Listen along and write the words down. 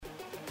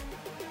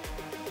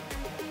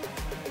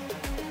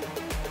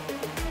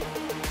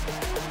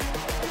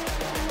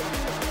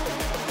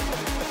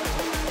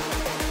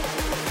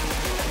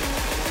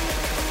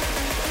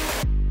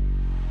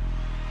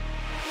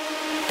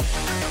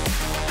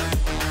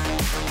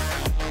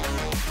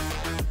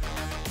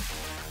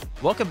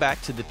Welcome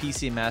back to the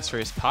PC Master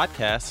Race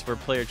podcast, where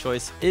player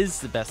choice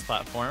is the best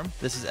platform.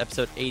 This is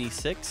episode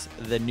 86,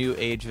 the new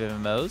age of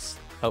MMOs,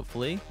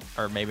 hopefully,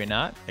 or maybe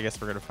not. I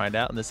guess we're going to find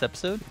out in this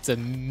episode. It's a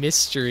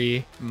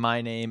mystery. My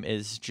name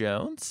is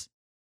Jones.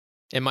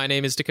 And my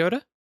name is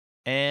Dakota.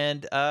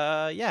 And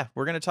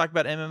we're going to talk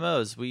about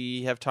MMOs.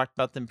 We have talked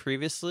about them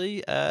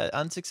previously,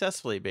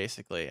 unsuccessfully,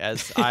 basically,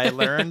 as I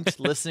learned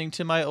listening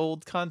to my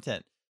old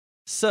content.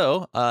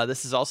 So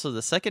this is also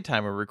the second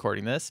time we're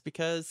recording this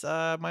because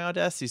my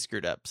Audacity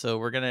screwed up. So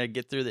we're going to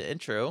get through the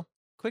intro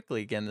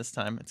quickly again this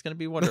time. It's going to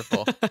be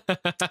wonderful.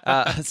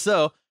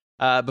 So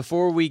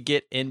before we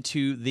get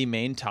into the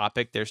main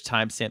topic, there's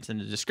timestamps in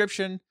the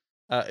description.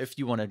 If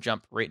you want to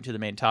jump right into the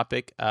main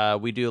topic,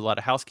 we do a lot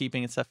of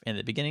housekeeping and stuff in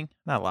the beginning.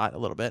 Not a lot, a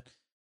little bit.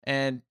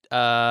 And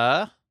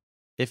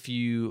if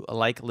you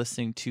like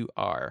listening to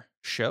our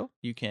show,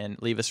 you can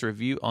leave us a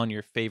review on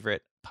your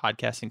favorite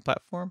podcasting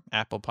platform,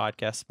 Apple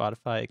Podcasts,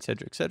 Spotify,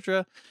 etc.,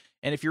 etc.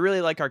 And if you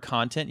really like our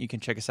content, you can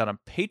check us out on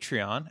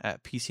Patreon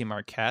at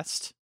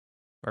PCMRcast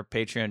or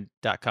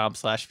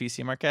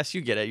patreon.com/PCMRcast.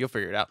 You get it. You'll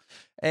figure it out.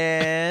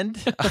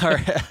 And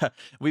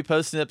we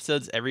post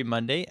episodes every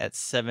Monday at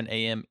 7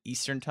 a.m.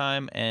 Eastern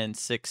Time and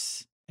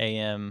 6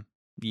 a.m.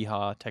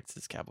 Yeehaw,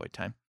 Texas Cowboy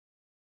Time.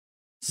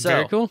 So,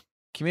 very cool.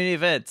 Community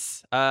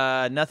events.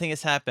 Nothing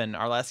has happened.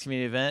 Our last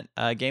community event,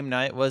 game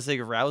night, was a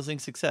rousing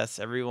success.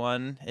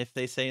 Everyone, if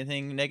they say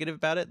anything negative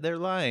about it, they're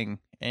lying.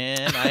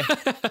 And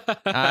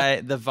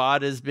the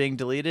VOD is being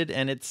deleted,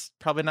 and it's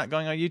probably not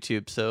going on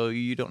YouTube, so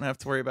you don't have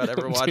to worry about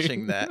ever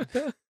watching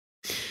that.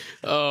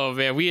 Oh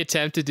man, we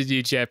attempted to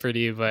do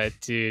Jeopardy, but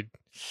dude,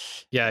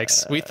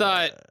 yikes! We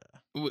thought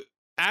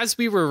as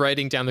we were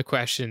writing down the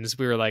questions,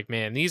 we were like,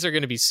 man, these are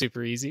going to be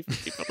super easy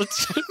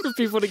for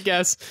people to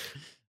guess.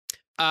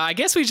 I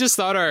guess we just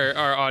thought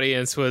our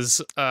audience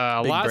was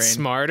a lot brain.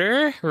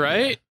 smarter,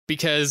 right? Yeah.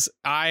 Because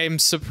I'm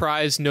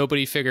surprised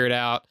nobody figured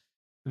out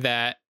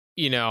that,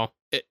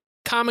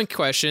 common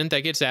question that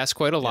gets asked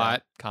quite a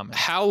lot. Common.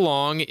 How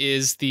long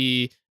is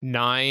the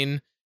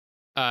 9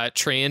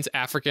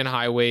 trans-African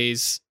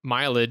highways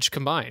mileage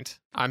combined?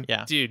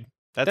 Dude,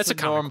 that's a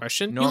common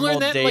question. You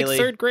learned that daily, in like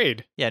 3rd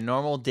grade. Yeah,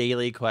 normal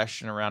daily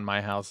question around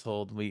my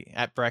household.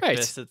 At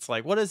breakfast, It's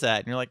like, what is that?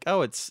 And you're like,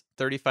 oh, it's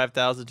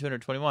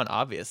 35,221.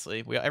 Obviously,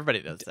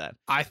 everybody knows that.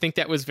 I think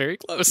that was very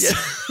close. Yeah.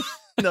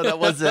 No, that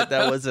was it.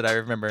 That was it. I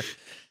remember.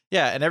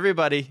 Yeah, and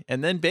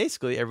then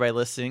basically everybody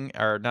listening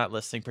or not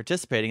listening,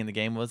 participating in the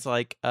game was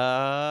like,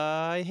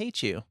 I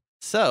hate you.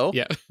 So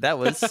yeah. That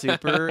was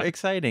super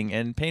exciting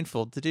and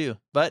painful to do.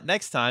 But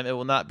next time it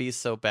will not be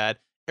so bad.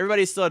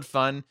 Everybody still had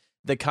fun.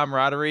 The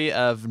camaraderie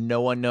of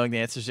no one knowing the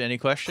answers to any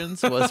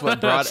questions was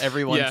what brought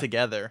everyone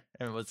together,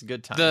 and it was a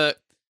good time. The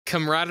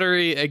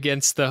camaraderie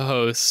against the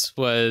host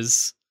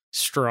was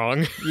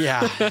strong.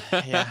 Yeah.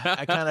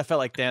 I kind of felt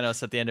like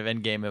Thanos at the end of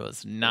Endgame. It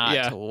was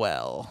not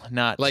well.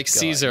 Not like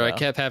Caesar. well. I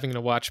kept having to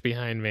watch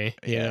behind me.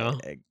 You know?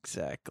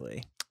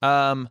 Exactly.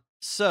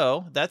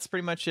 So that's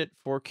pretty much it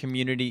for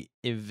community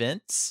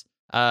events.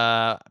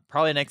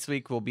 Probably next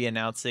week we'll be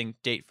announcing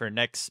date for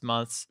next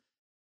month's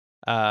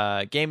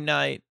game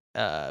night.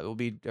 It will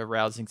be a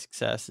rousing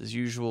success as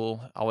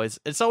usual.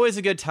 It's always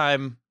a good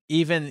time,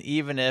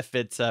 even if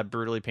it's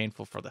brutally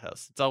painful for the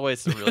host. It's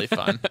always really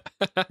fun.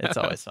 It's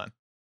always fun.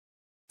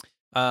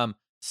 My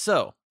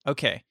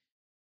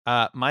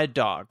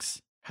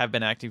dogs have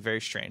been acting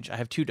very strange. I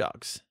have 2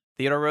 dogs,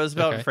 Theodore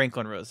Roosevelt and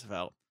Franklin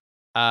Roosevelt.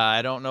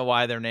 I don't know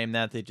why they're named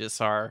that. They just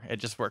are.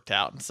 It just worked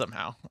out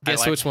somehow.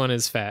 Guess which one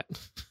is fat?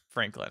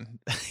 Franklin.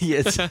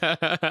 Yes.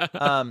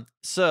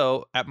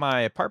 So at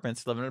my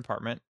apartments, live in an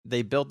apartment,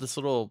 they built a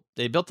little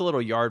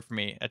yard for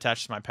me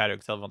attached to my patio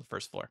because I live on the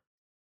first floor.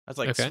 I was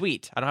like,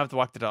 sweet. I don't have to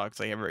walk the dogs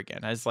like ever again.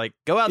 I was like,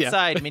 go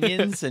outside,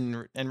 minions,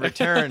 and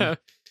return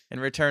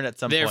at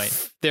some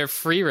point. They're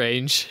free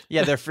range.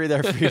 Yeah, they're free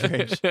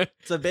range.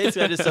 So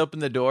basically I just open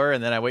the door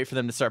and then I wait for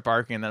them to start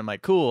barking, and then I'm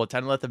like, cool,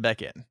 time to let them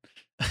back in.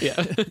 Yeah.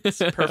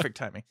 It's perfect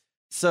timing.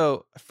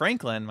 So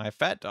Franklin, my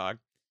fat dog,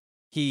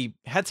 he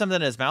had something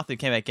in his mouth. He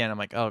came back in. I'm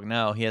like, oh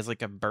no, he has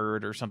like a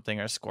bird or something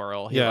or a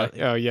squirrel.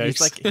 Oh yeah. He's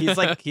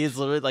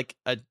literally like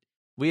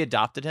we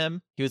adopted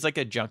him. He was like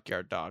a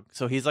junkyard dog.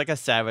 So he's like a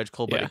savage,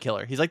 cold-blooded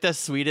killer. He's like the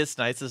sweetest,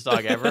 nicest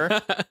dog ever.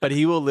 But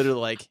he will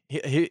literally like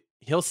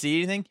he'll see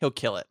anything, he'll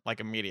kill it like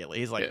immediately.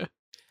 He's like,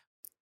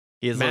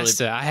 he is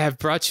Master, I have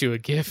brought you a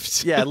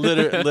gift. Yeah,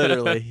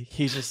 literally.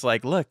 He's just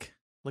like, look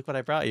what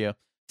I brought you.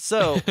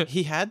 So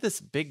he had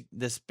this big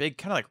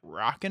kind of like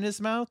rock in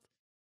his mouth.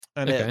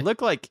 And it kind of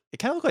looked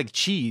like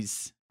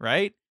cheese,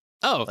 right?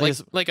 Oh,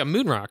 like a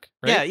moon rock,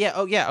 right? Yeah.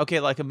 Oh, yeah. Okay,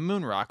 like a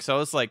moon rock. So I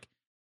was like,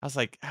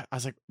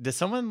 did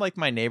someone like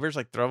my neighbors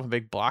like throw up a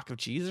big block of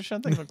cheese or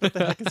something? Like, what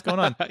the heck is going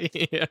on?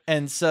 Yeah.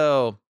 And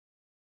so,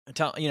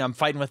 I'm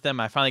fighting with them.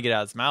 I finally get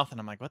out of his mouth, and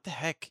I'm like, what the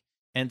heck?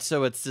 And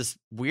so it's this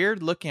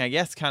weird looking, I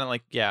guess, kind of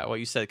like what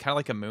you said, kind of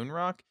like a moon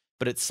rock,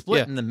 but it's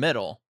split in the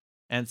middle.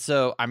 And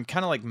so I'm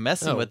kind of like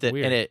messing with it,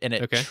 weird.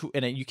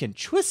 and you can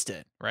twist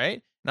it,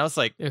 right? And I was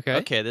like,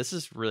 okay, this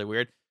is really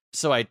weird.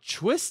 So I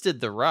twisted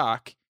the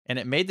rock, and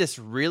it made this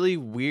really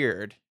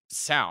weird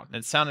sound.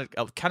 It sounded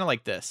kind of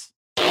like this.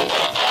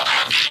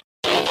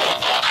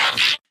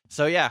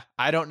 So yeah,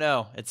 I don't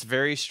know. It's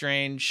very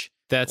strange.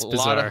 That's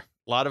bizarre.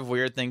 A lot of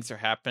weird things are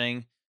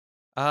happening.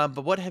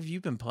 But what have you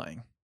been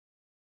playing?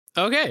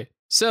 Okay,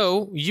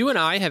 so you and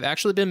I have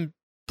actually been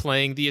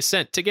playing The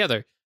Ascent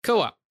together,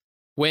 co-op,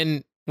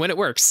 when it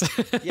works.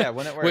 Yeah,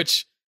 when it works.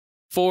 Which,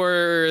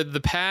 for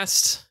the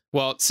past,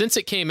 well, since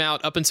it came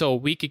out up until a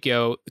week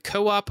ago,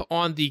 co-op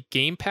on the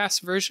Game Pass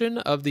version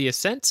of The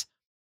Ascent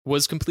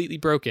was completely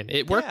broken.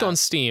 It worked on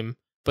Steam,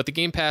 but the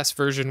Game Pass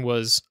version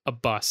was a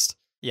bust.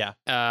 Yeah.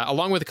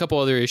 Along with a couple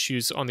other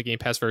issues on the Game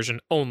Pass version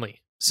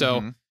only.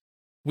 So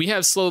we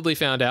have slowly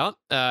found out,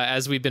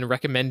 as we've been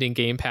recommending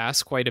Game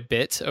Pass quite a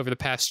bit over the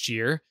past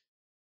year.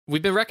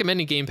 We've been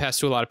recommending Game Pass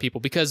to a lot of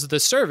people because the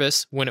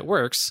service, when it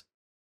works,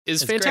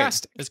 is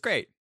fantastic. It's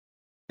great.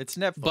 It's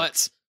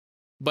Netflix.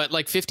 But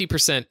like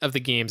 50% of the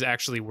games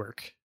actually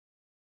work.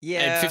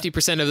 Yeah. And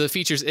 50% of the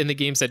features in the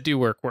games that do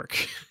work.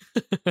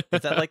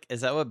 Is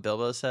that what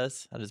Bilbo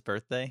says at his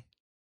birthday?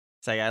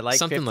 It's like, I like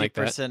something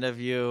 50%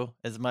 of you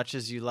as much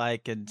as you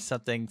like, and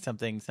something,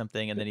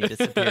 and then he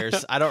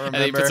disappears. I don't remember.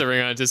 And he puts a ring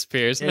on and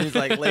disappears. And he's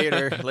like,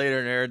 later,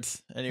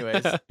 nerds.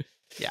 Anyways,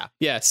 yeah.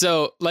 Yeah,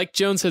 so like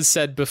Jones has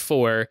said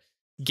before,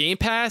 Game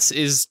Pass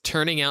is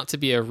turning out to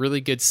be a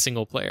really good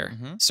single-player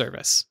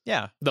service.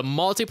 Yeah. The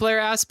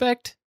multiplayer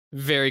aspect,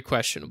 very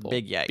questionable.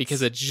 Big yikes.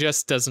 Because it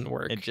just doesn't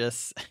work. It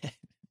just...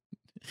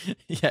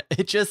 Yeah,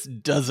 it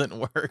just doesn't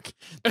work.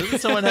 Doesn't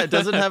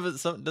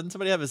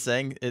somebody have a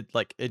saying? It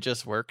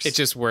just works. It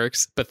just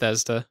works.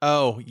 Bethesda.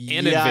 Oh,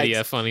 and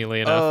Nvidia, funnily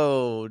enough.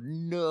 Oh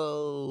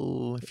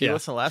no! If you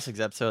listen to last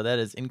week's episode, that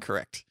is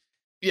incorrect.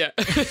 Yeah,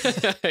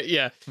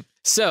 yeah.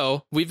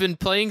 So we've been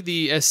playing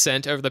the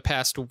Ascent over the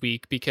past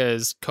week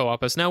because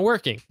co-op is now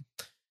working.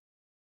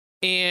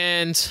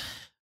 And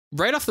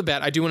right off the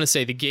bat, I do want to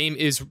say the game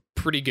is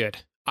pretty good.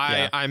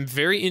 I'm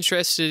very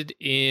interested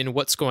in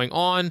what's going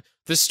on.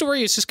 The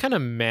story is just kind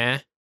of meh,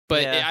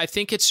 but I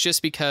think it's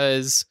just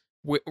because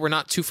we're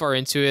not too far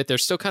into it. They're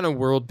still kind of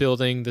world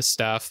building the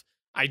stuff.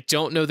 I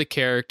don't know the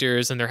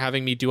characters, and they're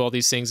having me do all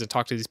these things and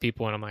talk to these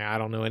people, and I'm like, I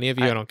don't know any of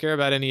you. I don't care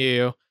about any of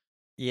you.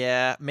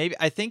 Yeah, maybe.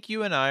 I think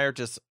you and I are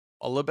just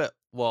a little bit,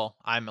 well,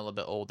 I'm a little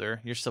bit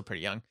older. You're still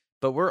pretty young,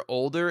 but we're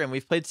older, and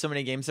we've played so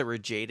many games that were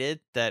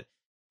jaded that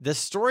the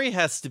story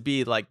has to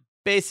be like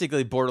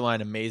basically borderline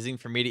amazing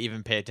for me to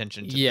even pay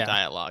attention to the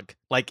dialogue.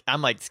 Like,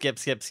 I'm like, skip.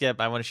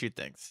 I want to shoot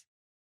things.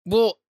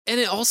 Well, and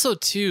it also,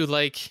 too,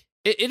 like,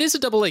 it is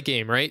a AA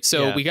game, right?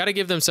 So we got to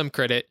give them some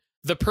credit.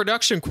 The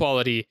production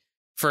quality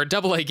for a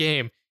AA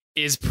game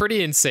is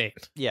pretty insane.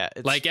 Yeah.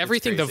 Like,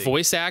 everything, the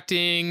voice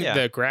acting,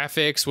 the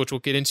graphics, which we'll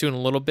get into in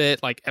a little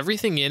bit, like,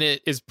 everything in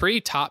it is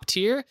pretty top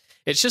tier.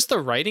 It's just the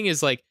writing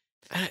is like,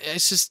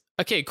 it's just,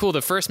 okay, cool.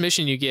 The first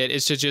mission you get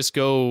is to just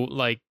go,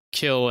 like,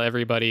 kill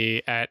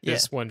everybody at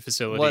this one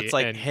facility. Well, it's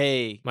like,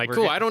 hey, like,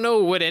 cool, I don't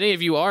know what any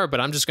of you are,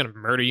 but I'm just gonna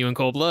murder you in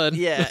cold blood.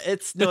 Yeah,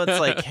 it's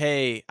like,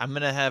 hey, I'm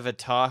gonna have a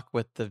talk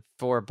with the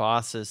 4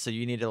 bosses, so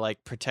you need to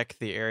like protect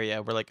the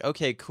area. We're like,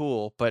 okay,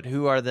 cool, but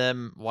who are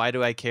them? Why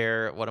do I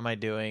care? What am I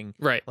doing?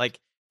 Right.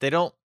 Like, they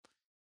don't,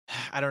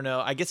 I don't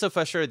know. I get so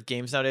frustrated with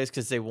games nowadays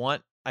because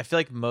I feel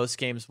like most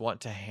games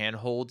want to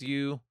handhold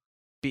you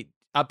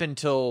up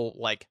until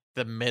like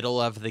the middle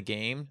of the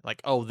game.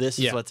 Like, oh, this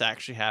is what's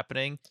actually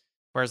happening.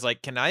 Whereas,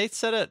 like, can I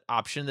set an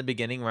option in the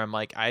beginning where I'm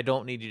like, I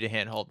don't need you to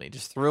handhold me.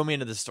 Just throw me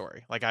into the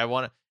story. Like, I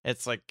want to,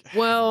 it's like,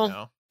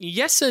 well,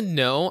 yes and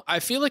no. I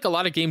feel like a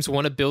lot of games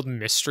want to build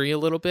mystery a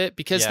little bit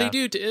because they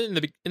do, in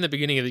the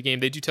beginning of the game,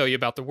 they do tell you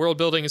about the world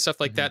building and stuff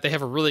like that. They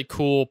have a really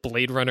cool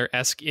Blade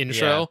Runner-esque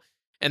intro.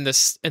 And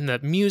the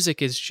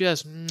music is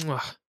just,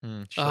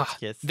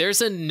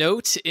 there's a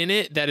note in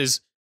it that is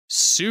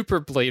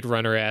super Blade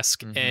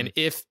Runner-esque. And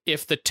if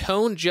the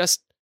tone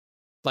just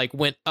like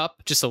went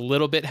up just a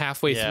little bit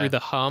halfway through the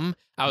hum,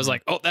 I was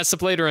like, oh, that's the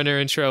Blade Runner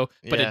intro,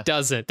 but it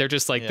doesn't. They're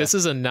just like, this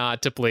is a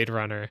nod to Blade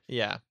Runner.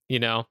 Yeah. You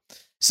know?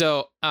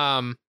 So,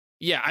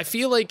 I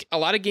feel like a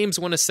lot of games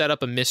want to set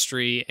up a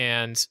mystery,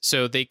 and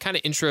so they kind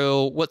of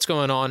intro what's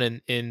going on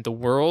in the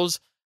world,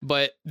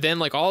 but then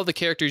like all of the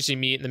characters you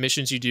meet and the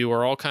missions you do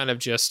are all kind of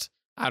just,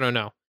 I don't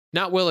know,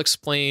 not well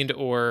explained,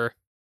 or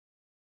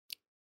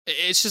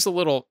it's just a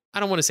little, I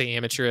don't want to say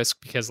amateurish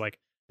because like,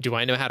 do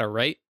I know how to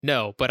write?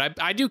 No, but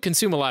I do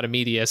consume a lot of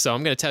media, so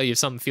I'm going to tell you if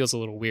something feels a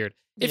little weird.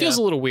 It feels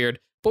a little weird,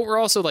 but we're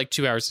also like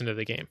 2 hours into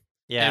the game.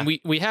 Yeah. And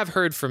we have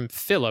heard from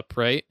Philip,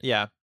 right?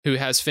 Yeah. Who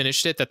has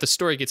finished it, that the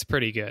story gets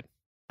pretty good.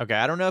 Okay,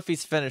 I don't know if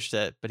he's finished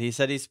it, but he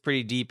said he's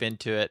pretty deep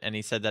into it, and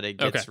he said that it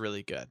gets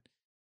really good.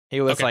 He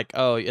was like,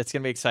 oh, it's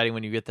going to be exciting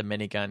when you get the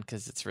minigun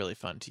because it's really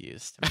fun to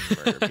use to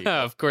murder people.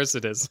 Of course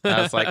it is.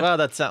 I was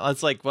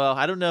like, well,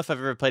 I don't know if I've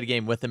ever played a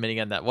game with a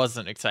minigun that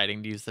wasn't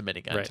exciting to use the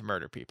minigun to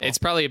murder people. It's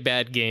probably a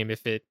bad game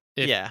if the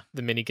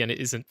minigun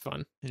isn't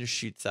fun. It just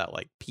shoots out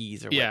like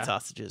peas or wet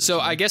sausages. So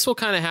I guess we'll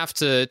kind of have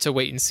to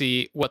wait and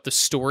see what the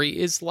story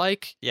is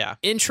like. Yeah.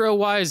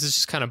 Intro-wise, it's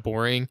just kind of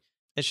boring.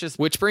 It's just...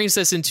 Which brings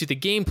us into the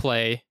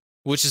gameplay,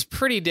 which is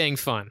pretty dang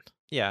fun.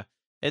 Yeah.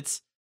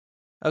 It's...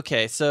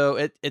 Okay,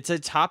 so it's a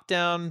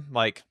top-down,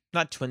 like,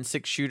 not twin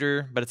stick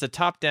shooter, but it's a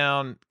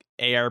top-down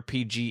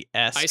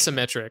ARPG-esque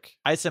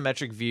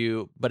isometric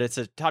view, but it's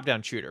a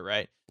top-down shooter,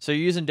 right? So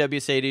you're using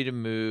WSAD to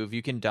move,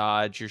 you can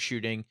dodge, you're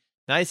shooting.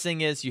 Nice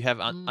thing is you have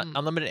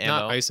unlimited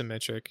ammo. Not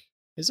isometric,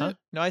 is it?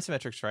 No,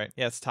 isometric's right.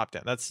 Yeah, it's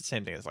top-down. That's the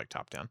same thing as like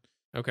top-down.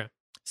 Okay.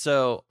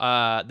 So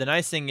the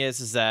nice thing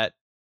is that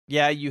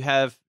yeah, you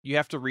have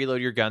to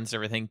reload your guns and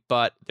everything,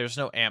 but there's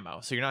no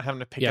ammo, so you're not having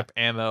to pick up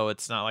ammo.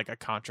 It's not like a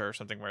Contra or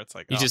something where it's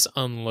like you just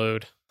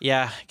unload.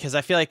 Yeah, because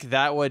I feel like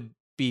that would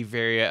be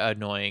very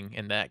annoying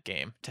in that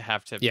game to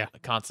have to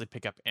constantly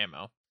pick up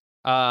ammo.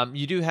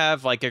 You do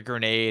have like a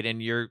grenade,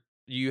 and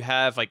you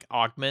have like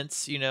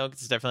augments. You know,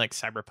 it's definitely like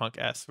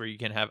Cyberpunk-esque where you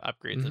can have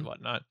upgrades and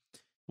whatnot.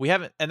 We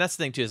haven't, and that's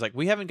the thing too, is like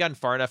we haven't gotten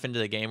far enough into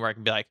the game where I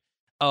can be like,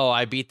 oh,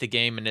 I beat the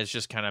game and it's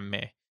just kind of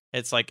meh.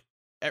 It's like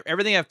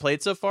everything I've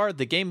played so far,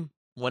 the game,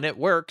 when it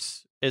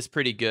works, is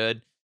pretty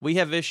good. We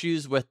have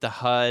issues with the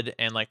HUD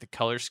and like the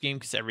color scheme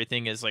because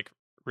everything is like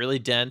really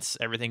dense.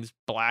 Everything's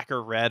black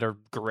or red or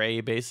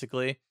gray,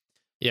 basically.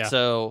 Yeah.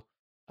 So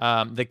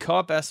the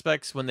co-op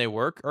aspects, when they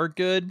work, are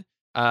good.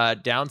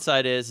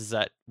 Downside is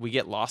that we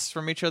get lost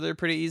from each other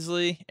pretty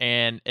easily,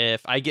 and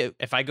if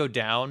I go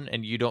down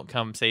and you don't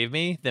come save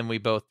me, then we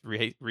both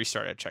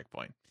restart at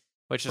checkpoint,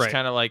 which is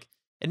kind of like,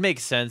 it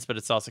makes sense, but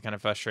it's also kind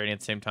of frustrating at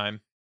the same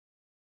time.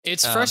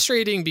 It's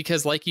frustrating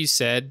because, like you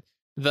said,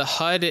 the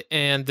HUD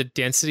and the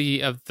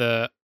density of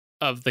the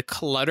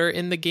clutter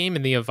in the game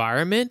and the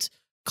environment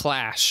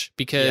clash,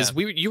 because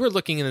you were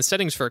looking in the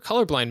settings for a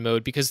colorblind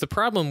mode, because the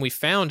problem we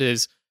found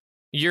is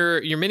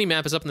your mini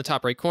map is up in the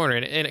top right corner,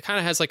 and it kind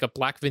of has like a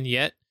black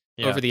vignette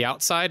over the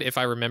outside, if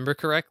I remember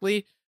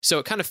correctly. So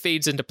it kind of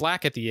fades into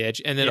black at the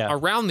edge, and then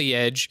around the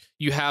edge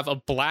you have a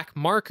black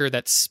marker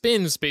that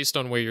spins based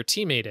on where your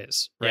teammate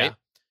is, right? Yeah.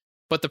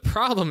 But the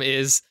problem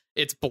is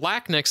it's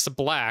black next to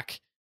black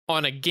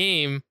on a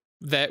game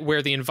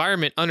where the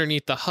environment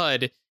underneath the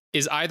HUD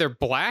is either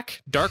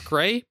black, dark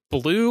gray,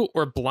 blue,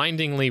 or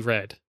blindingly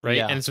red, right?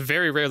 Yeah. And it's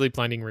very rarely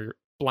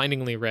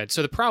blindingly red.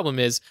 So the problem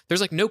is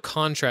there's like no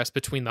contrast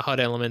between the HUD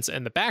elements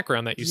and the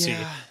background that you see.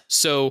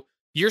 So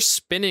your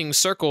spinning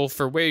circle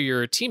for where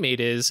your teammate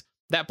is,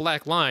 that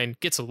black line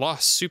gets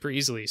lost super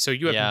easily. So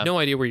you have no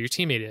idea where your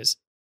teammate is.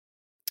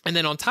 And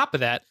then on top of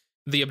that,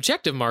 the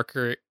objective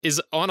marker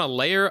is on a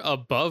layer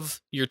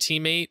above your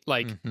teammate,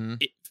 like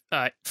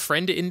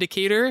friend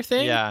indicator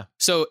thing. Yeah.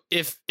 So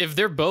if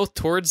they're both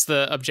towards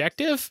the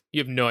objective, you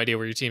have no idea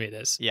where your teammate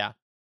is. Yeah.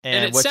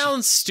 And it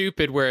sounds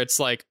stupid where it's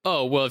like,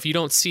 oh, well, if you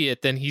don't see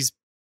it, then he's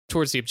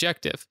towards the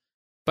objective.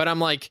 But I'm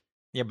like,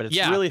 yeah, but it's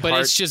really hard.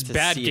 But it's just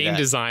bad game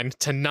design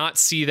to not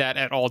see that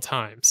at all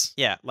times.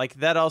 Yeah, like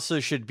that also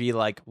should be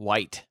like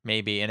white,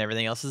 maybe, and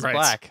everything else is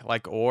black.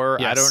 Like,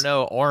 or I don't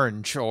know,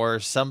 orange or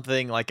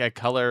something, like a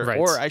color,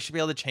 or I should be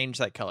able to change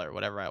that color,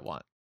 whatever I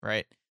want,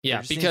 right?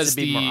 Yeah, because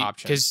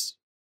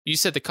you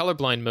said the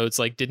colorblind modes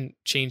like didn't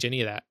change any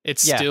of that.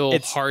 It's still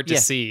hard to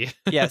see.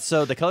 Yeah,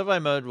 so the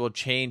colorblind mode will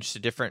change to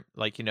different,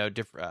 like, you know,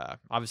 different.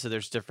 Obviously,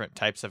 there's different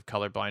types of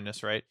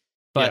colorblindness, right?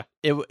 But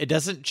it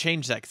doesn't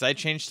change that, because I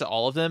changed to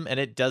all of them, and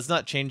it does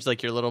not change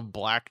like your little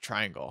black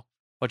triangle,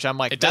 which I'm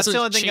like, it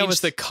doesn't change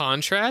the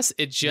contrast.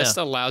 It just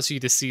allows you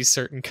to see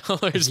certain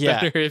colors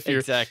better if you're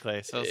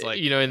exactly. So it's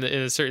like, you know, in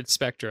a certain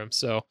spectrum.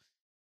 So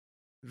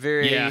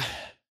it's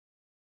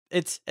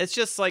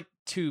just like,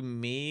 to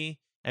me,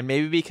 and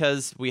maybe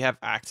because we have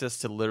access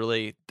to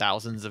literally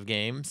thousands of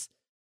games,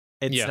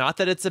 it's not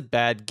that it's a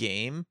bad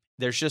game.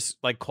 There's just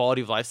like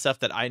quality of life stuff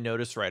that I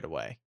notice right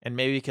away, and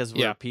maybe because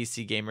we're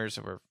PC gamers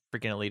and we're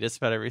freaking elitist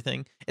about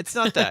everything. It's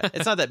not that.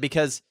 It's not that,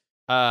 because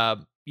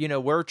you know,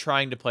 we're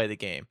trying to play the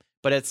game,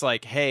 but it's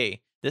like,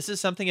 hey, this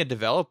is something a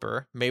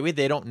developer, maybe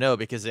they don't know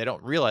because they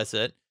don't realize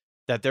it,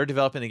 that they're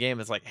developing the game.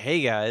 It's like, hey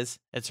guys,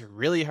 it's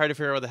really hard to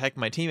figure out where the heck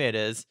my teammate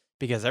is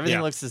because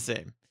everything looks the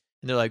same.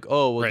 And they're like,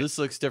 oh, well, this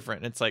looks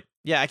different. And it's like,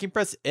 yeah, I can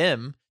press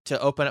M to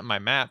open up my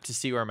map to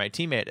see where my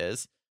teammate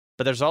is.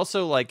 But there's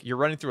also, like, you're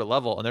running through a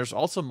level, and there's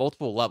also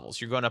multiple levels.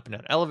 You're going up and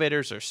down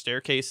elevators or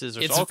staircases.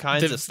 There's all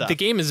kinds of stuff. The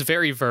game is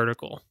very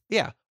vertical.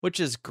 Yeah, which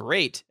is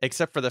great,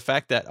 except for the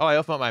fact that, I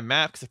open up my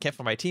map because I can't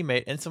find my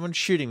teammate, and someone's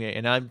shooting me,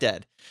 and I'm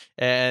dead.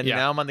 And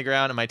now I'm on the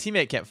ground, and my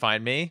teammate can't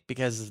find me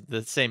because of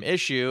the same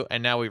issue,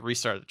 and now we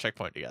restart the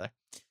checkpoint together.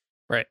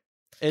 Right.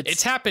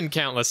 It's happened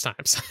countless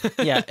times.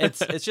 Yeah,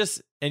 it's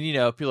just, and you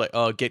know, people are like,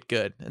 oh, get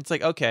good. And it's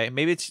like, okay,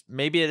 maybe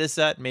it is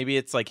that. Maybe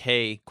it's like,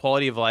 hey,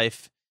 quality of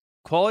life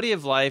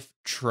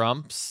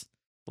trumps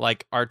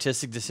like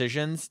artistic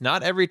decisions.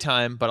 Not every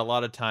time, but a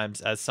lot of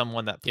times, as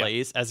someone that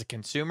plays as a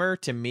consumer,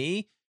 to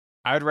me,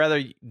 I would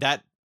rather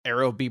that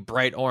arrow be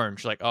bright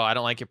orange. Like, oh, I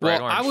don't like it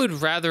bright orange. I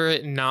would rather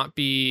it not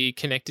be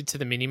connected to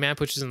the minimap,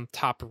 which is in the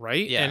top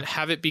right, and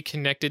have it be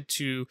connected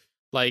to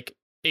like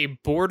a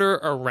border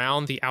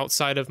around the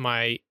outside of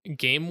my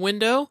game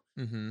window,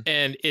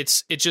 and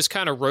it just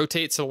kind of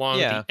rotates along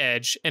the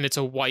edge, and it's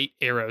a white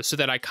arrow so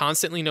that I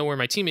constantly know where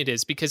my teammate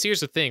is. Because here's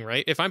the thing,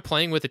 right? If I'm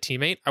playing with a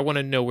teammate, I want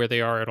to know where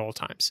they are at all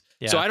times.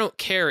 So I don't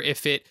care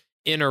if it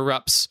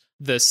interrupts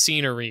the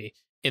scenery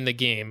in the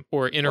game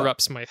or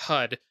interrupts my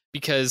HUD.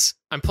 because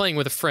I'm playing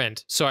with a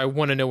friend, so I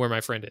want to know where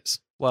my friend is.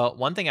 Well,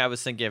 one thing I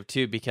was thinking of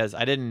too, because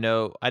I didn't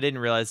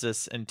realize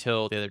this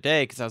until the other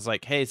day, because I was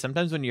like, hey,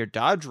 sometimes when you're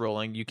dodge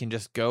rolling, you can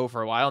just go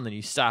for a while and then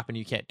you stop and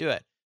you can't do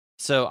it.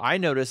 So I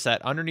noticed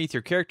that underneath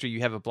your character, you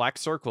have a black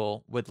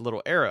circle with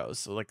little arrows,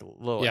 so like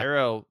little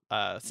arrow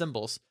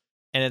symbols.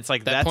 And it's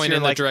like that that's point your,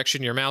 in like, the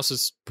direction your mouse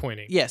is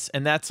pointing. Yes,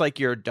 and that's like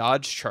your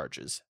dodge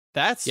charges.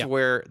 That's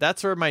where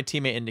my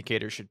teammate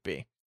indicator should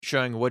be,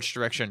 showing which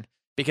direction,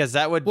 because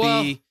that would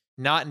be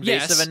not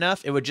invasive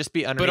enough. It would just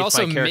be underneath but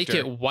also my character.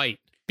 make it white,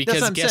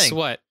 because guess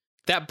what?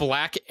 That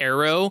black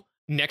arrow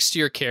next to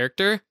your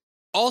character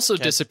also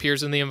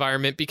disappears in the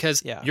environment,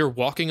 because you're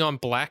walking on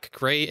black,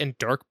 gray, and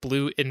dark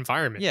blue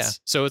environments. Yeah.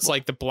 So it's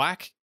like the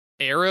black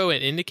arrow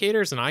and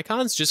indicators and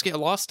icons just get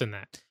lost in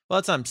that. Well,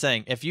 that's what I'm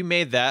saying. If you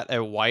made that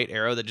a white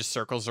arrow that just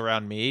circles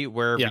around me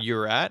wherever you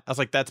were at, I was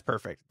like, that's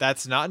perfect.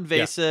 That's not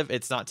invasive. Yeah.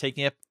 It's not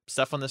taking up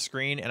stuff on the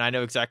screen, and I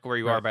know exactly where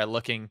you are by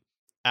looking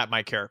at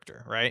my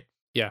character, right?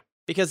 Yeah.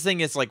 Because the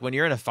thing is, like, when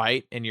you're in a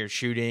fight and you're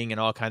shooting and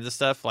all kinds of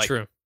stuff, like,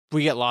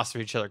 we get lost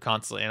with each other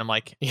constantly. And I'm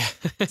like,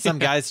 some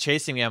guy's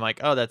chasing me. I'm like,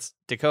 oh, that's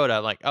Dakota.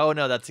 I'm like, oh,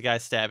 no, that's the guy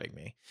stabbing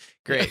me.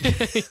 Great.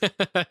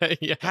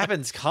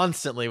 Happens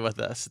constantly with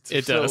us.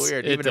 It's so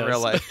weird, even in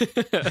real life.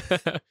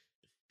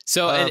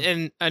 So,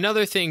 and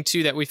another thing,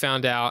 too, that we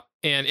found out,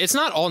 and it's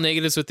not all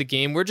negatives with the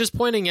game. We're just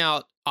pointing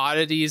out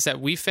oddities that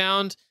we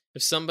found.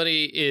 If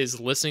somebody is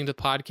listening to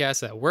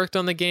podcasts that worked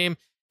on the game,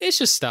 it's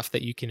just stuff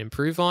that you can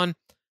improve on.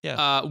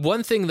 Yeah.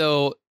 One thing,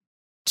 though,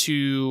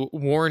 to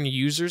warn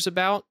users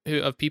about,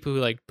 of people who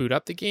like boot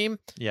up the game,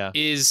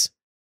 is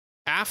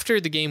after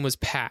the game was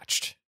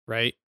patched,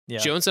 right? Yeah.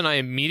 Jones and I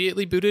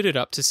immediately booted it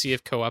up to see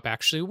if co-op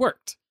actually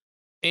worked.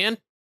 And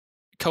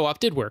co-op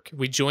did work.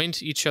 We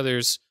joined each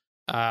other's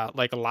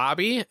like a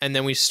lobby, and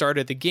then we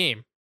started the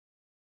game.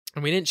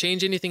 And we didn't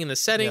change anything in the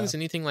settings,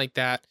 anything like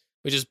that.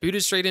 We just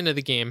booted straight into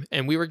the game,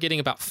 and we were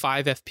getting about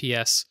 5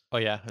 FPS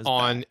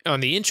on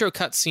the intro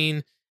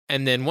cutscene.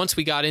 And then once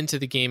we got into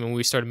the game and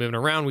we started moving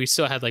around, we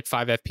still had like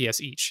 5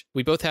 FPS each.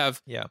 We both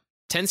have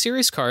 10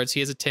 series cards. He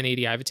has a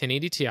 1080, I have a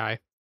 1080 Ti,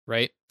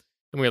 right?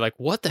 And we were like,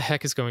 what the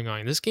heck is going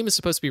on? This game is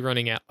supposed to be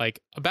running at like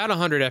about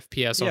 100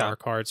 FPS on our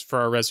cards for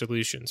our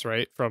resolutions,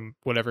 right? From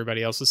what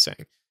everybody else is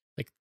saying.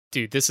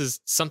 Dude, this is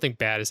something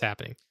bad is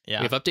happening. Yeah.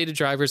 We have updated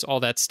drivers,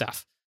 all that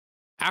stuff.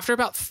 After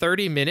about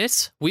 30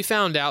 minutes, we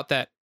found out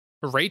that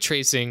ray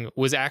tracing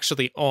was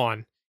actually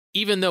on,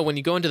 even though when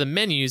you go into the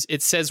menus,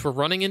 it says we're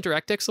running in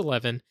DirectX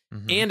 11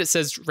 and it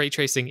says ray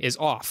tracing is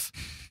off.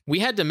 We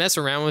had to mess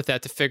around with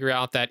that to figure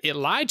out that it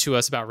lied to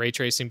us about ray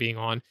tracing being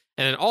on.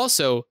 And then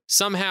also,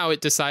 somehow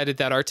it decided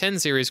that our 10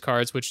 series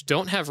cards, which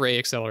don't have ray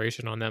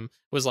acceleration on them,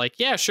 was like,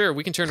 yeah, sure,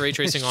 we can turn ray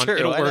tracing on.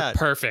 It'll work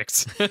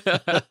perfect.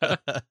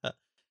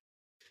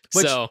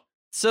 So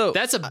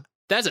that's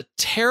a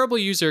terrible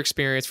user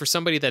experience for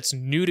somebody that's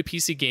new to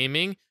PC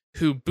gaming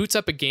who boots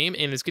up a game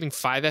and is getting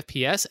 5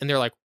 FPS, and they're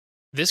like,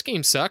 this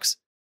game sucks.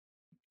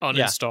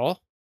 Uninstall. Yeah.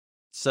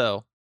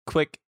 So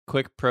quick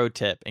pro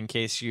tip in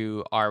case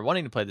you are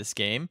wanting to play this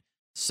game.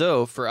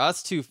 So for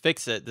us to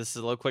fix it, this is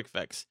a little quick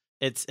fix.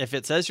 It's if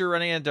it says you're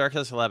running in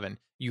DirectX 11,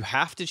 you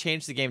have to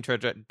change the game to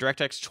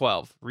DirectX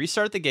 12,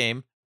 restart the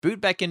game,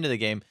 boot back into the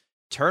game,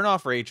 turn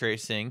off ray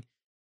tracing,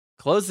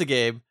 close the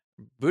game,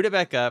 boot it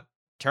back up,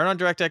 turn on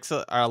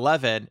DirectX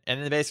 11,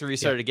 and then basically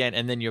restart it again,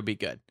 and then you'll be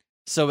good.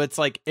 So it's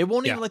like, it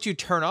won't even let you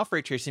turn off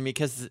ray tracing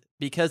because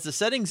the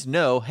settings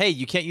know, hey,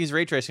 you can't use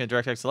ray tracing on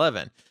DirectX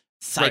 11.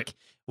 Psych. Right.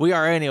 We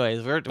are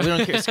anyways. We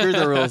don't care. Screw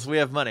the rules. We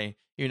have money,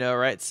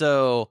 right?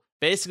 So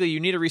basically, you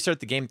need to restart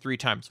the game 3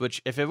 times,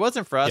 which if it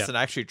wasn't for us and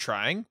actually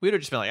trying, we would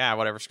have just been like,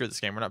 whatever, screw this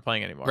game. We're not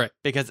playing anymore. Right.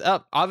 Because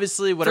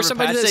obviously, whatever for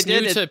somebody patch that's they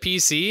new did, to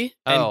PC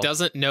and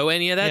doesn't know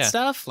any of that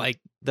stuff, like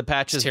the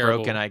patch is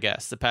terrible. broken, I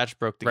guess. The patch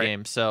broke the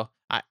game. So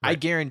I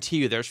guarantee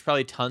you there's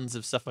probably tons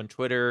of stuff on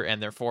Twitter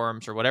and their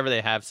forums or whatever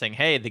they have saying,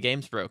 hey, the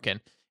game's broken.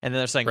 And then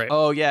they're saying,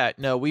 oh, yeah,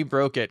 no, we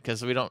broke it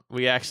because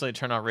we actually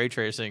turn on ray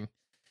tracing.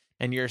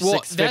 And your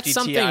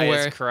 650 Ti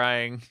is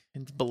crying.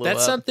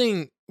 That's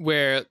something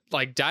where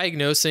like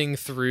diagnosing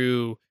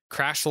through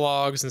crash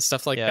logs and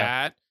stuff like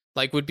that,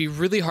 like would be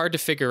really hard to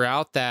figure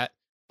out that,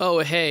 oh,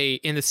 hey,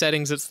 in the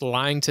settings, it's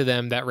lying to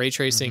them that ray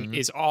tracing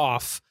is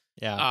off.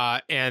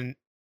 Yeah. And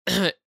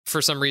for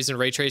some reason,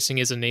 ray tracing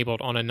is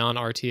enabled on a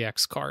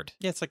non-RTX card.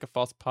 Yeah, it's like a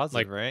false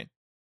positive, right?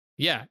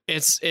 Yeah,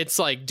 it's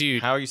like,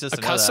 dude, how are you supposed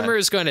to know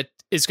customer that?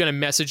 is gonna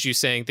message you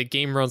saying the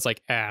game runs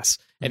like ass,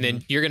 and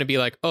then you're gonna be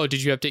like, oh,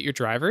 did you update your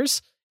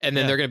drivers? And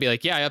then they're gonna be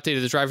like, yeah, I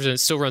updated the drivers and it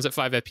still runs at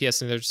 5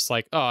 FPS, and they're just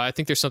like, oh, I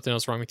think there's something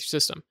else wrong with your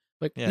system.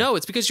 Like, no,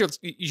 it's because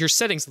your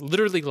settings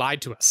literally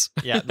lied to us.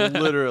 Yeah,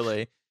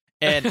 literally.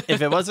 And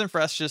if it wasn't for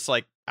us just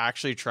like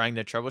actually trying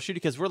to troubleshoot,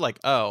 because we're like,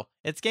 oh,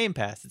 it's Game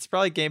Pass. It's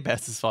probably Game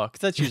Pass's fault,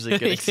 because that's usually a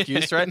good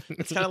excuse, right?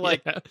 It's kind of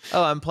like,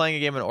 oh, I'm playing a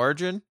game in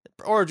Origin.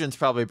 Origin's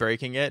probably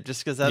breaking it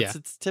just because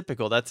it's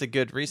typical. That's a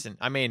good reason.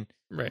 I mean,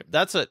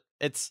 that's what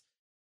it's.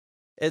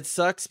 It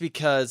sucks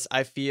because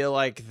I feel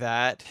like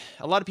that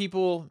a lot of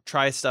people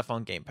try stuff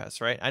on Game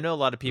Pass, right? I know a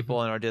lot of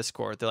people in our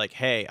Discord, they're like,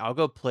 hey, I'll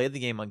go play the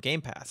game on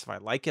Game Pass. If I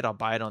like it, I'll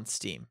buy it on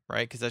Steam,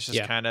 right? Because that's just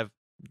Yeah. kind of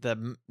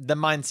the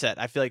mindset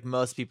I feel like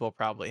most people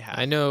probably have.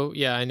 I know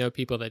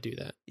people that do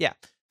that. Yeah.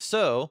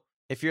 So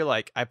if you're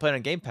like, I play it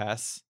on Game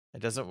Pass, it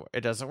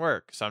doesn't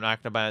work. So I'm not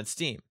going to buy it on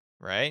Steam,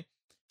 right?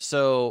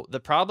 So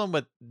the problem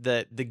with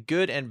the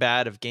good and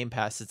bad of Game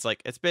Pass,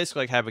 it's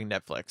basically like having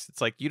Netflix.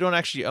 It's like you don't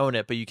actually own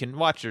it, but you can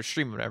watch it or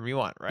stream whatever you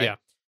want, right? Yeah.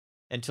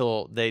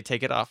 Until they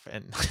take it off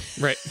and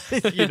Right.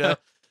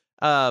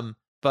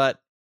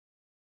 But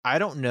I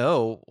don't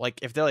know, like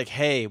if they're like,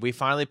 hey, we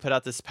finally put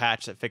out this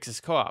patch that fixes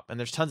co-op, and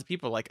there's tons of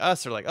people like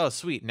us are like, oh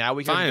sweet, now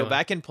we can Finally. go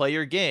back and play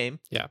your game.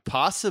 Yeah.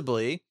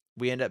 Possibly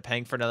we end up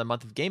paying for another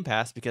month of Game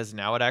Pass because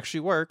now it actually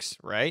works,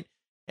 right?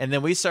 And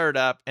then we start it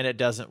up and it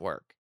doesn't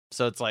work.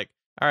 So it's like,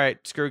 all right,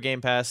 screw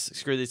Game Pass,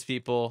 screw these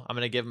people. I'm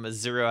going to give them a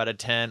 0 out of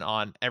 10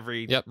 on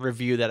every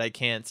review that I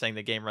can saying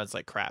the game runs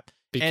like crap.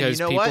 Because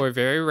people are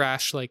very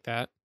rash like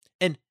that.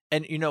 And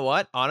you know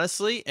what?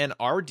 Honestly, in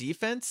our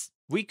defense,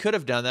 we could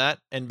have done that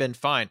and been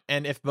fine.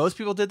 And if most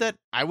people did that,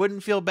 I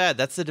wouldn't feel bad.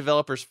 That's the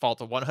developer's fault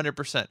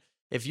 100%.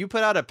 If you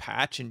put out a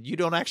patch and you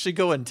don't actually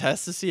go and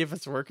test to see if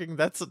it's working,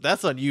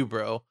 that's on you,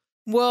 bro.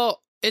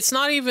 Well, it's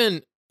not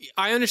even...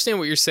 I understand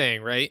what you're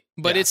saying, right?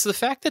 But it's the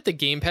fact that the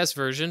Game Pass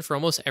version for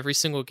almost every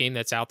single game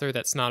that's out there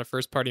that's not a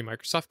first-party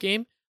Microsoft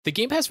game, the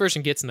Game Pass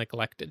version gets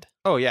neglected.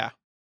 Oh, yeah.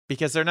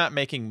 Because they're not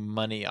making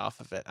money off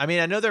of it. I mean,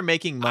 I know they're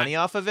making money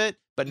off of it,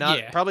 but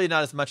probably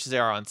not as much as they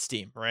are on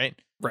Steam, right?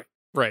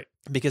 Right.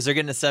 Because they're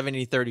getting a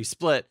 70-30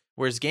 split,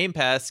 whereas Game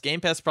Pass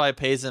probably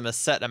pays them a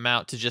set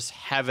amount to just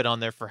have it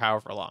on there for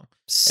however long.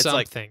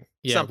 Something.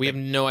 We have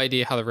no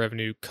idea how the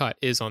revenue cut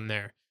is on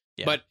there.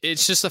 Yeah. But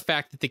it's just the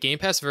fact that the Game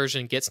Pass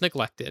version gets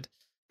neglected,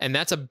 and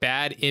that's a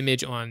bad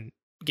image on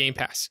Game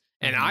Pass.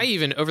 And I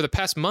even, over the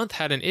past month,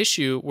 had an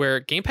issue where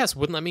Game Pass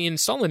wouldn't let me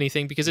install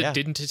anything because it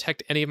didn't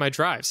detect any of my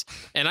drives.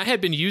 And I had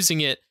been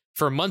using it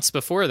for months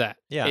before that.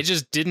 Yeah. It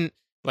just didn't,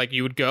 like,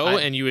 you would go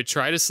and you would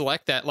try to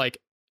select that, like,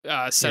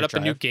 set up a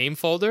new game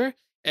folder,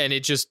 and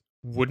it just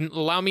wouldn't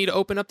allow me to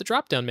open up the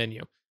drop-down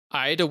menu.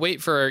 I had to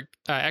wait for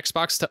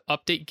Xbox to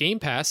update Game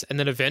Pass, and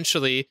then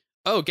eventually,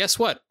 oh, guess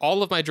what?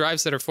 All of my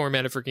drives that are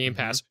formatted for Game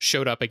Pass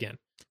showed up again.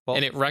 Well,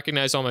 and it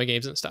recognized all my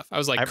games and stuff. I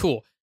was like,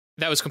 cool.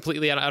 That was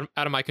completely out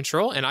of my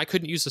control, and I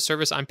couldn't use the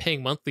service I'm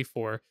paying monthly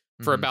for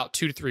about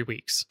 2 to 3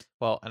 weeks.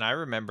 Well, and I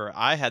remember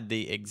I had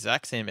the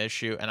exact same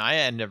issue, and I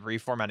ended up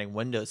reformatting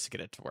Windows to get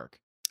it to work.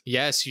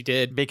 Yes, you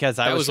did. Because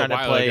I was trying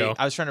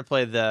to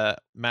play the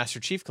Master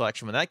Chief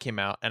Collection when that came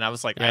out, and I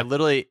was like, I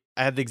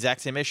had the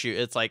exact same issue.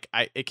 It's like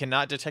it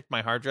cannot detect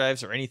my hard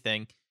drives or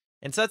anything.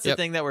 And so that's the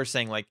thing that we're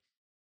saying, like,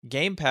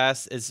 Game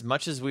Pass, as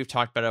much as we've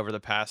talked about over the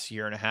past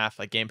year and a half,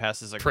 like, Game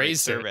Pass is a great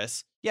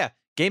service. Yeah,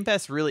 Game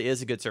Pass really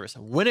is a good service.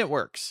 When it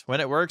works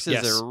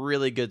is a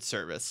really good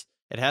service.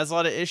 It has a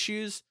lot of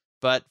issues,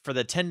 but for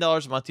the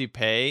 $10 a month you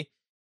pay,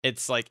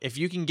 it's like, if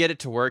you can get it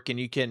to work and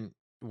you can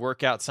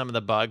work out some of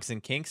the bugs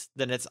and kinks,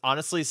 then it's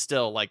honestly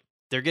still, like,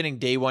 they're getting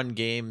day one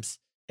games.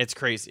 It's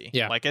crazy.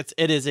 Yeah. Like, it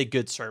is a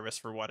good service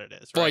for what it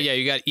is. Right? Well, yeah,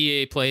 you got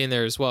EA Play in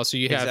there as well. So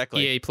you have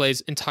EA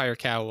Play's entire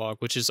catalog,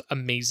 which is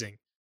amazing.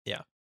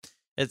 Yeah.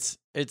 It's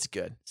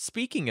good.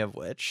 Speaking of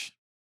which,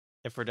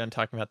 if we're done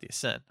talking about the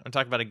Ascent, I'm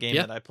talking about a game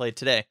that I played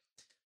today.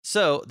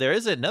 So there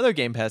is another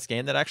Game Pass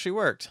game that actually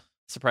worked.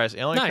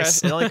 Surprisingly,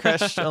 it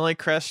only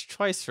crashed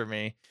twice for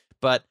me.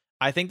 But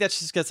I think that's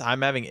just because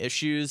I'm having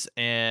issues,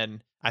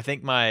 and I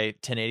think my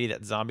 1080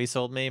 that Zombie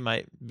sold me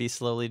might be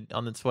slowly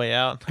on its way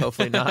out.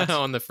 Hopefully not.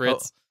 On the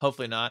fritz.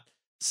 Hopefully not.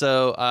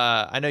 So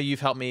I know you've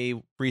helped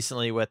me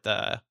recently with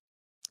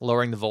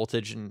lowering the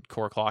voltage and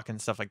core clock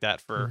and stuff like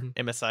that for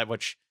MSI,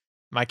 which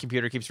my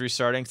computer keeps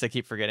restarting because I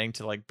keep forgetting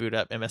to, like, boot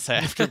up MSI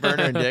Afterburner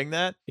and doing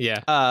that.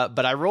 Yeah.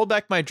 But I rolled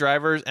back my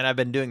drivers, and I've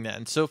been doing that,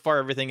 and so far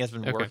everything has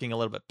been working a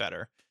little bit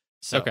better.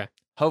 So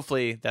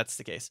hopefully that's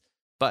the case.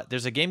 But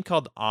there's a game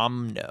called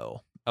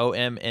Omno,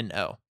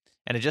 OMNO,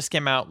 and it just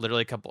came out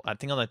literally I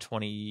think on the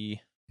 27th,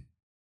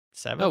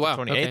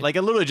 28th. Like,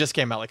 it literally just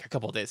came out like a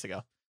couple of days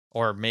ago,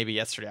 or maybe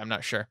yesterday. I'm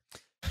not sure.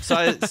 So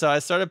I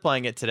started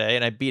playing it today,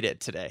 and I beat it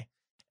today.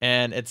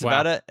 And it's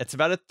about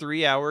a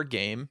 3-hour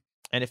game.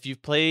 And if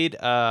you've played,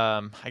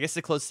 I guess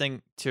the closest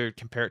thing to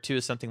compare it to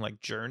is something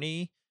like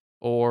Journey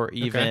or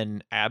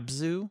even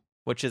Abzu,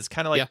 which is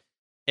kind of like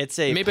it's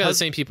a maybe by the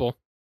same people.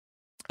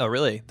 Oh,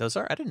 really? Those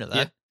are? I didn't know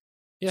that.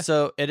 Yeah.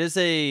 So it is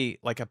a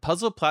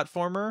puzzle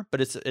platformer, but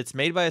it's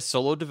made by a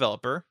solo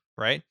developer,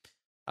 right?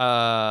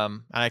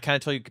 And I kind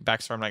of told you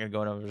backstory. I'm not going to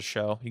go over the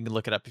show. You can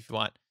look it up if you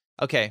want.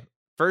 Okay.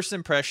 First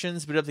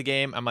impressions, boot up the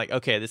game. I'm like,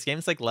 okay, this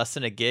game's like less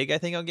than a gig, I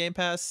think, on Game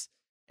Pass.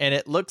 And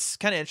it looks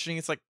kind of interesting.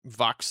 It's like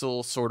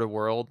voxel sort of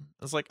world.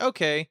 I was like,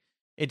 okay,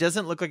 it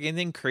doesn't look like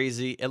anything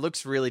crazy. It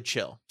looks really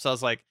chill. So I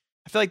was like,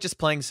 I feel like just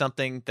playing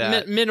something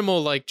that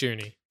minimal, like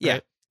Journey.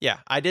 Right? Yeah.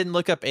 I didn't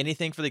look up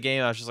anything for the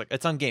game. I was just like,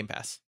 it's on Game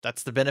Pass.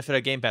 That's the benefit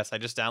of Game Pass. I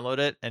just download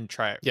it and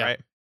try it. Yeah. Right.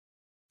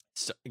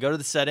 So go to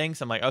the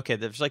settings. I'm like, okay,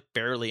 there's like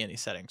barely any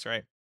settings,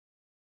 right?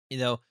 You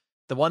know,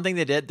 The one thing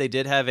they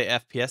did have a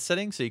FPS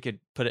setting, so you could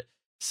put it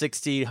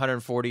 60,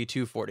 140,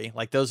 240.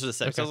 Like those are the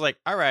settings. So I Okay. was like,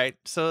 all right,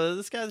 so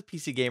this guy's a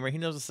PC gamer. He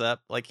knows what's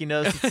up. Like he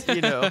knows, So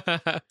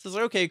I was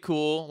like, okay,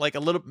 cool. Like a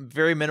little,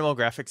 very minimal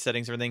graphic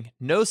settings, everything.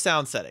 No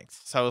sound settings.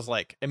 So I was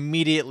like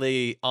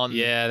immediately on.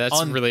 Yeah,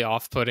 that's really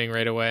off-putting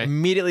right away.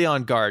 Immediately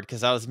on guard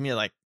because I was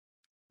like,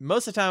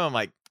 most of the time I'm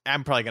like,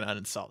 I'm probably gonna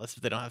uninstall this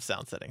if they don't have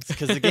sound settings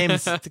because the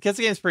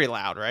game's pretty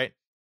loud, right?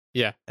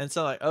 Yeah. And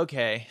so like,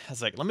 okay, I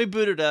was like, let me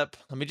boot it up.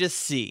 Let me just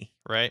see,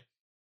 right?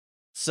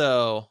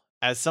 So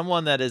as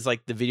someone that is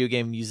like the video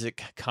game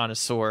music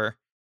connoisseur,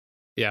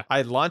 Yeah.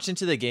 I launch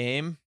into the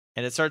game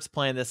and it starts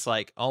playing this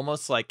like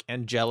almost like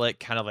angelic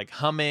kind of like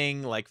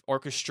humming, like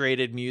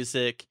orchestrated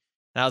music.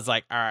 And I was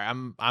like, all right,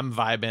 I'm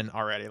vibing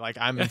already. Like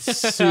I'm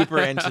super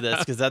into this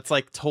because that's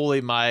like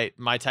totally my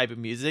type of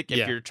music. If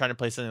Yeah. you're trying to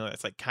play something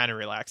that's like kind of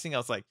relaxing, I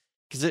was like,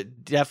 because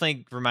it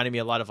definitely reminded me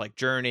a lot of like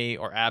Journey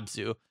or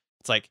Abzu.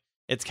 It's like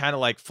it's kind of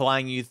like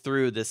flying you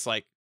through this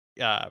like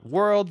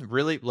world.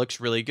 Really looks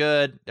really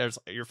good.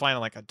 You're flying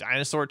on like a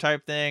dinosaur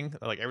type thing.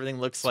 Like everything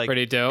looks like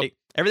Pretty dope.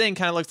 everything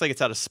kind of looks like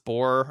it's out of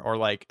Spore or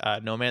like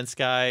No Man's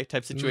Sky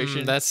type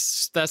situation.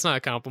 That's not a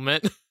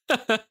compliment.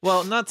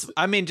 Well,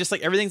 I mean, just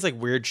like everything's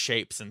like weird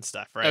shapes and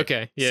stuff, right?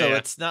 Okay. Yeah. So yeah.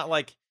 it's not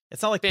like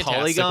Fantastical.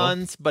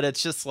 polygons, but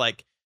it's just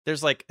like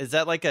there's like, is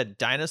that like a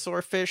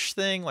dinosaur fish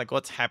thing? Like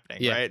what's happening,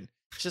 Yeah. right?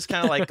 It's just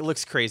kind of like it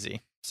looks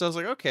crazy. So I was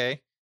like,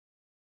 okay.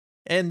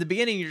 In the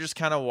beginning, you're just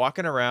kind of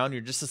walking around.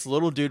 You're just this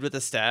little dude with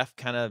a staff,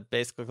 kind of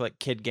basically like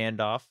Kid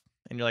Gandalf,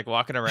 and you're like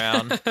walking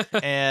around,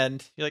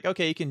 and you're like,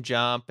 okay, you can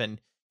jump, and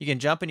you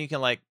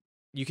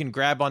can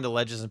grab onto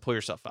ledges and pull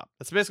yourself up.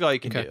 That's basically all you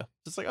can Okay. do.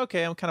 It's like,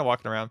 okay, I'm kind of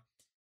walking around.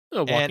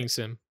 A walking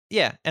sim.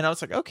 Yeah, and I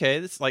was like,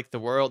 okay, this is like the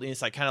world, and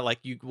it's like kind of like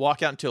you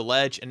walk out into a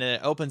ledge, and then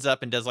it opens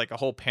up and does like a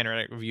whole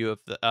panoramic view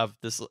of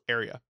this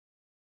area.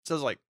 So I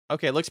was like,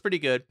 okay, it looks pretty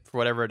good for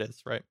whatever it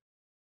is, right?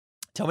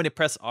 Tell me to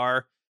press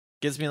R,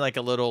 gives me like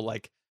a little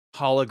like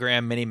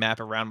hologram mini map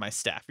around my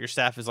staff. Your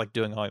staff is like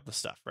doing all of the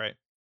stuff, right?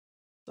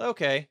 So,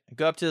 okay, I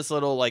go up to this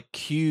little like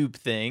cube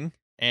thing,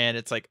 and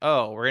it's like,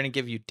 oh, we're gonna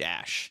give you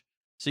dash.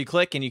 So you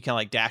click and you can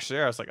like dash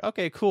there. I was like,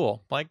 okay,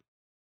 cool. Like,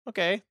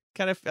 okay,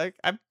 kind of like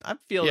I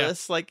feel Yeah.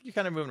 this. Like you're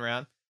kind of moving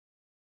around.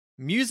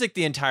 Music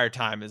the entire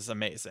time is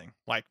amazing.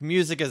 Like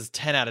music is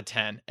 10 out of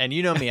 10. And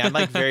you know me, I'm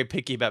like very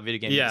picky about video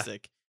game Yeah.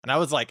 music. And I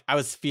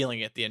was feeling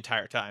it the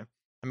entire time.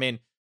 I mean,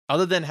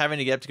 other than having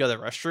to get up to go to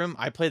the restroom,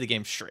 I play the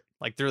game straight,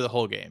 like through the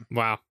whole game.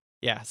 Wow.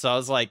 Yeah. So I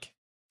was like,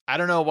 I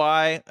don't know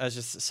why. It was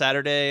just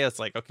Saturday. It's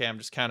like, okay, I'm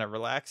just kind of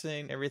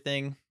relaxing,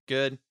 everything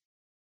good.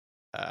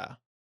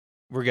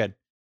 We're good.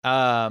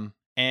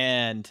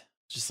 And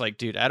just like,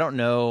 dude, I don't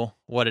know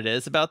what it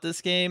is about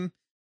this game,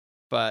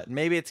 but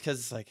maybe it's because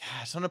it's like,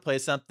 I just want to play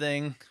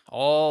something.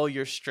 All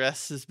your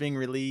stress is being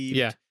relieved.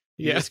 Yeah.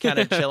 You're Yeah. just kind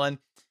of chilling.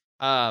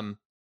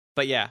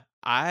 But yeah,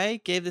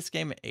 I gave this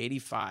game an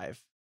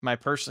 85. My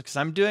personal, because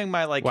I'm doing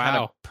my like kind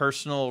of Wow.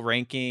 personal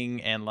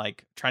ranking and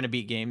like trying to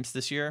beat games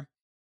this year.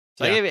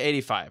 So I Yeah. gave it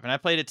 85, and I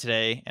played it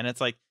today, and it's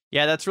like,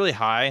 yeah, that's really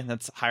high.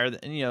 That's higher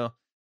than,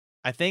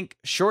 I think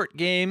short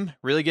game,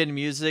 really good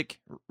music,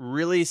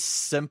 really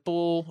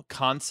simple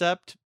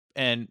concept,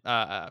 and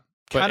But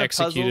kind of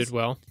executed puzzles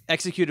well.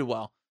 executed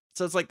well.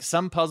 So it's like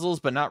some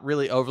puzzles, but not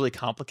really overly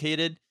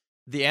complicated.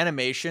 The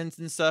animations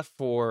and stuff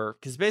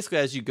because basically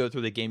as you go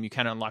through the game, you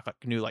kind of unlock like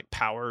new like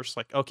powers.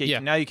 Like, okay, Yeah.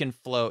 now you can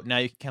float. Now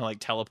you can kind of like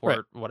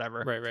teleport,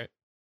 whatever. Right.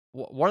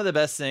 One of the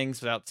best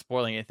things, without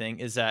spoiling anything,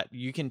 is that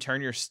you can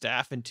turn your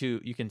staff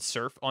you can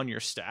surf on your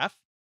staff.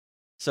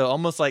 So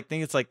almost like,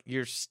 think it's like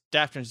your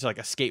staff turns into like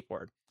a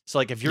skateboard. So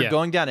like if you're Yeah.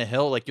 going down a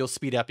hill, like you'll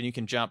speed up and you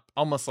can jump,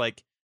 almost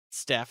like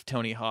staff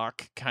Tony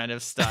Hawk kind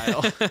of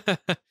style.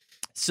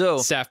 So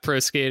Staff Pro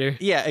Skater.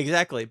 yeah,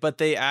 exactly. But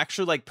they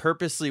actually like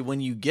purposely, when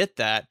you get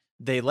that,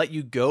 they let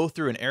you go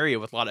through an area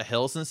with a lot of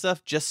hills and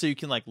stuff, just so you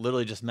can like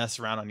literally just mess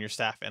around on your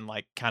staff and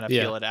like kind of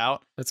Yeah. feel it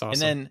out. That's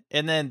awesome.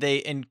 And then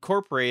they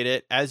incorporate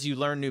it as you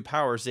learn new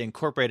powers. They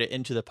incorporate it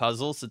into the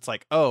puzzles. It's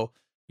like, oh,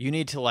 you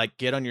need to like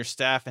get on your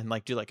staff and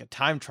like do like a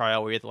time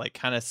trial where you have to like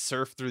kind of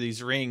surf through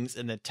these rings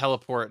and then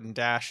teleport and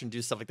dash and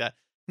do stuff like that.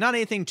 Not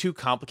anything too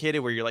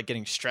complicated where you're like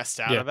getting stressed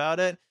out Yeah. about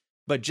it,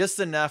 but just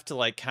enough to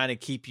like kind of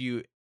keep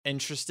you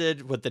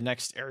interested with the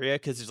next area,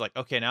 because it's like,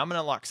 okay, now I'm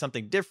gonna unlock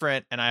something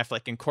different and I have to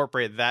like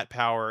incorporate that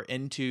power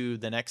into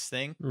the next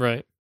thing.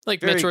 Right. Like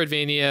Very-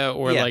 Metroidvania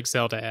or Yeah. like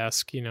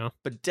Zelda-esque,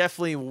 But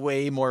definitely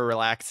way more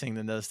relaxing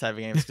than those type of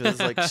games, because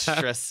like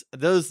stress,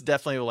 those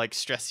definitely will like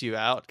stress you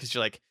out because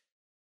you're like,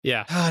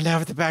 Yeah. oh, now I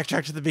have to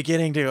backtrack to the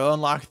beginning to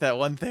unlock that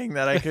one thing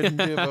that I couldn't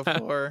do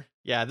before.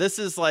 Yeah, this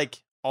is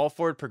like all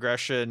forward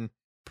progression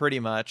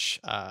pretty much.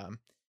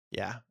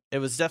 Yeah, it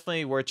was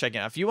definitely worth checking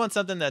out. If you want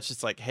something that's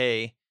just like,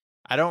 hey,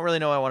 I don't really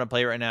know what I want to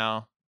play right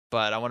now,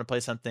 but I want to play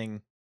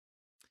something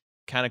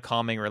kind of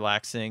calming,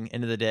 relaxing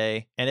end of the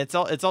day. And it's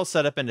all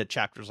set up into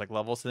chapters, like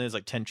levels. So there's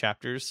like 10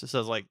 chapters. So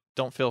it's like,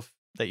 don't feel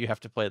that you have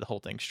to play the whole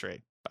thing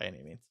straight by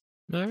any means.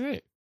 All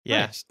right.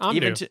 Yeah. Nice.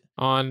 Even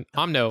On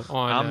Omno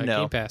on Omno.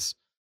 Game Pass.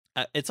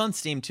 it's on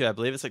Steam too. I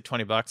believe it's like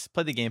 $20.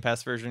 Play the Game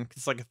Pass version.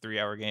 It's like a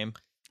 3-hour game.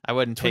 I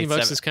wouldn't pay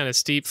 $20 is kind of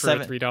steep for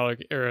a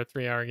 $3 or a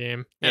 3-hour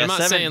game. And Yeah, I'm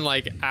not saying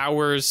like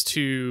hours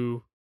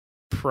to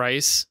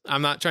price.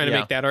 I'm not trying to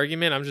make that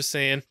argument. I'm just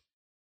saying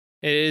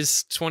it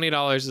is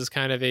 $20 is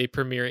kind of a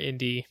premier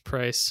indie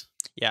price.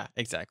 Yeah,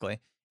 exactly.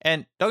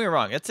 And don't get me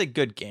wrong, it's a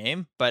good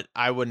game, but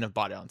I wouldn't have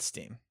bought it on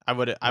Steam. I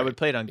would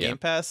play it on Game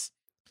Pass.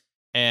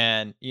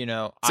 And, you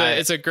know,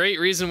 it's a great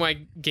reason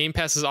why Game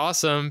Pass is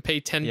awesome. Pay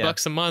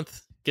 $10 a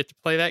month, get to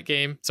play that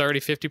game. It's already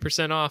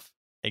 50% off.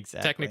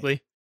 Exactly.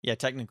 Technically. Yeah,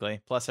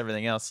 technically, plus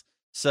everything else.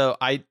 So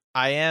I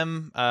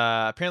am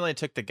apparently I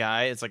took the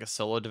guy, it's like a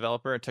solo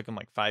developer. It took him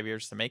like 5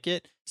 years to make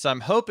it. So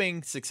I'm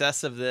hoping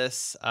success of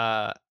this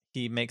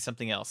he makes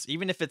something else,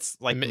 even if it's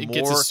like it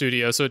gets a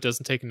studio, so it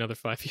doesn't take another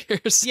 5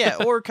 years. Yeah,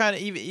 or kind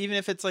of even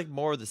if it's like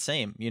more of the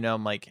same, you know,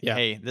 I'm like,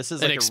 hey, this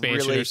is like an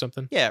expansion really, or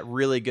something. Yeah,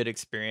 really good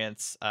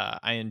experience.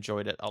 I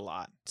enjoyed it a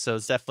lot. So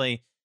it's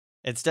definitely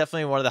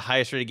one of the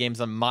highest rated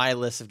games on my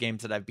list of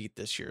games that I've beat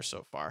this year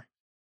so far.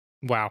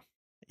 Wow.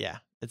 Yeah,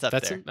 it's up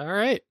there. All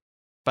right.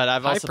 But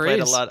I've also played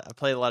a lot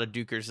of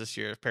Dukers this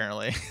year,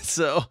 apparently.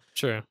 So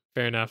true,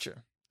 fair enough. True.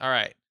 All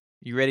right.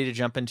 You ready to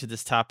jump into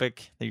this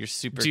topic that you're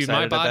super excited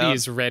about? Dude, my body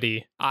is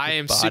ready. I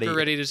am super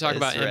ready to talk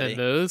about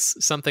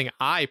MMOs, something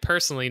I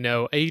personally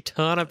know a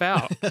ton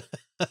about.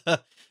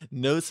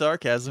 No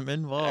sarcasm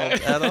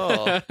involved at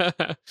all.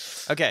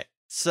 Okay,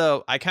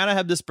 so I kind of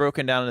have this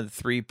broken down into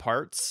 3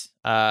 parts.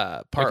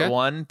 Part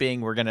 1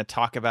 being we're going to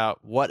talk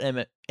about what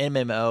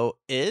MMO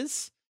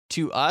is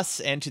to us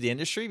and to the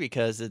industry,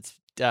 because it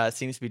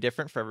seems to be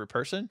different for every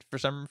person for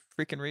some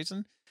freaking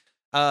reason.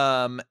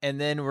 And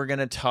then we're going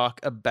to talk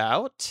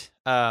about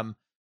the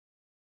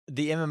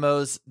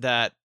MMOs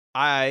that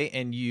I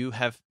and you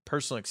have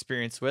personal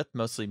experience with,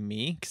 mostly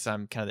me, because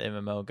I'm kind of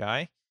the MMO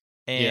guy,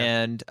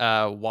 and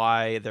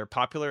why they're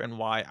popular and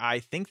why I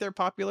think they're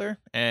popular,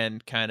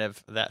 and kind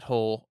of that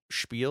whole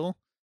spiel.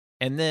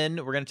 And then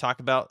we're going to talk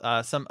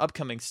about some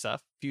upcoming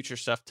stuff, future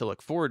stuff to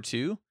look forward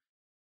to.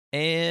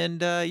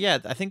 And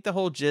I think the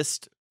whole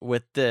gist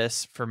with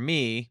this for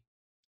me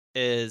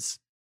is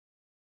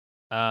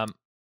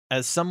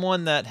as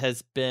someone that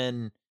has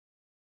been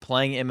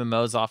playing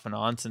MMOs off and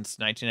on since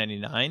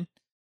 1999,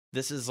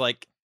 this is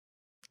like,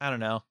 I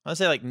don't know, I'd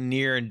say like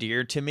near and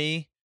dear to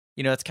me.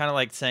 You know, it's kind of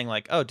like saying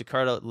like, oh,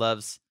 Decardo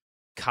loves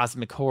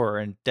cosmic horror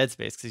and Dead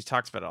Space because he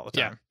talks about it all the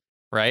time,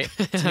 right?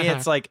 To me,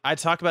 it's like I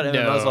talk about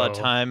MMOs all the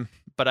time,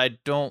 but I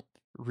don't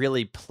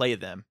really play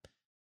them.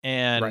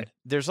 And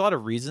there's a lot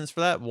of reasons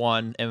for that.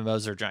 1,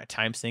 MMOs are a giant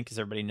time sink, as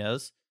everybody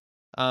knows.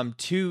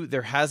 2,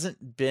 there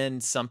hasn't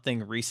been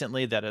something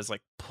recently that has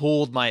like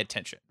pulled my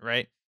attention,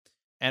 right?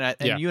 And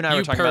you and I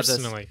were talking about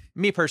this.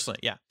 Me personally,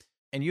 yeah.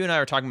 And you and I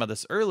were talking about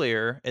this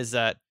earlier, is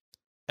that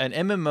an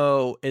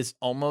MMO is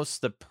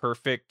almost the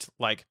perfect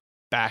like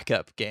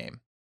backup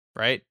game,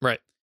 right? Right.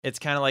 It's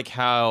kind of like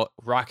how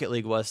Rocket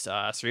League was to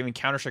us, or even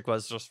Counter-Strike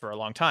was just for a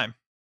long time.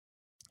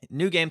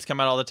 New games come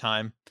out all the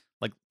time,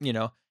 like, you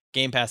know,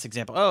 Game Pass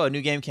example. Oh, a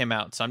new game came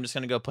out, so I'm just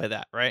going to go play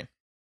that, right?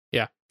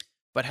 Yeah.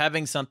 But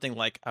having something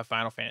like a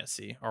Final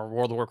Fantasy or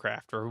World of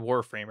Warcraft or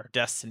Warframe or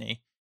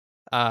Destiny,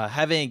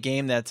 having a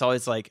game that's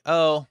always like,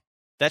 oh,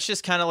 that's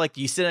just kind of like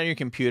you sit on your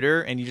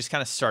computer and you just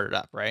kind of start it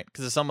up, right?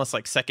 Because it's almost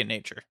like second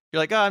nature. You're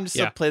like, oh, I'm just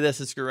going to play this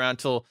and screw around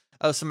until,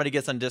 somebody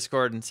gets on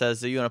Discord and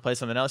says, do you want to play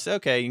something else?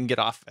 Okay, you can get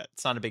off of it.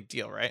 It's not a big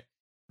deal, right?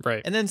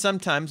 Right. And then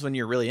sometimes when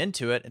you're really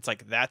into it, it's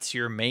like that's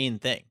your main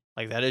thing.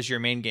 Like that is your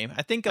main game.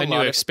 I think a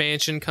new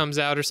expansion comes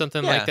out or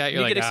something like that. You're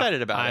you like, get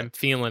excited about it. I'm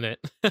feeling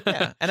it.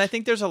 Yeah. And I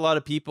think there's a lot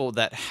of people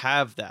that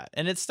have that.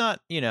 And it's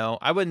not, you know,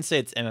 I wouldn't say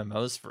it's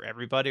MMOs for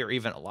everybody or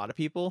even a lot of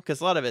people, because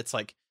a lot of it's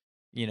like,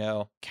 you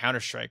know,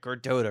 Counter-Strike or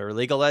Dota or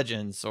League of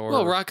Legends or...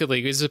 Well, Rocket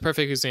League is a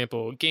perfect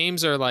example.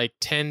 Games are like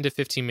 10 to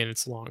 15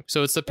 minutes long.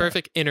 So it's the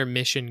perfect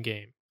intermission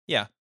game.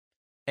 Yeah.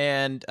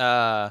 And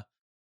I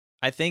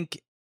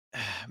think,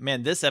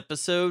 man, this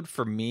episode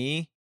for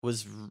me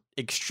was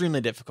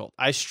extremely difficult.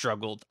 I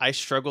struggled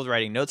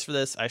writing notes for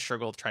this. I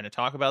struggled trying to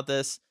talk about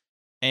this.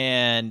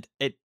 And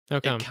it's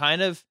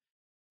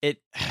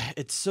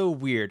so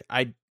weird.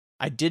 I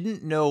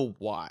didn't know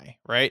why,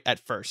 right? At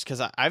first,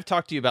 because I've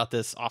talked to you about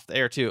this off the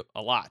air too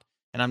a lot.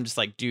 And I'm just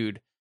like,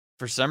 dude,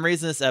 for some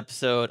reason this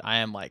episode, I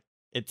am like,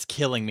 it's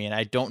killing me and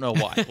I don't know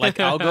why. Like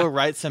I'll go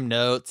write some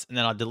notes and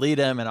then I'll delete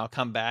them and I'll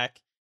come back.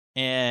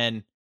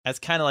 And that's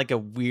kind of like a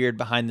weird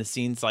behind the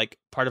scenes, like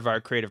part of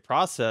our creative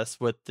process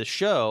with the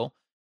show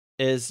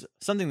is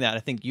something that I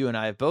think you and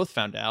I have both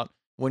found out.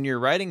 When you're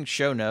writing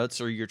show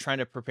notes or you're trying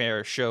to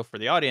prepare a show for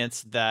the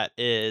audience that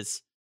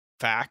is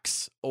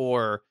facts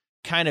or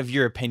kind of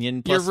your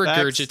opinion plus you're facts.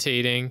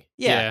 Regurgitating.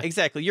 Yeah,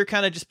 exactly. You're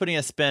kind of just putting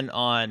a spin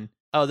on,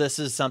 oh, this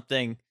is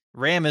something,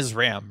 RAM is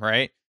RAM,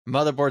 right?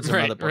 Motherboard's a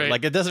motherboard. Right.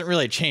 Like it doesn't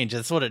really change.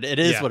 It's what it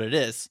is what it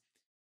is.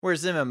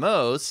 Whereas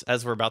MMOs,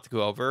 as we're about to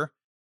go over,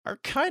 are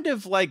kind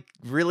of like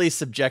really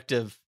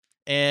subjective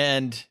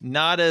and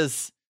not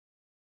as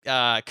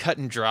cut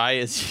and dry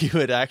as you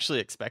would actually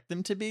expect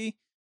them to be.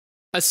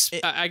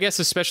 I guess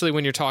especially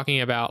when you're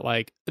talking about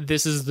like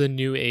this is the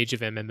new age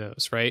of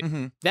MMOs, right?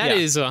 Mm-hmm. That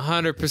is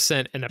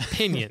 100% an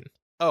opinion.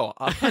 Oh,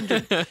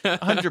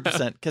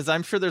 100%. Because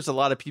I'm sure there's a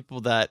lot of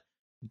people that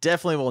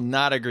definitely will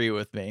not agree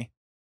with me.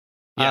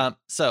 Yeah.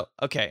 So,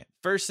 okay.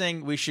 First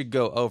thing we should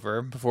go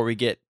over before we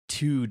get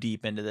too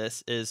deep into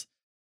this is,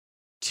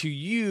 to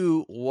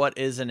you, what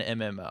is an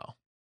MMO?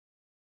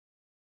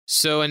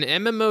 So an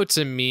MMO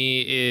to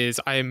me is,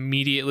 I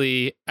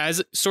immediately,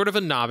 as sort of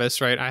a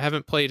novice, right? I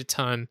haven't played a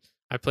ton.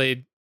 I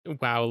played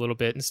WoW a little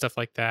bit and stuff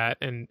like that,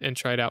 and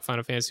tried out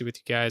Final Fantasy with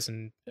you guys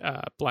and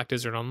Black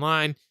Desert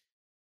Online.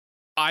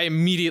 I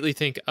immediately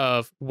think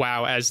of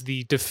WoW as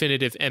the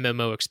definitive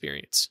MMO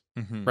experience,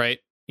 right?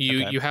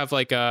 You have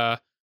like a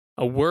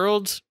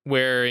world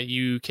where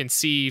you can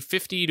see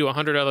 50 to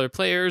 100 other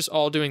players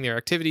all doing their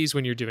activities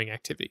when you're doing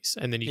activities,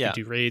 and then you can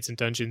do raids and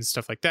dungeons,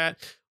 stuff like that,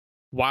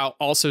 while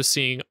also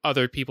seeing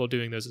other people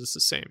doing those at the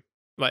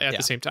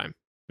same time.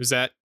 Was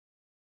that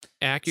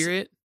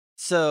accurate?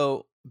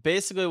 So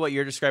basically what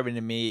you're describing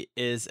to me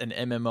is an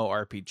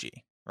MMORPG,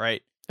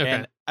 right?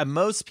 Okay. And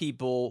most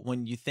people,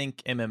 when you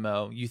think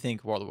MMO, you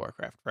think World of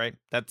Warcraft, right?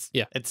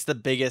 It's the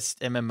biggest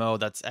MMO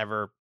that's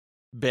ever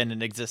been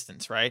in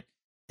existence, right?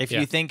 If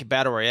you think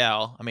Battle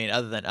Royale, I mean,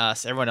 other than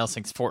us, everyone else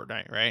thinks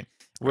Fortnite, right?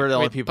 We're the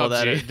only people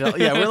PUBG. we're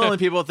the only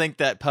people think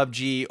that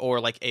PUBG or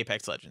like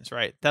Apex Legends,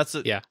 right? That's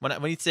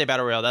when you say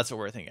Battle Royale, that's what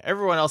we're thinking.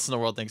 Everyone else in the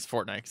world thinks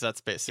Fortnite because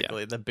that's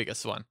basically the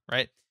biggest one,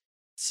 right?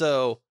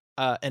 So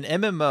an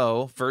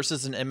MMO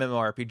versus an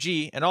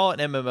MMORPG, and all an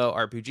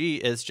MMORPG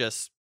is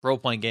just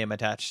role-playing game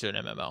attached to an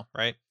MMO,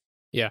 right?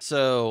 Yeah.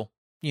 So,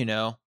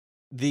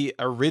 the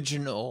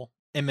original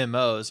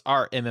MMOs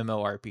are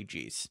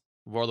MMORPGs.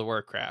 World of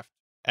Warcraft,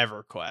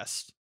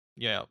 EverQuest,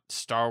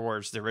 Star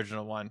Wars, the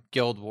original one,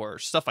 Guild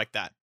Wars, stuff like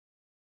that.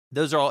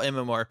 Those are all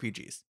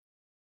MMORPGs.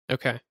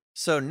 Okay.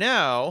 So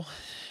now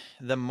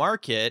the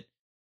market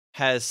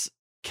has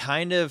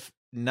kind of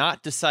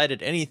not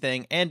decided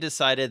anything and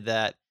decided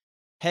that,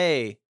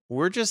 hey,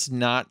 we're just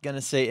not going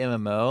to say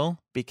MMO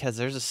because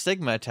there's a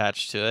stigma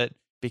attached to it,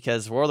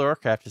 because World of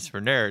Warcraft is for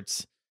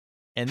nerds.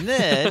 And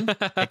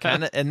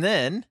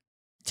then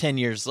 10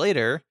 years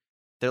later,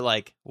 they're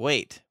like,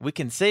 wait, we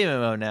can say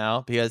MMO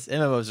now because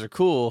MMOs are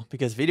cool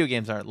because video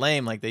games aren't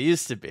lame like they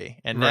used to be.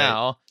 And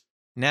now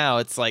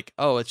it's like,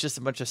 oh, it's just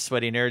a bunch of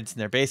sweaty nerds in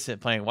their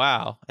basement playing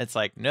WoW. It's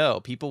like, no,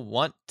 people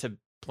want to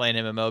play an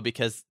MMO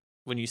because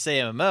when you say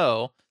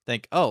MMO,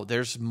 think, oh,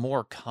 there's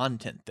more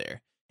content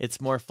there. It's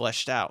more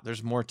fleshed out.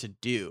 There's more to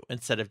do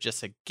instead of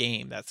just a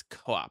game that's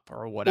co-op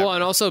or whatever. Well,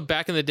 and also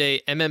back in the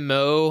day,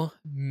 MMO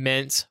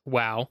meant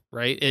WoW,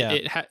 right?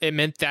 It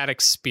meant that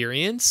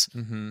experience.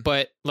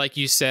 But like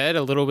you said,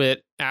 a little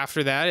bit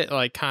after that, it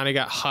like kind of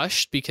got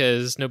hushed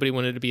because nobody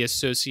wanted to be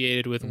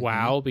associated with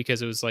WoW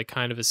because it was like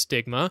kind of a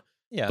stigma.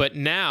 Yeah. But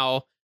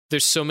now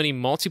there's so many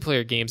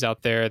multiplayer games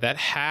out there that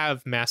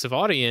have massive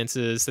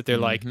audiences that they're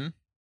like,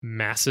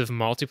 massive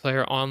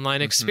multiplayer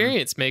online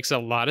experience makes a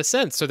lot of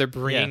sense. So they're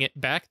bringing it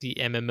back, the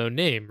MMO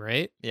name,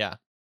 right? Yeah.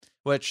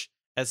 Which,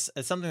 as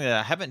something that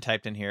I haven't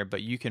typed in here,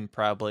 but you can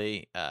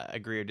probably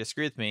agree or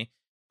disagree with me.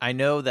 I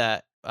know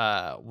that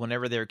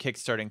whenever they were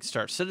kickstarting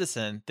Star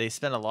Citizen, they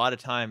spent a lot of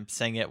time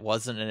saying it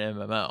wasn't an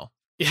MMO.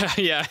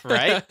 Yeah.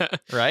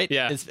 Right?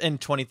 Yeah. It's in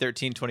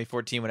 2013,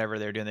 2014, whenever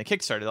they were doing the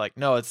Kickstarter. They're like,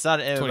 no, it's not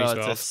an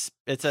MMO.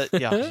 It's a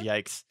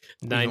yikes.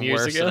 9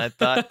 years ago. Than I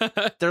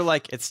thought. They're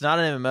like, it's not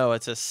an MMO.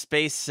 It's a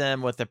space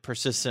sim with a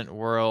persistent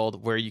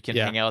world where you can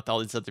hang out with all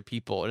these other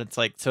people. And it's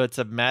like, so it's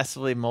a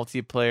massively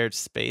multiplayer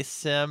space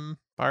sim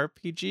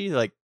RPG?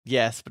 Like,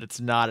 yes, but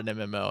it's not an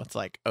MMO. It's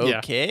like,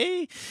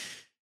 okay.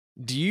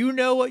 Do you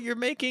know what you're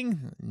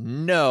making?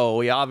 No,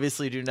 we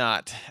obviously do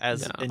not.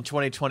 In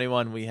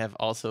 2021, we have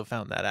also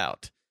found that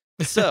out.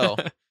 So,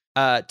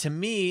 to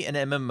me, an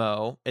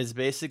MMO is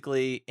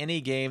basically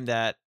any game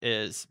that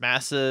is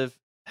massive,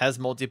 has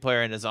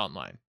multiplayer, and is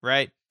online,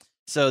 right?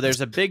 So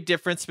there's a big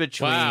difference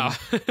between... Wow.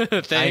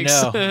 Thanks.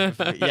 I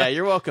know. Yeah,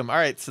 you're welcome. All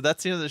right, so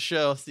that's the end of the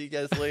show. See you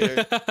guys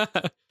later.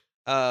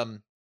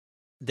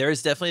 There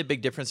is definitely a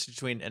big difference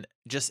between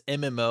just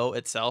MMO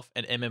itself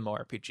and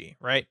MMORPG,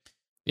 right?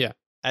 Yeah.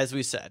 As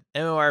we said,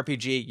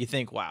 MMORPG, you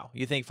think WoW,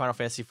 you think Final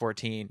Fantasy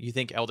 14, you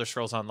think Elder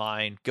Scrolls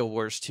Online, Guild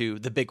Wars 2,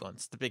 the big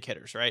ones, the big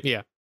hitters, right?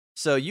 Yeah.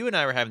 So you and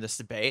I were having this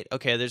debate.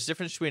 Okay, there's a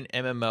difference between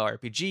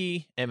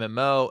MMORPG,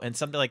 MMO, and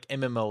something like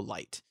MMO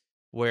Lite,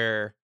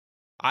 where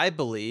I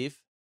believe,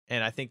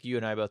 and I think you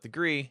and I both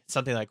agree,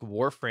 something like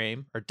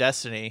Warframe or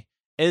Destiny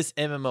is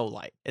MMO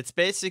Lite. It's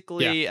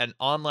basically an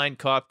online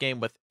co-op game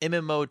with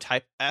MMO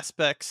type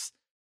aspects,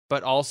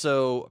 but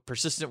also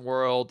persistent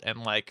world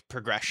and like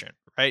progression,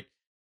 right?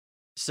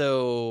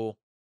 So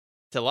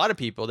to a lot of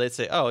people, they'd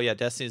say, oh yeah,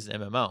 Destiny's an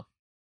MMO.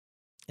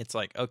 It's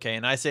like, okay,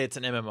 and I say it's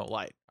an MMO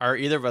Lite. Are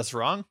either of us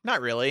wrong?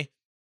 Not really.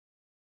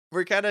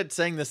 We're kind of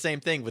saying the same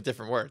thing with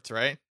different words,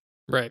 right?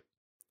 Right.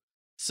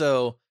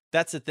 So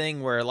that's the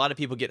thing where a lot of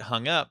people get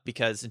hung up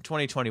because in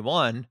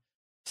 2021,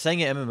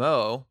 saying an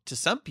MMO to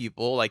some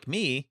people like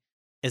me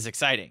is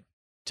exciting.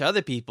 To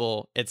other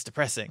people, it's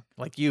depressing,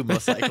 like you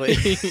most likely.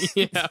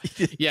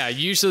 Yeah.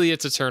 Usually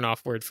it's a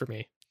turn-off word for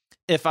me.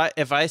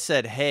 if I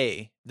said,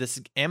 hey,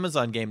 this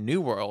Amazon game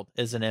New World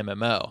is an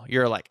MMO,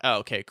 you're like, oh,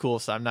 okay, cool.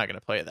 So I'm not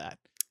gonna play that.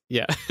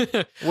 Yeah.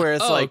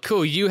 Whereas like,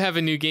 cool, you have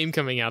a new game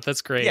coming out.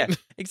 That's great. yeah,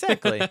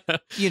 exactly.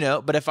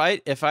 But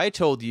if I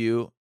told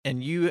you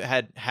and you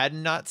had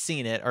not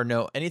seen it or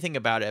know anything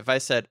about it, if I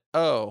said,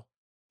 oh,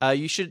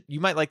 you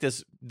might like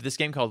this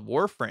game called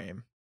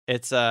Warframe.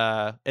 It's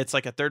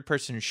like a third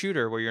person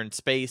shooter where you're in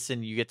space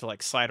and you get to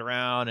like slide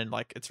around and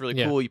like it's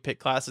really cool. You pick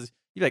classes.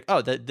 You'd be like,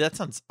 oh, that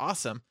sounds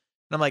awesome.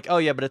 And I'm like, oh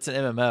yeah, but it's an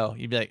MMO.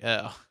 You'd be like,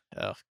 oh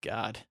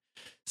god.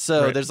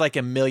 So there's like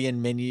a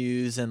million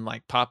menus and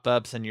like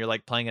pop-ups and you're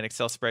like playing an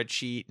Excel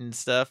spreadsheet and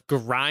stuff.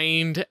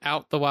 Grind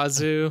out the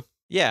wazoo.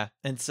 Yeah.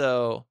 And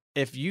so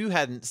if you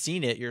hadn't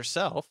seen it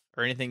yourself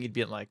or anything, you'd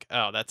be like,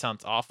 oh, that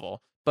sounds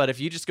awful. But if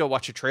you just go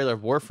watch a trailer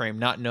of Warframe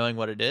not knowing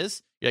what it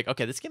is, you're like,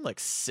 okay, this game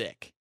looks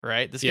sick,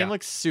 right? This game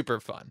looks super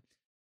fun.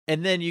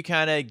 And then you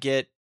kind of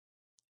get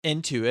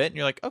into it and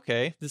you're like,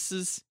 okay, is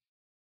this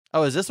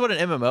what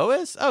an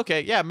MMO is?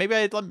 Okay, yeah, maybe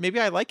I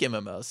like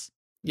MMOs.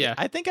 Yeah.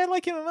 I think I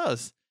like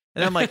MMOs.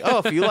 And I'm like,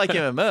 oh, if you like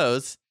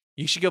MMOs,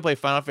 you should go play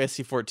Final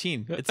Fantasy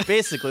 14. It's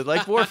basically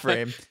like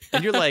Warframe.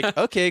 And you're like,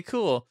 okay,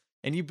 cool.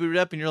 And you boot it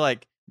up and you're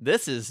like,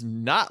 this is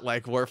not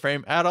like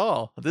Warframe at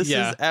all. This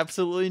is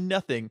absolutely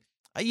nothing.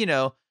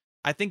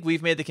 I think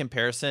we've made the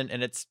comparison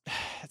and it's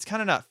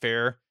kind of not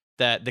fair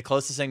that the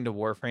closest thing to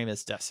Warframe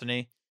is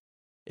Destiny.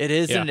 It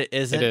is and it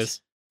isn't. It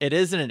is. It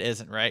is and it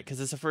isn't, right? Because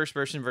it's a first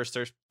person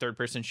versus third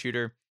person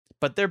shooter,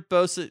 but they're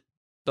both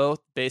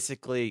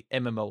basically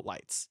MMO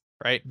lights.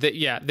 Right?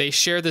 They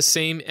share the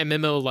same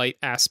MMO light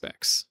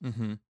aspects.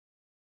 Mm-hmm.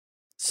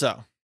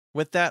 So,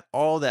 with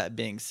all that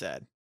being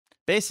said,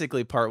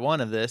 basically part one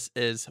of this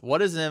is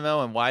what is an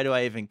MMO and why do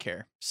I even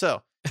care?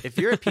 So, if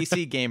you're a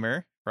PC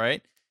gamer,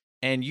 right,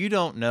 and you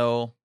don't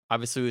know,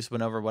 obviously we just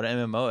went over what an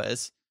MMO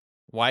is,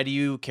 why do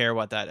you care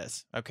what that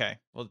is? Okay,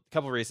 well, a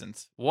couple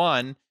reasons.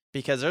 One,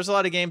 because there's a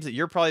lot of games that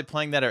you're probably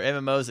playing that are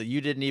MMOs that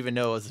you didn't even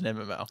know was an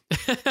MMO.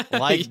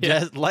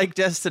 Like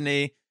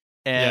Destiny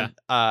and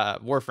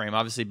Warframe,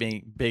 obviously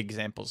being big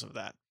examples of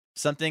that.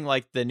 Something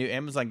like the new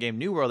Amazon game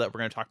New World that we're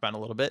going to talk about in a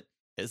little bit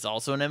is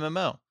also an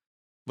MMO,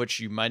 which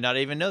you might not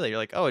even know that. You're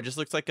like, oh, it just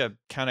looks like a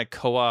kind of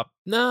co-op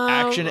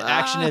action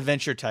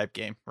adventure type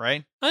game,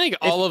 right? I think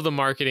all of the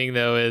marketing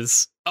though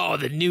is,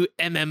 the new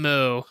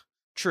MMO.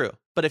 True.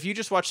 But if you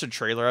just watched the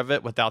trailer of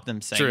it without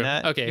them saying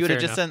that, you would have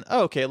just said,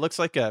 oh, okay, it looks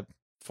like a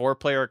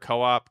 4-player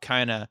co-op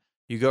kind of,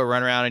 you go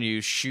run around and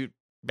you shoot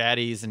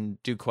baddies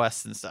and do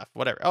quests and stuff,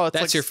 whatever. Oh,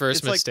 that's your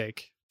first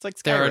mistake. It's like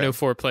Skyrim. There are no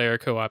 4-player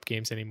co-op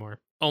games anymore.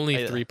 Only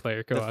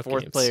 3-player co-op games. The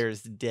fourth player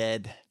is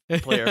dead.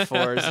 Player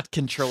 4's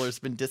controller's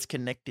been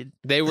disconnected.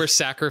 They were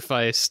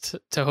sacrificed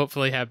to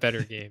hopefully have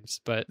better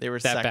games, but they were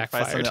that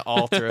sacrificed backfired. On the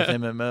altar of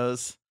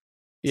MMOs.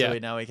 So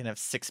now we can have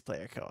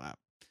 6-player co-op.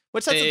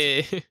 Which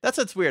that's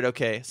what's weird.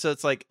 Okay, so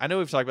it's like, I know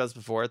we've talked about this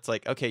before. It's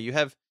like, okay, you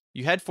had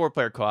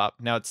 4-player co-op,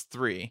 now it's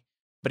 3.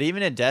 But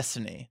even in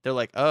Destiny, they're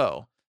like,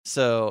 oh,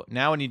 so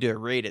now when you do a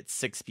raid, it's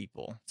 6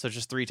 people. So it's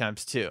just 3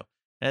 times 2.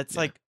 And it's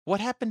like, what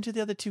happened to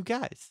the other 2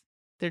 guys?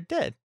 They're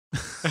dead.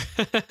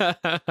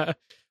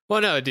 Well,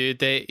 no, dude,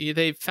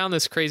 they found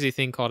this crazy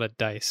thing called a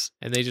dice,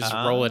 and they just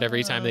roll it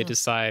every time they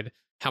decide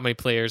how many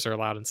players are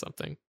allowed in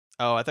something.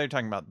 Oh, I thought you were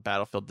talking about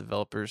Battlefield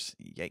developers.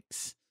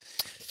 Yikes.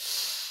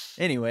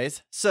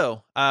 Anyways,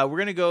 so we're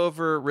going to go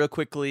over real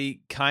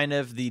quickly kind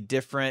of the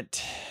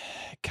different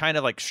kind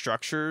of like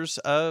structures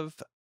of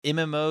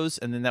MMOs,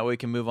 and then that way we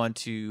can move on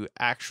to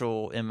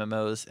actual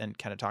MMOs and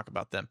kind of talk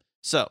about them.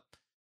 So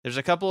there's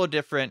a couple of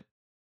different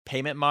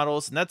payment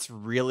models, and that's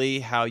really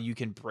how you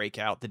can break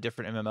out the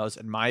different MMOs,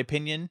 in my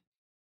opinion,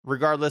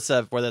 regardless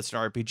of whether it's an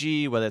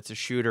RPG, whether it's a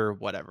shooter,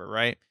 whatever,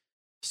 right?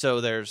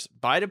 So there's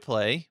buy to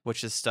play,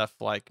 which is stuff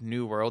like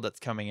New World that's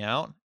coming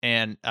out,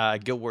 and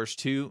Guild Wars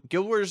 2.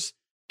 Guild Wars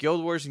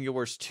and Guild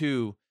Wars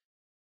 2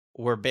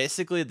 were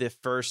basically the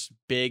first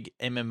big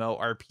MMO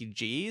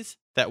RPGs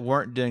that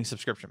weren't doing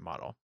subscription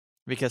model,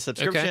 because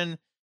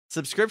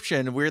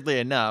subscription, weirdly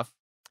enough,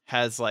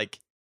 has like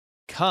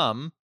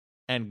come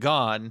and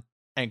gone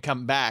and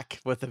come back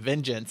with a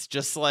vengeance,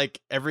 just like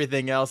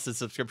everything else is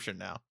subscription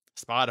now.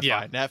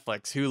 Spotify,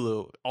 Netflix,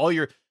 Hulu, all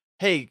your,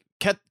 hey,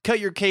 cut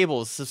your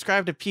cables,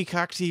 subscribe to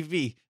Peacock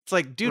TV. It's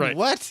like, dude,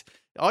 what?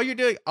 All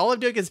I'm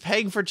doing is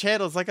paying for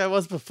channels like I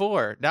was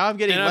before. Now I'm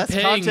getting less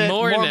content,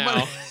 more now.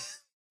 Money.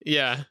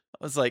 Yeah.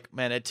 I was like,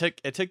 man, it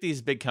took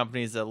these big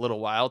companies a little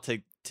while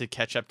to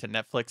catch up to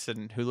Netflix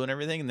and Hulu and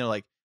everything, and they're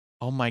like,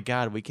 oh my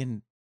god, we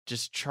can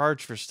just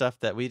charge for stuff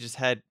that we just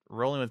had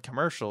rolling with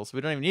commercials.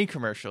 We don't even need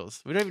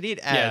commercials. We don't even need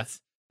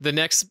ads. Yeah.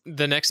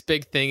 The next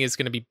big thing is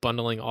going to be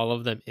bundling all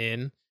of them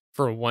in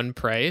for one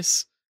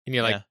price, and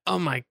you're like, oh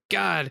my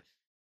god,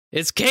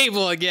 it's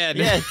cable again.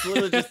 Yeah, it's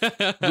literally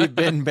just, we've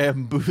been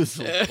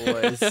bamboozled,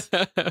 boys.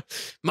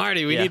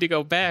 Marty, we need to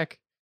go back.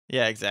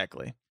 Yeah,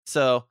 exactly.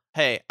 So,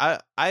 hey,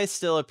 I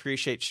still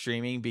appreciate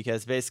streaming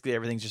because basically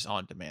everything's just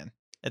on demand.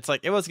 It's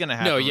like, it was going to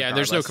happen. No, yeah,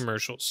 regardless. there's no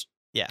commercials.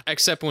 Yeah.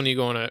 Except when you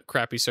go on a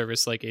crappy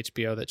service like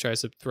HBO that tries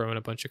to throw in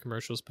a bunch of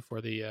commercials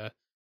before the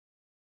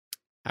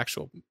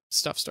actual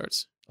stuff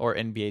starts. or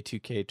NBA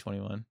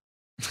 2K21.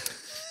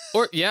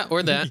 Or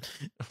that.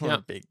 Or Yeah.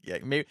 big,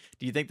 maybe.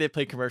 Do you think they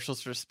play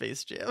commercials for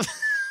Space Jam?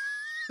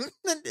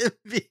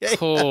 NBA.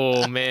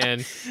 Oh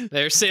man,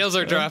 their sales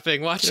are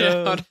dropping. Watch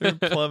out. They're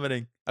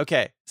plummeting.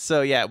 Okay,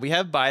 so yeah, we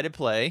have buy to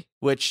play,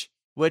 which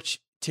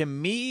to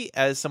me,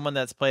 as someone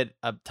that's played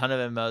a ton of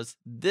MMOs,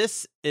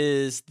 this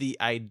is the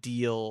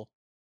ideal.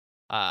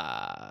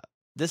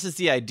 This is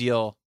the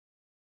ideal,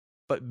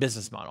 but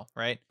business model,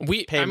 right?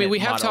 We Payment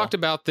have model. talked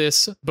about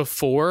this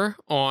before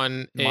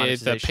on the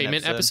Monetization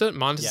payment episode.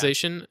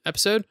 monetization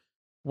episode,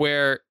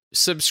 where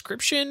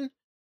subscription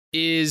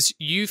is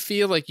you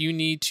feel like you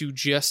need to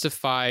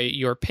justify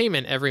your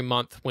payment every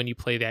month when you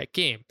play that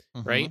game,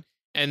 Mhm. right?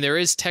 And there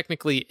is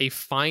technically a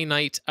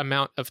finite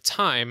amount of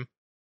time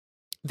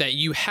that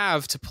you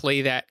have to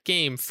play that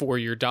game for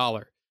your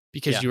dollar,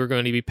 because Yeah. you are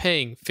going to be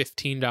paying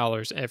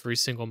 $15 every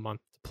single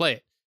month to play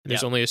it. And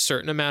there's Yeah. only a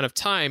certain amount of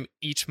time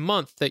each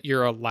month that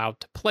you're allowed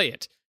to play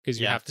it, because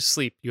you Yeah. have to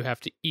sleep, you have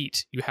to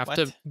eat, you have What?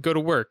 to go to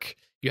work,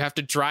 you have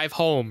to drive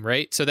home,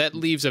 right? So that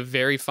leaves a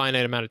very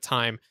finite amount of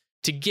time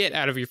to get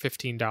out of your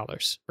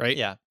 $15, right?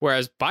 Yeah.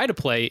 Whereas buy to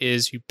play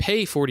is you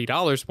pay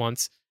 $40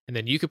 once, and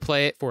then you could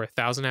play it for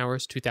 1,000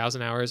 hours,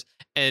 2,000 hours,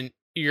 and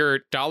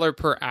your dollar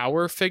per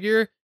hour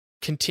figure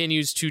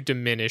continues to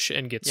diminish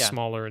and gets Yeah.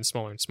 smaller and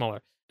smaller and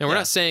smaller. And we're Yeah.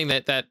 not saying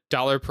that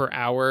dollar per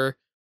hour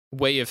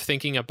way of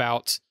thinking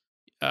about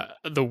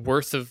the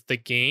worth of the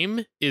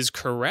game is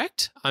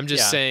correct. I'm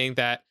just Yeah. saying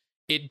that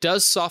it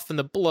does soften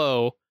the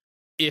blow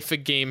if a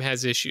game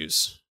has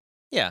issues.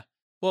 Yeah.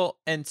 Well,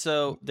 and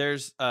so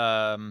there's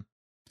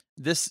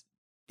this,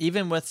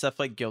 even with stuff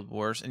like Guild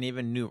Wars and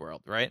even New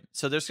World, right?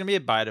 So there's gonna be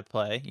a buy to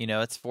play.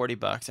 It's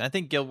 $40, and I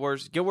think Guild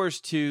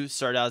Wars 2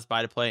 started out as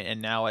buy to play,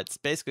 and now it's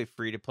basically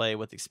free to play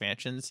with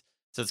expansions.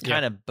 So it's Yeah.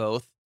 kind of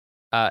both.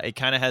 It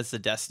kind of has the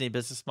Destiny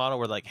business model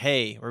where like,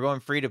 hey, we're going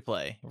free to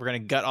play. We're gonna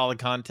gut all the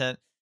content,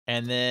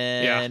 and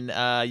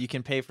then you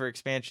can pay for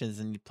expansions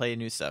and you play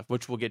new stuff,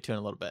 which we'll get to in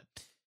a little bit.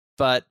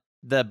 But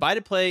the buy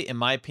to play, in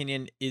my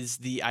opinion, is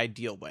the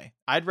ideal way.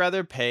 I'd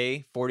rather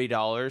pay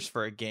 $40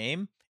 for a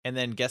game, and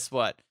then guess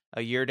what?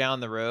 A year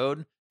down the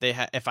road,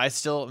 if I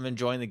still am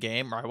enjoying the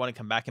game or I want to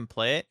come back and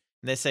play it,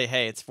 and they say,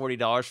 hey, it's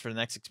 $40 for the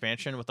next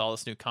expansion with all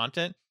this new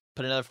content,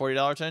 put another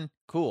 $40 in,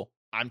 cool.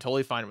 I'm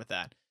totally fine with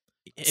that.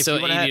 If So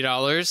you wanna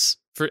 $80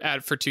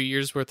 for 2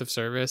 years worth of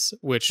service,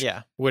 which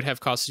yeah, would have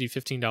costed you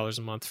 $15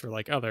 a month for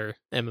like other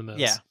MMOs.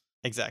 yeah,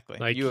 exactly.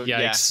 Like you've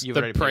yikes. already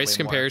The paid price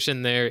way more.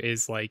 comparison there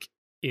is like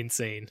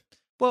insane.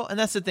 Well, and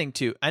that's the thing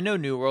too. I know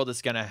New World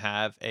is gonna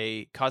have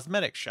a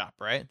cosmetic shop,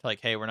 right?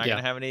 Like, hey, we're not Yeah.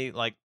 gonna have any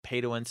like pay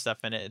to win stuff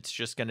in it. It's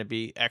just gonna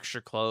be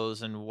extra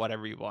clothes and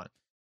whatever you want.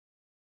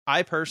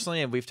 I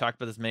personally, and we've talked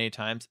about this many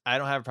times, I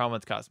don't have a problem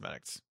with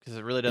cosmetics because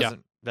it really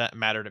doesn't that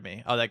matter to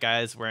me. Oh, that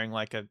guy is wearing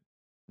like a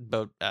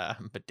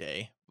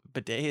bidet.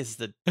 Bidet is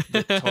the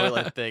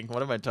toilet thing.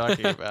 What am I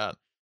talking about?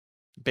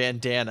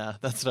 Bandana.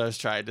 That's what I was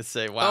trying to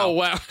say. Wow. Oh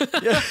wow.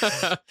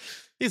 Yeah.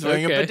 He's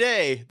wearing Okay.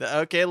 a bidet.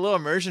 Okay, a little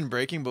immersion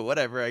breaking, but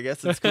whatever. I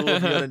guess it's cool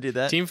if you want to do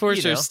that. Team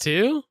Fortress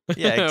 2?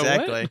 Yeah, What?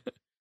 exactly.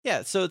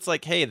 Yeah, so it's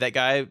like, hey, that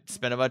guy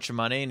spent a bunch of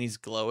money and he's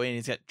glowing and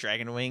he's got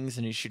dragon wings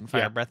and he's shooting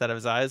fire Yeah. breath out of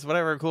his eyes.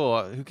 Whatever,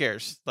 cool. Who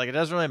cares? Like, it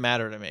doesn't really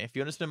matter to me. If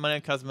you want to spend money on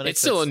It cosmetics,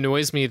 still that's-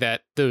 annoys me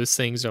that those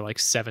things are like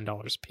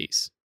 $7 a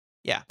piece.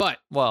 Yeah. But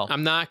well,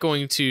 I'm not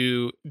going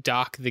to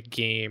dock the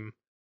game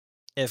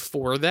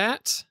for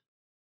that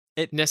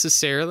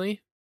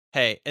necessarily.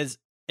 hey,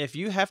 if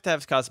you have to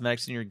have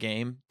cosmetics in your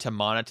game to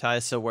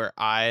monetize, so where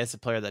I, as a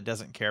player that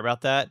doesn't care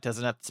about that,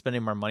 doesn't have to spend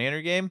any more money on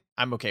your game,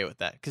 I'm okay with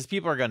that because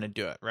people are going to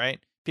do it, right?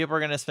 People are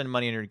going to spend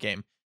money on your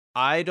game.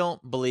 I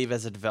don't believe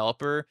as a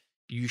developer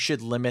you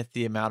should limit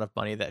the amount of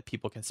money that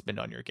people can spend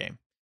on your game.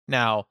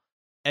 Now,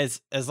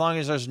 as long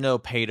as there's no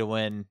pay to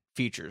win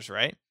features,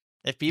 right?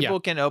 If people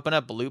can open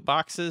up loot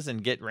boxes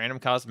and get random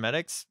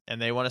cosmetics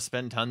and they want to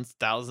spend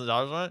thousands of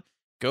dollars on it,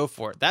 go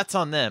for it. That's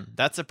on them.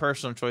 That's a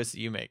personal choice that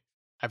you make.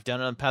 I've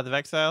done it on Path of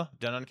Exile,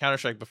 done it on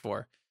Counter-Strike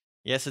before.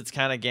 Yes, it's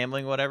kind of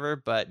gambling, whatever,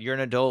 but you're an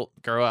adult,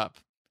 grow up.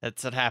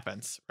 That's what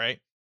happens, right?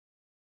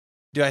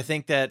 Do I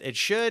think that it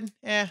should?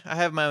 I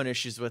have my own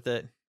issues with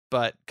it.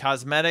 But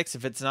cosmetics,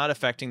 if it's not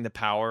affecting the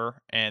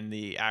power and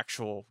the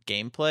actual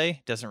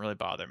gameplay, doesn't really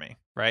bother me,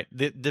 right?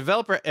 The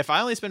developer, if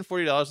I only spend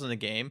 $40 on the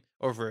game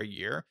over a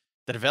year,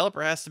 the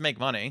developer has to make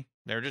money.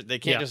 They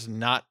can't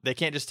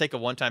just take a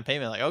one-time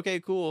payment like, okay,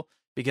 cool,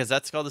 because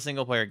that's called a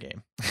single player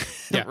game.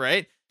 Yeah.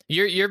 Right?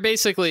 You're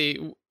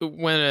basically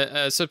when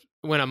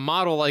a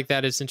model like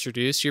that is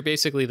introduced, you're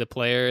basically the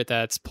player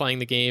that's playing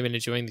the game and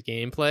enjoying the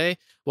gameplay,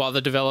 while the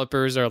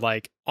developers are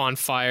like on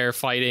fire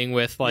fighting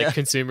with like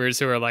consumers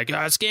who are like,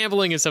 it's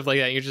gambling and stuff like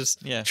that. You're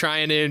just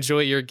trying to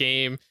enjoy your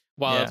game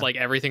while like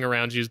everything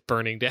around you is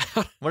burning down.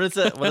 What is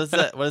that? What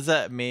is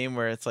that meme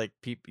where it's like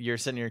you're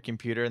sitting in your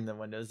computer and the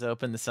window's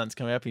open, the sun's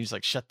coming up, and you just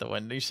like shut the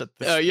window, you shut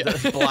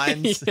the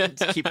blinds,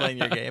 just keep playing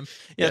your game.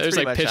 Yeah, there's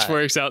like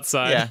pitchforks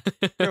outside.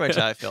 Yeah, pretty much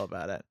how I feel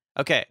about it.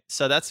 Okay,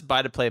 so that's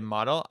buy to play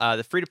model.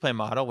 The free to play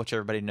model, which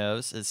everybody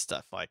knows, is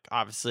stuff like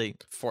obviously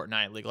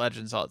Fortnite, League of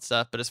Legends, all that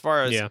stuff. But as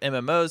far as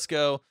MMOs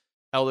go,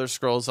 Elder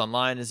Scrolls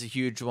Online is a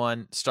huge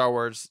one. Star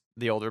Wars: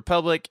 The Old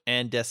Republic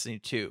and Destiny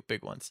 2,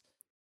 big ones.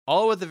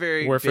 All with a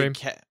very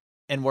Warframe. big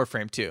and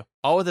Warframe 2.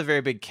 All with a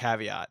very big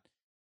caveat.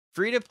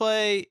 Free to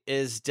play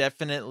is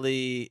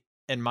definitely,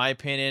 in my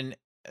opinion,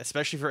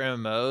 especially for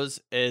MMOs,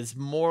 is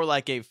more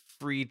like a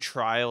free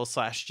trial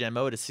 /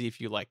 demo to see if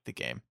you like the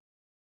game.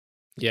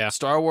 Yeah.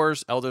 Star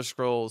Wars, Elder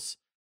Scrolls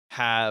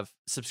have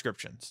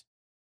subscriptions.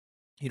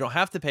 You don't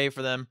have to pay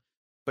for them,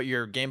 but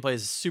your gameplay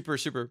is super,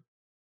 super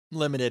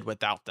limited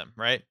without them,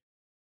 right?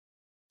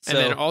 And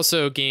then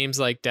also games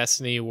like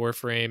Destiny,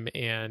 Warframe,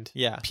 and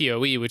yeah,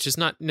 PoE, which is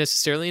not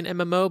necessarily an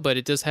MMO, but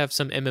it does have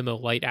some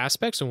MMO-light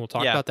aspects, and we'll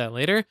talk about that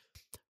later.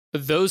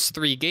 But those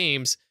 3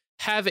 games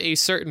have a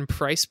certain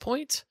price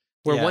point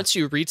where once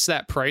you reach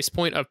that price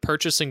point of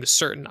purchasing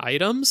certain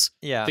items,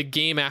 the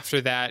game after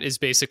that is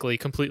basically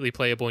completely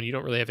playable and you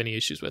don't really have any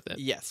issues with it.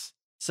 Yes.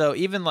 So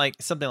even like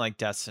something like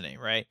Destiny,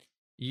 right?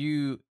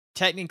 You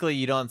technically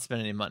you don't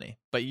spend any money,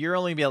 but you're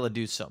only be able to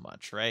do so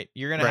much, right?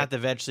 You're going to have to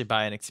eventually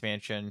buy an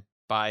expansion,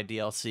 buy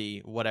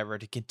DLC, whatever,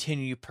 to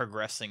continue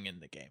progressing in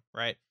the game,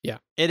 right? Yeah.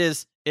 It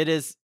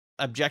is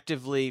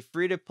objectively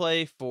free to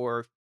play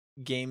for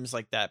games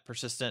like that.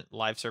 Persistent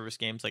live service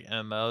games like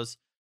MMOs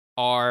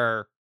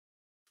are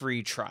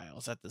free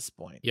trials at this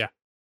point. Yeah.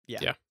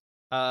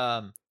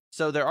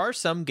 So there are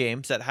some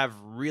games that have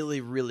really,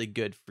 really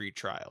good free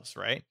trials,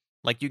 right?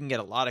 Like you can get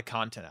a lot of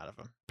content out of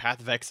them. Path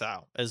of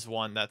Exile is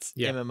one that's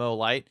MMO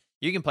light.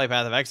 You can play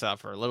Path of Exile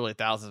for literally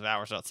thousands of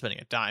hours without spending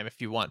a dime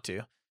if you want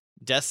to.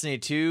 Destiny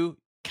 2,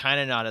 kind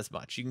of not as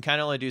much. You can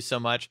kind of only do so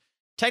much.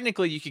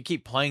 Technically, you could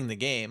keep playing the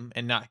game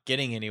and not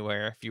getting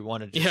anywhere if you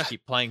want to just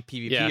keep playing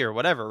PvP or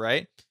whatever,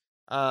 right?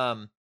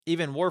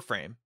 Even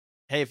Warframe.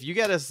 Hey, if you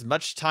get as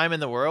much time in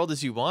the world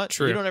as you want,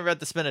 you don't ever have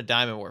to spend a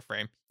dime in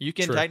Warframe. You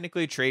can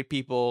technically trade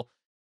people,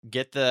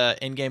 get the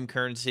in-game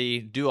currency,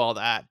 do all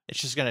that. It's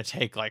just going to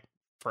take like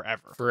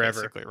forever,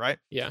 basically, right?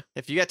 Yeah.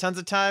 If you got tons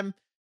of time,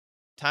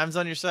 time's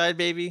on your side,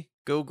 baby.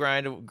 Go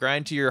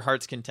grind to your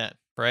heart's content,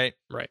 right?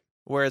 Right.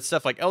 Whereas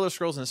stuff like Elder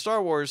Scrolls and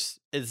Star Wars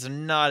is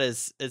not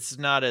as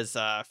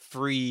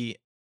free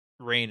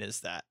reign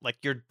as that. Like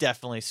you're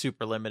definitely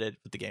super limited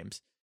with the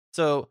games.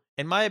 So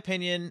in my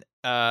opinion,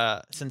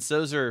 since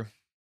those are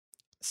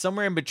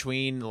somewhere in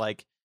between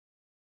like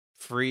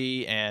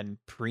free and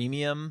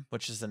premium,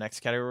 which is the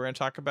next category we're going to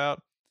talk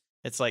about,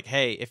 it's like,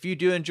 hey, if you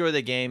do enjoy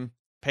the game,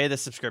 pay the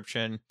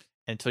subscription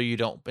until you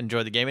don't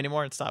enjoy the game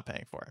anymore and stop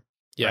paying for it.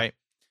 Yeah. Right.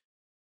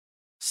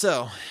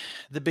 So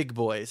the big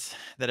boys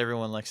that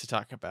everyone likes to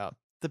talk about,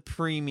 the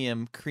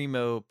premium, cream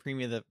of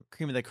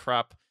the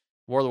crop,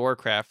 World of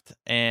Warcraft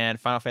and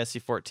Final Fantasy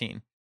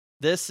 14.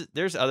 There's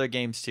other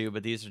games too,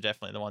 but these are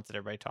definitely the ones that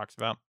everybody talks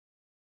about.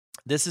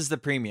 This is the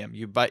premium.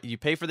 You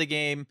pay for the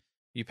game,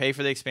 you pay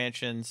for the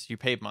expansions, you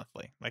pay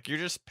monthly. Like you're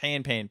just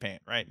paying,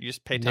 right? You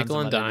just pay tons nickel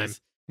of and money. dime.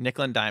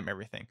 Nickel and dime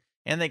everything.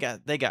 And they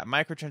got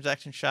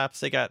microtransaction shops.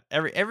 They got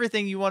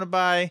everything you want to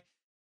buy.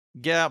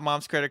 Get out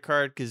mom's credit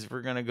card because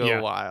we're gonna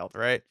go wild,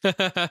 right?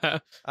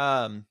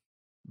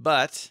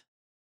 But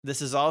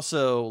this is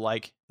also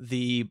like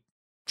the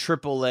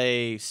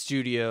AAA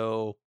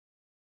studio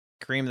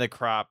cream of the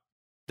crop.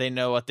 They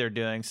know what they're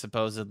doing,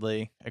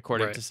 supposedly,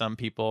 according to some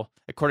people.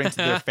 According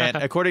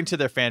to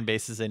their fan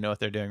bases, they know what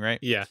they're doing, right?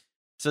 Yeah.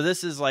 So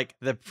this is like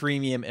the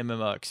premium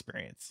MMO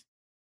experience.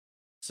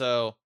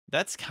 So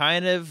that's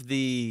kind of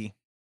the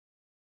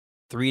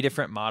 3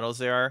 different models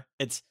there are.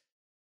 It's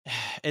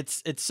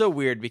so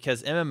weird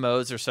because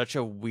MMOs are such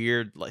a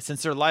weird, like,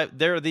 since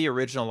they're the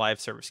original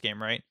live service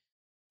game, right?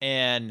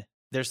 And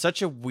they're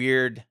such a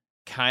weird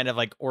kind of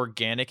like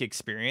organic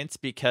experience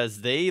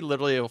because they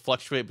literally will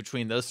fluctuate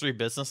between those 3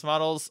 business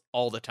models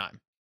all the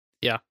time.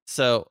 Yeah.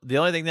 So the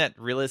only thing that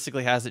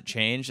realistically hasn't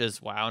changed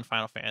is WoW and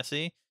Final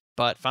Fantasy,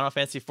 but Final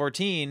Fantasy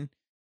 14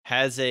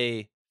 has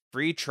a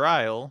free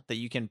trial that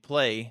you can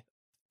play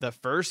the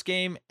first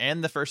game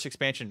and the first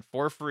expansion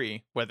for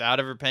free without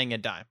ever paying a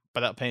dime,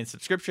 without paying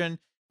subscription,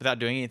 without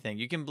doing anything.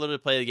 You can literally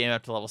play the game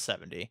up to level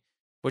 70,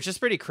 which is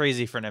pretty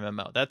crazy for an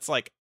MMO. That's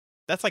like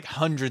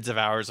hundreds of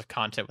hours of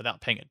content without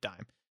paying a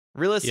dime.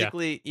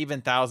 Realistically,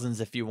 even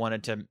thousands if you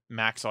wanted to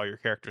max all your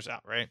characters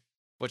out, right?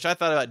 Which I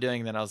thought about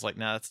doing, and then I was like,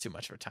 nah, that's too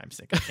much of a time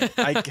sink.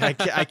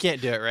 I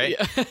can't do it, right?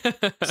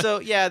 Yeah. So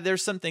yeah,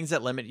 there's some things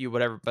that limit you,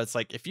 whatever. But it's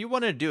like if you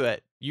want to do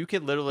it, you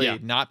could literally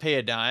not pay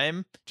a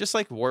dime, just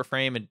like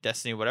Warframe and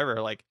Destiny,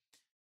 whatever. Like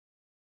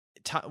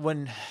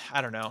when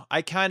I don't know,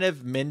 I kind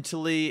of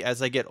mentally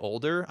as I get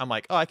older, I'm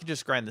like, oh, I could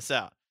just grind this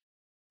out.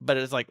 But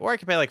it's like, or I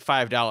could pay like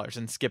 $5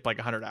 and skip like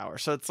 100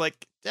 hours. So it's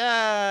like,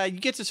 you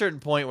get to a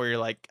certain point where you're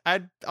like,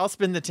 I'll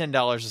spend the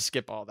 $10 to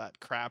skip all that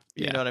crap.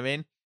 You know what I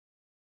mean?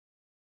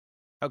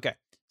 Okay,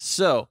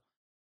 so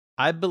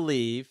I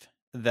believe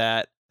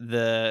that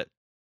the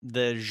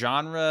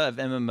genre of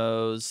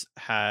MMOs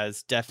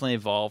has definitely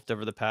evolved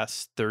over the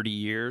past 30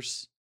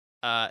 years.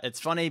 It's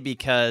funny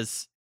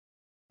because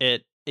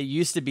it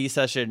used to be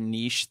such a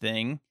niche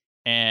thing,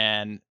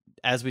 and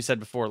as we said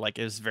before, like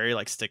it was very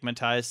like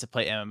stigmatized to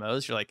play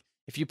MMOs. You're like,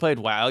 if you played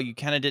WoW, you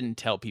kind of didn't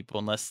tell people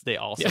unless they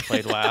also Yeah.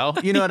 played WoW.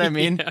 You know what I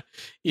mean? Yeah.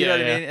 You know what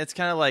Yeah, I mean? It's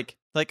kind of like,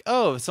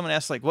 oh, if someone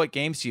asks like, what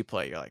games do you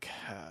play? You're like,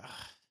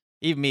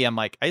 even me, I'm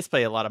like, I used to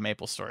play a lot of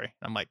MapleStory.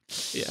 I'm like,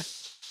 Yeah.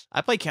 I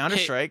play Counter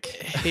Strike,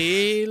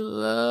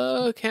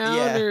 Halo,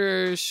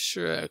 Counter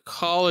Strike,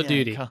 Call of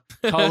Duty.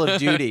 Call of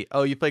Duty.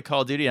 Oh, you play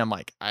Call of Duty? I'm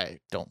like, I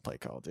don't play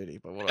Call of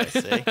Duty, but what do I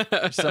say?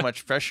 There's so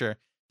much pressure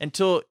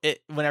until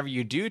whenever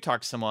you do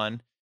talk to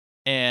someone,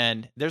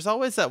 and there's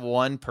always that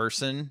one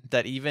person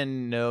that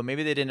even though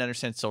maybe they didn't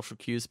understand social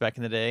cues back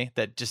in the day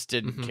that just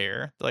didn't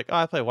care. They're like, oh,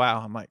 I play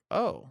WoW. I'm like,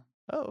 oh,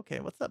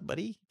 okay. What's up,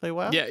 buddy? You play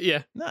WoW?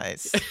 Yeah.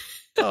 Nice.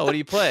 Oh, what do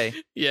you play?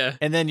 Yeah.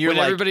 And then you're when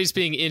like, everybody's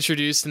being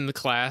introduced in the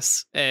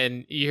class,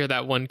 and you hear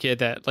that one kid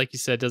that, like you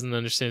said, doesn't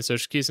understand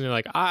social cues, and they're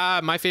like,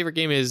 my favorite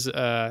game is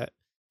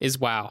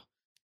WoW.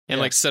 And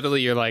like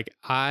suddenly you're like,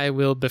 I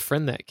will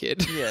befriend that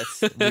kid.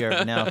 Yes, we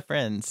are now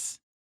friends.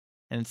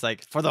 And it's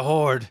like, for the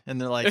Horde. And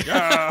they're like,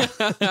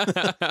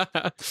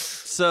 ah.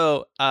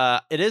 So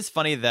it is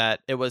funny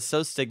that it was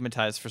so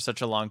stigmatized for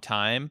such a long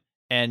time.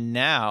 And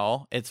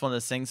now it's one of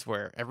those things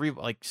where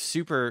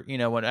super,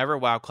 whenever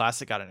WoW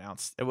Classic got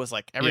announced, it was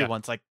like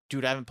everyone's like,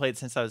 dude, I haven't played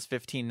since I was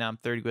 15. Now I'm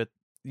 30 with,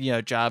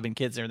 job and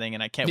kids and everything.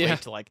 And I can't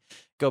wait to like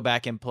go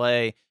back and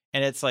play.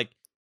 And it's like,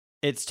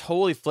 it's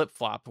totally flip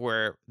flop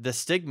where the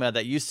stigma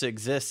that used to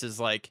exist is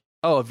like,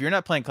 oh, if you're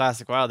not playing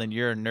Classic WoW, then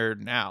you're a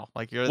nerd now.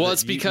 Like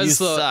it's because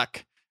you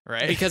suck,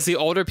 right? Because the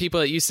older people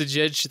that used to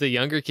judge the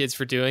younger kids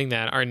for doing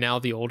that are now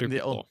the older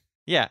people.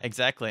 Yeah,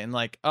 exactly. And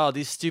like, oh,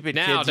 these stupid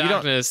now, kids. Now,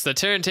 darkness, the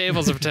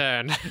turntables have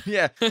turned.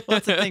 Yeah. Well,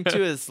 that's the thing,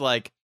 too, is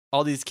like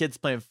all these kids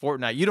playing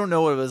Fortnite. You don't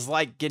know what it was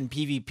like getting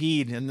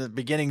PvP'd in the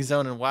beginning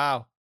zone and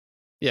WoW.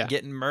 Yeah.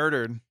 Getting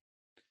murdered.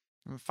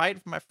 I'm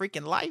fighting for my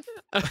freaking life.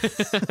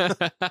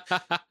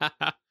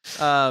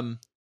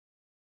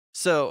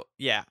 So,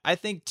 yeah, I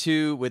think,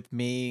 too, with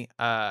me,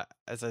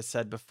 as I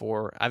said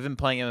before, I've been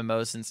playing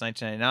MMOs since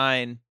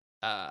 1999.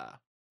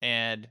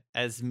 And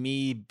as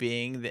me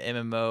being the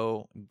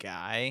MMO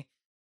guy,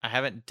 I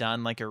haven't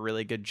done like a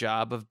really good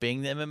job of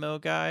being the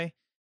MMO guy.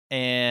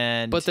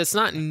 But that's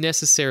not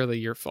necessarily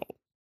your fault.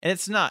 And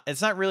it's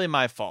not really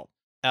my fault.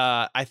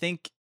 I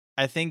think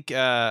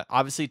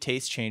obviously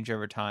tastes change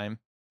over time.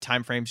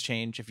 Time frames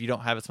change if you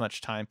don't have as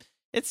much time.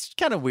 It's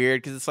kind of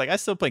weird because it's like I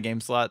still play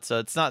games a lot, so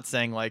it's not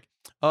saying like,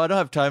 oh, I don't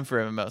have time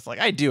for MMOs. Like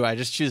I do, I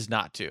just choose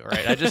not to,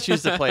 right? I just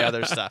choose to play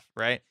other stuff,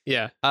 right?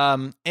 Yeah.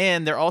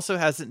 And there also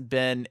hasn't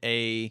been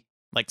a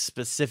like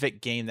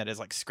specific game that has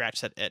like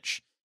scratched that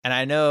itch. And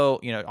I know,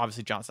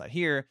 obviously John's not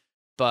here,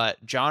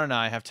 but John and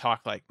I have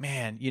talked like,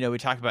 man, we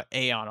talk about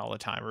Aeon all the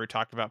time, or we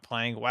talked about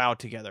playing WoW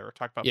together, or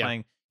talked about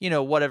playing,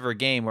 whatever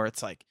game where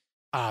it's like,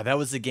 that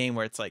was the game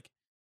where it's like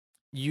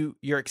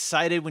you're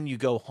excited when you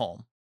go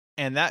home.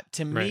 And that,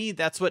 to me,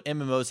 that's what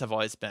MMOs have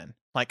always been.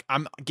 Like,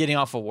 I'm getting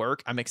off of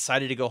work. I'm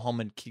excited to go home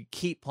and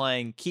keep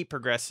playing, keep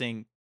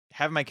progressing,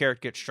 have my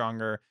character get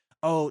stronger.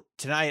 Oh,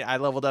 tonight I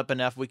leveled up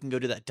enough. We can go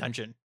do that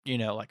dungeon.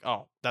 Like,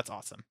 oh, that's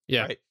awesome.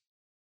 Yeah. Right?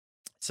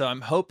 So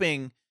I'm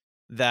hoping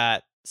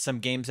that some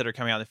games that are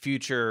coming out in the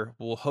future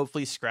will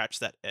hopefully scratch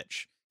that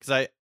itch.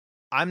 Because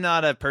I'm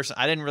not a person,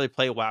 I didn't really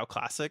play WoW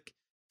Classic.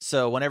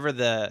 So whenever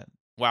the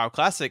WoW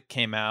Classic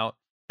came out,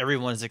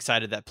 everyone is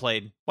excited that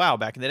played WoW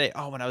back in the day.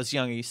 Oh, when I was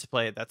young, I used to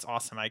play it. That's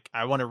awesome.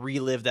 I want to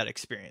relive that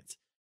experience.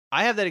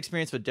 I have that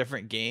experience with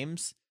different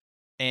games,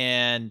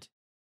 and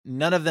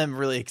none of them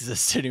really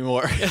exist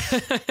anymore.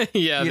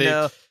 Yeah,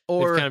 they've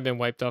kind of been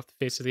wiped off the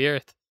face of the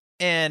earth.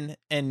 And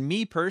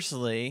me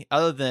personally,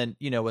 other than,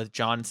 with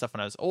John and stuff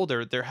when I was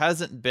older, there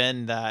hasn't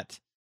been that.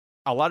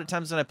 A lot of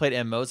times when I played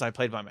MMOs, I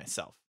played by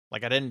myself.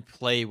 Like I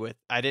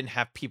didn't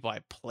have people I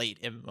played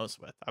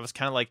MMOs with. I was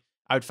kind of like,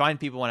 I would find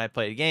people when I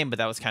played a game, but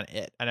that was kind of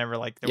it. I never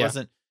there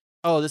wasn't,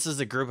 oh, this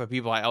is a group of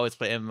people I always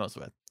play MMOs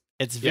with.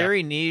 It's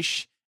very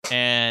niche,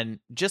 and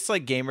just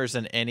like gamers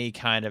in any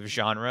kind of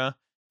genre,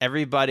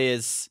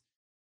 it's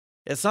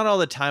not all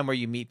the time where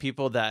you meet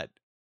people that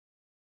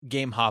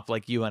game hop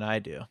like you and I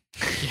do.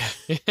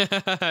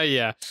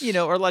 Yeah.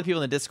 Or a lot of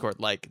people in the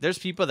Discord, like there's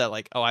people that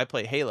like, oh, I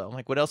play Halo. I'm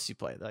like, what else do you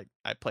play? Like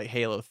I play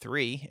Halo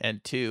 3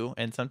 and 2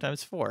 and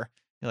sometimes 4.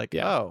 You're like,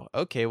 oh,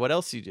 okay, what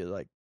else do you do?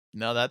 Like,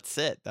 no, that's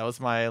it. That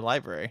was my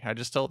library. I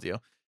just told you.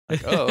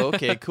 Like, oh,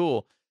 okay,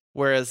 cool.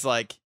 Whereas,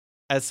 like,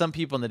 as some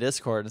people in the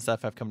Discord and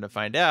stuff have come to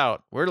find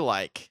out, we're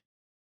like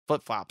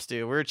flip flops,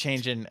 dude. We're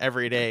changing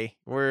every day.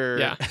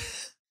 We're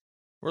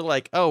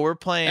like, oh, we're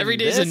playing. Every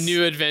day's a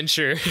new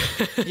adventure.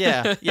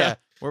 Yeah.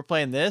 We're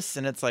playing this,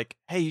 and it's like,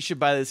 hey, you should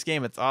buy this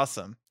game. It's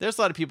awesome. There's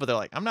a lot of people that are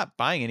like, I'm not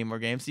buying any more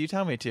games. So you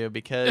tell me to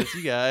because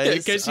you guys,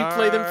 because you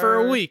play them for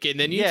a week and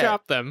then you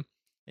drop them,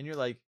 and you're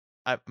like.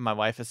 My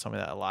wife has told me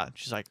that a lot.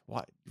 She's like,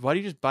 why do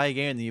you just buy a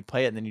game and then you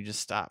play it and then you just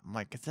stop? I'm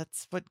like, 'cause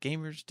that's what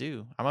gamers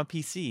do. I'm on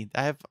PC.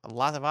 I have a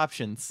lot of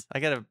options. I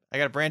gotta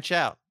branch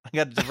out. I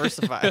gotta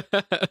diversify.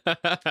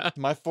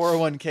 My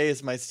 401k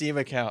is my Steam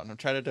account, and I'm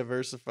trying to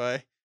diversify.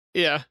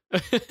 Yeah.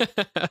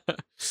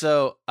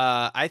 So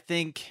I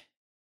think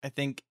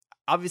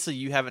obviously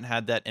you haven't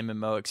had that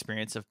MMO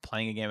experience of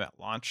playing a game at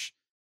launch.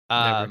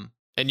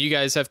 And you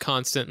guys have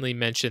constantly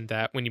mentioned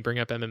that when you bring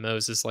up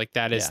MMOs, is like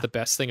that is Yeah. the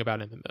best thing about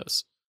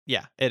MMOs.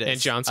 Yeah, it is. And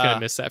John's gonna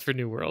miss that for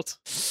New World.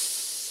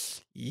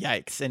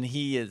 Yikes, and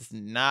he is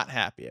not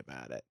happy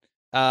about it.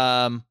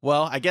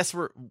 Well, I guess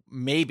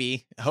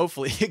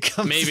hopefully it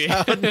comes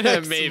out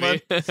next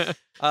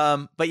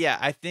month. But yeah,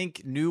 I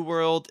think New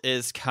World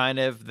is kind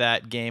of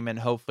that game, and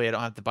hopefully I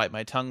don't have to bite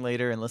my tongue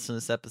later and listen to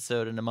this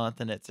episode in a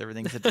month and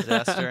everything's a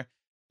disaster.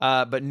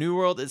 But New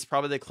World is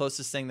probably the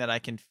closest thing that I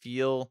can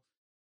feel.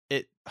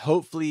 It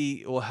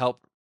hopefully will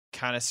help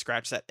kind of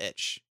scratch that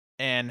itch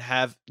and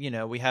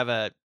we have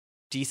a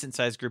decent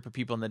sized group of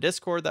people in the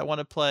Discord that want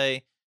to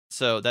play.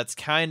 So that's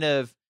kind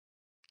of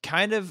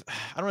I don't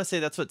want to say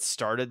that's what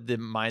started the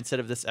mindset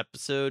of this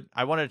episode.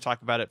 I wanted to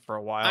talk about it for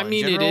a while. I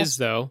mean, it is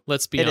though.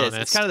 Let's be honest.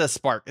 It's kind of the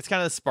spark. It's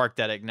kind of the spark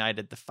that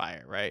ignited the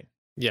fire, right?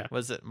 Yeah.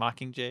 Was it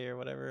Mockingjay or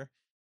whatever?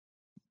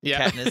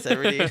 Yeah. Katniss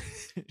Everdeen.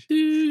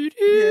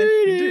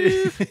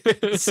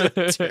 So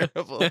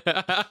terrible.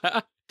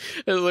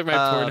 It was like my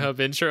Pornhub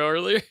intro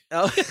earlier.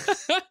 Oh.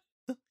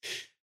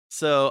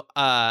 So,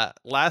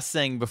 last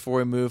thing before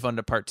we move on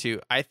to part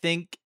 2, I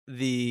think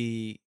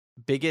the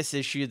biggest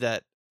issue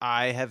that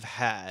I have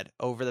had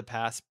over the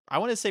past, I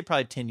want to say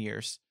probably 10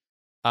 years,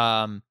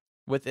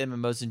 with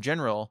MMOs in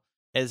general,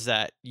 is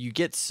that you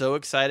get so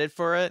excited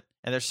for it,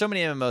 and there's so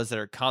many MMOs that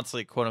are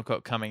constantly quote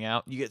unquote coming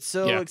out. You get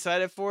so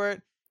excited for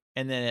it,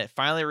 and then it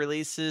finally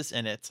releases,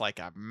 and it's like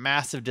a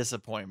massive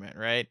disappointment,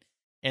 right?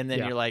 And then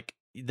you're like,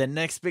 the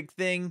next big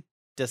thing,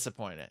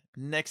 disappointed.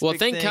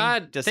 Thank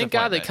God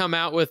they come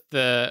out with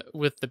the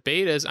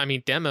betas. I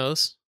mean,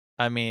 demos.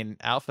 I mean,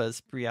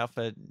 alphas,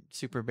 pre-alpha,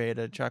 super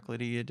beta,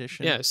 chocolatey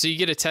edition. Yeah, so you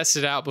get to test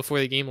it out before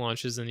the game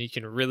launches, and you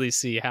can really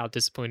see how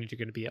disappointed you're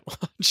going to be at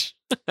launch.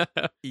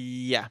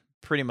 Yeah,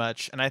 pretty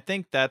much. And I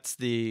think that's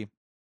the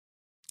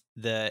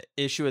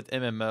issue with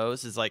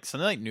MMOs is like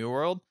something like New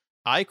World.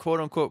 I quote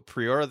unquote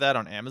pre-ordered that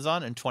on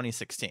Amazon in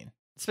 2016.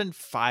 It's been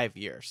 5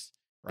 years,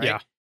 right? Yeah.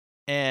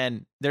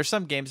 And there's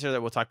some games here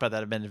that we'll talk about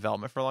that have been in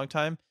development for a long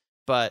time.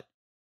 But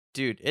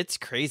dude, it's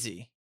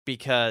crazy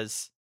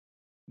because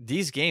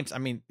these games, I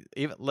mean,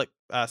 even look,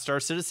 Star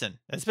Citizen,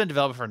 it's been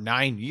developed for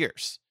 9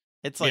 years.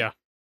 It's like, how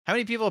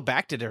many people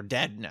backed it are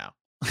dead now?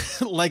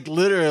 Like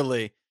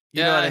literally.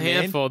 You know what I mean?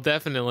 Handful,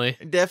 definitely.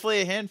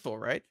 Definitely a handful,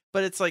 right?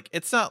 But it's like,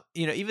 it's not,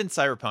 even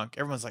Cyberpunk,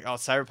 everyone's like, oh,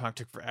 Cyberpunk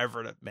took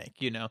forever to make,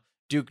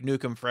 Duke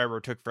Nukem Forever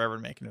took forever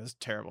to make, and it was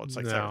terrible. It's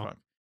like Cyberpunk.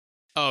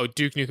 Oh,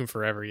 Duke Nukem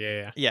Forever,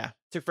 yeah. Yeah,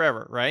 took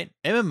forever, right?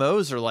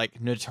 MMOs are like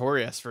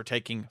notorious for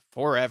taking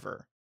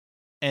forever.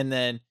 And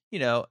then,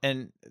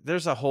 and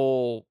there's a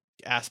whole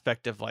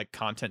aspect of like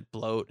content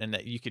bloat, and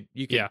that we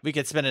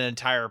could spend an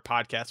entire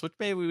podcast, which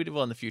maybe we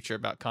will in the future,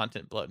 about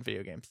content bloat in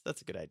video games.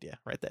 That's a good idea.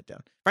 Write that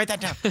down.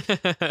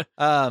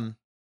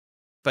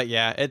 But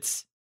yeah,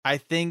 I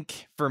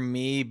think for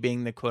me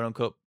being the quote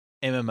unquote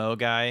MMO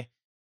guy,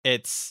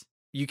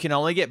 you can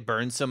only get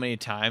burned so many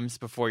times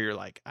before you're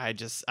like,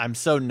 I'm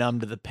so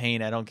numb to the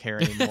pain, I don't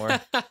care anymore.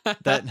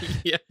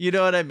 You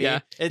know what I mean? Yeah.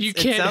 You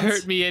can't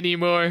hurt me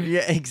anymore.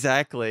 Yeah,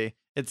 exactly.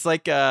 It's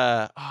like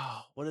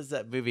what is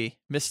that movie?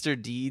 Mr.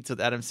 Deeds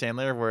with Adam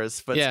Sandler, where his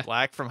foot's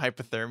black from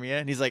hypothermia,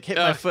 and he's like, hit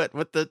my foot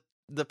with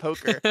the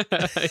poker.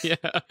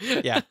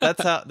 Yeah,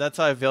 that's how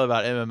I feel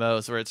about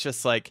MMOs, where it's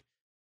just like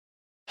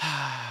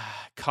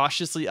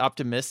cautiously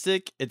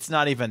optimistic. It's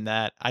not even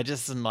that. I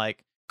just am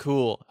like,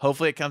 cool.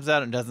 Hopefully it comes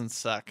out and doesn't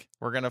suck.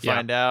 We're gonna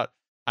find out.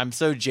 I'm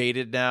so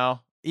jaded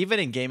now. Even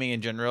in gaming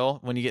in general,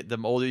 when you get the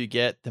older you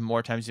get, the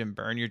more times you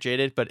burn, you're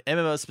jaded. But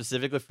MMO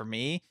specifically for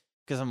me,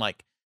 because I'm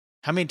like,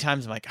 how many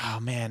times I'm like, oh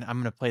man, I'm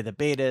gonna play the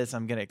betas.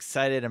 I'm gonna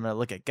excited. I'm gonna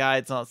look at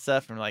guides and all that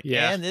stuff. And I'm like,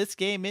 man, this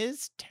game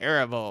is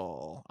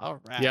terrible.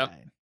 All right. Yep.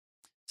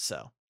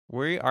 So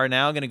we are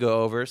now gonna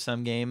go over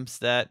some games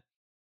that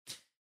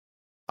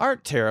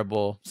aren't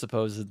terrible,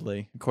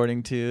 supposedly,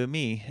 according to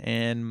me,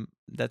 and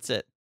that's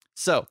it.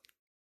 So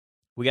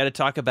we got to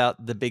talk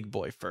about the big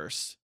boy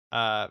first.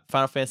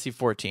 Final Fantasy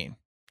 14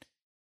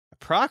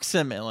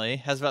 approximately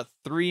has about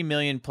 3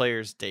 million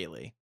players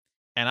daily,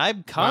 and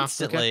I'm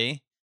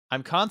constantly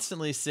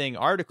seeing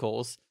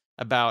articles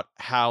about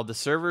how the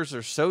servers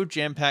are so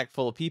jam-packed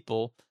full of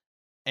people,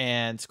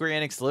 and Square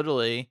Enix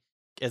literally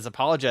is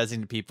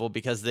apologizing to people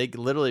because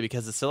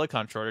the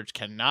silicon shortage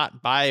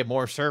cannot buy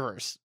more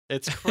servers.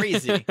 It's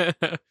crazy.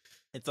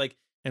 It's like,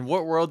 in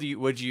what world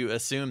would you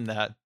assume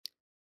that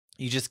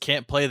you just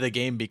can't play the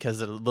game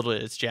because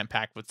it's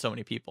jam-packed with so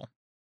many people?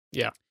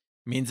 Yeah.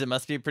 Means it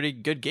must be a pretty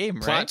good game,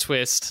 right? Plot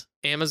twist.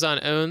 Amazon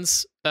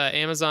owns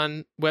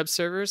Amazon Web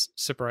Servers.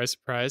 Surprise,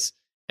 surprise.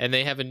 And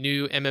they have a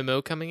new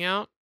MMO coming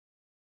out.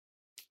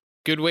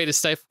 Good way to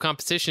stifle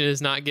competition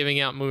is not giving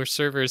out more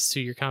servers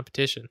to your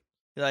competition.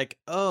 You're like,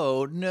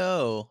 oh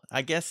no,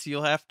 I guess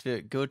you'll have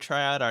to go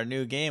try out our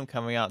new game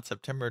coming out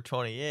September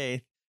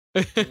 28th.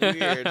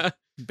 Weird.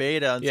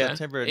 Beta on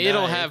September 9th.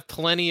 It'll have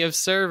plenty of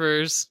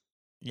servers.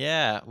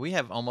 Yeah, we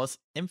have almost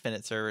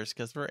infinite servers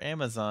because we're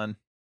Amazon.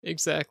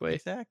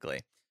 Exactly.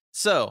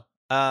 So,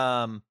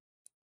 what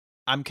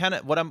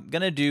I'm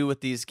gonna do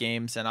with these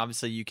games, and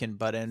obviously you can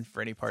butt in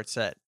for any parts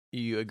that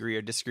you agree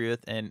or disagree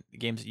with, and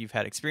games that you've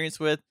had experience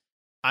with.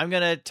 I'm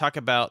going to talk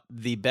about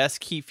the best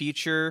key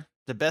feature,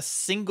 the best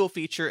single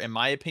feature, in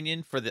my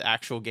opinion, for the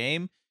actual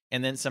game,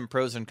 and then some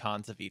pros and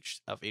cons of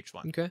each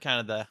one. Okay. Kind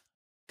of the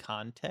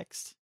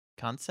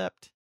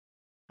concept.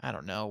 I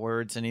don't know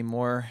words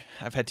anymore.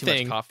 I've had too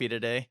much coffee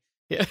today.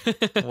 Yeah.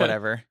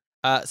 Whatever.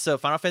 So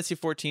Final Fantasy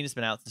XIV has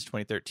been out since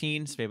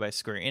 2013. It's made by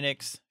Square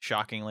Enix.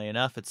 Shockingly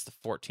enough, it's the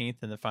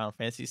 14th in the Final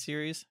Fantasy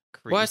series.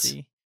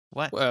 Crazy.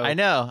 What? Whoa. I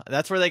know.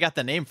 That's where they got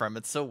the name from.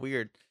 It's so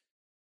weird.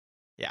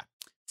 Yeah.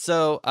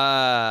 So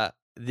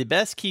the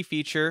best key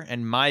feature,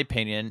 in my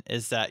opinion,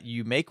 is that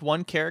you make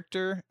one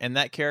character, and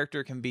that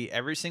character can be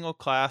every single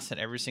class and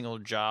every single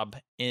job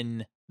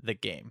in the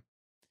game.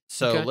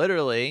 So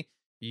literally,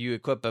 you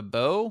equip a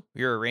bow,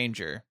 you're a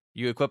ranger.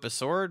 You equip a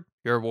sword,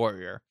 you're a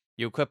warrior.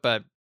 You equip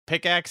a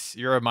pickaxe,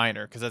 you're a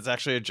miner, because that's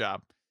actually a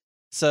job.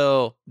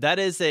 So that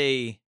is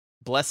a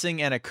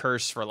blessing and a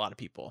curse for a lot of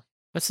people.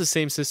 That's the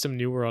same system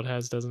New World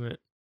has, doesn't it?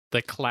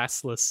 The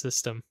classless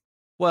system.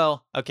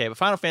 Well, okay, but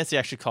Final Fantasy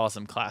actually calls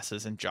them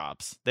classes and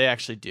jobs. They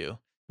actually do.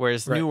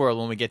 Whereas New World,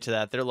 when we get to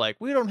that, they're like,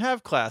 we don't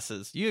have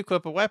classes. You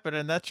equip a weapon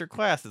and that's your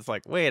class. It's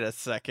like, wait a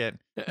second.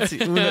 I've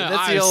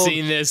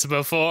seen this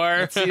before.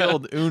 That's the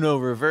old Uno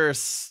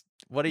reverse.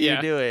 What are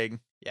you doing?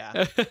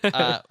 Yeah.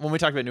 When we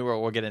talk about New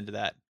World, we'll get into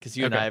that, because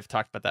you and I have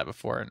talked about that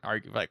before and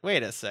argued like,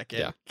 wait a second,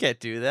 you can't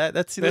do that.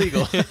 That's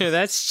illegal.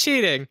 That's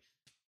cheating.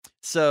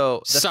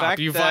 So stop!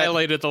 You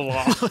violated the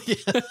law.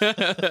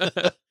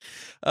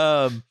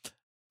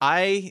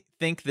 I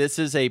think this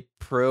is a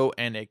pro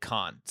and a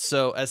con.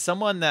 So as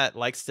someone that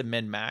likes to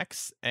min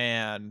max,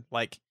 and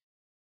like,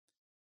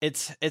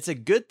 it's a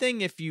good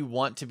thing if you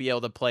want to be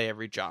able to play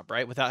every job,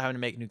 right, without having to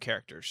make new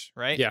characters,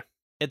 right? Yeah.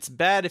 It's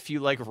bad if you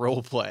like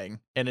role playing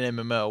in an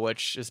MMO,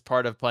 which is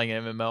part of playing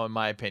an MMO, in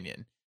my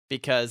opinion,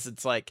 because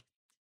it's like,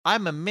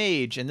 I'm a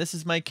mage and this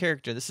is my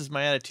character, this is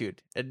my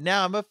attitude, and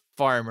now I'm a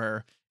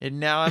farmer, and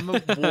now I'm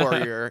a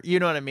warrior. You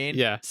know what I mean?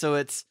 Yeah.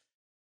 So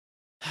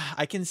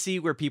I can see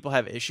where people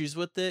have issues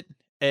with it.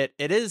 It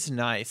is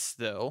nice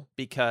though,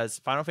 because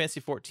Final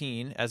Fantasy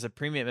XIV as a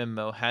premium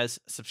MMO has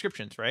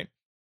subscriptions, right?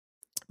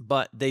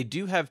 But they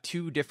do have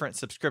two different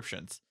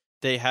subscriptions.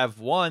 They have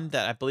one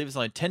that I believe is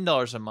only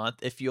 $10 a month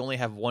if you only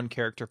have one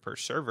character per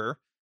server,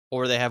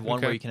 or they have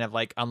one where you can have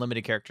like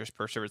unlimited characters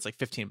per server. It's like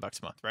 $15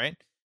 a month, right?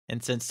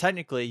 And since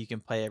technically you can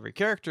play every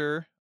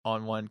character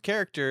on one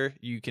character,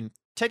 you can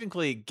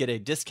technically get a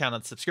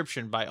discounted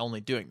subscription by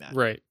only doing that.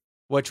 Right.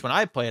 Which when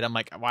I play it, I'm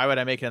like, why would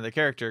I make another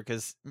character?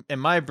 Because in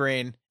my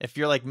brain, if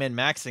you're like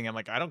min-maxing, I'm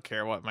like, I don't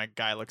care what my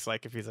guy looks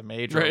like, if he's a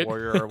mage or a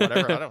warrior or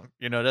whatever. I don't,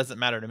 it doesn't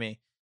matter to me.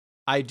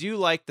 I do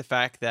like the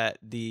fact that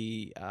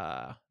the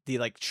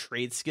like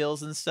trade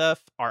skills and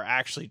stuff are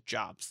actually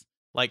jobs.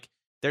 Like,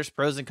 there's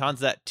pros and cons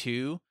to that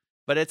too,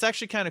 but it's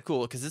actually kind of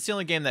cool because it's the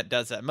only game that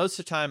does that. Most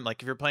of the time,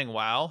 like if you're playing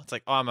WoW, it's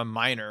like, oh, I'm a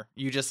miner.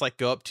 You just like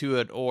go up to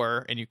an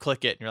ore and you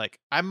click it and you're like,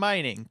 I'm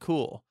mining.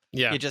 Cool.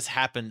 Yeah. It just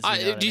happens.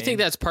 Do you think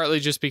that's partly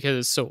just because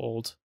it's so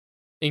old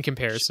in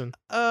comparison?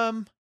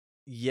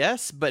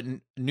 Yes, but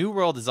New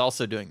World is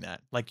also doing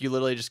that. Like, you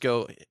literally just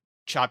go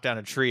chop down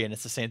a tree and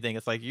it's the same thing.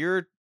 It's like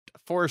your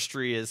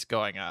forestry is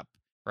going up,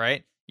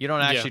 right? You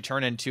don't actually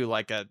turn into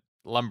like a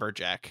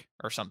lumberjack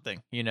or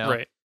something,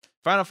 Right.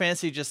 Final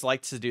Fantasy just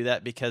likes to do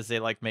that because they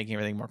like making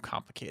everything more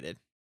complicated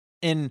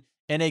in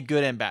a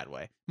good and bad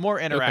way. More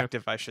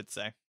interactive, I should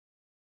say.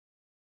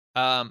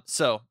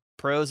 So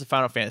pros of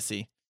Final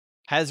Fantasy: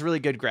 has really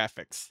good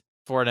graphics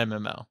for an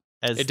MMO.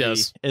 It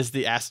does. Is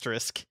the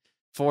asterisk.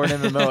 For an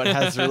MMO, it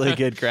has really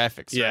good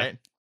graphics, right?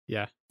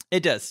 Yeah.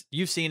 It does.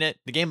 You've seen it.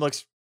 The game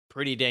looks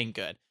pretty dang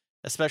good,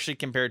 especially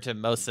compared to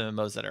most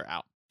MMOs that are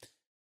out.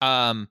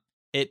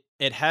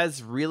 It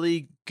has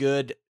really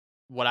good,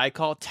 what I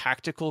call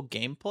tactical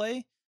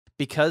gameplay,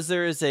 because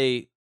there is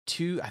I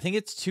think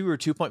it's 2 or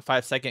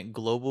 2.5 second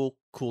global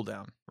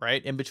cooldown,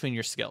 right, in between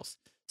your skills.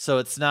 So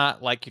it's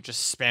not like you're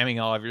just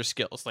spamming all of your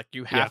skills. Like,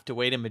 you have to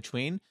wait in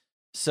between.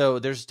 So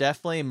there's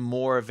definitely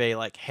more of a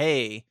like,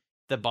 hey,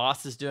 the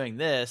boss is doing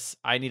this,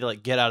 I need to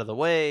like get out of the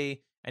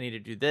way. I need to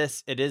do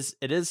this. It is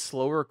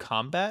slower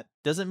combat.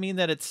 Doesn't mean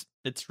that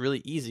it's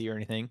really easy or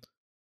anything,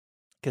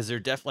 because they're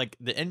definitely like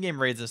the end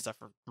game raids and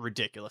stuff are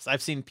ridiculous.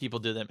 I've seen people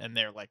do them and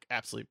they're like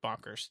absolute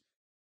bonkers.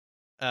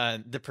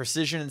 The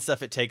precision and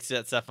stuff it takes to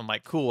that stuff, I'm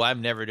like, cool.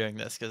 I'm never doing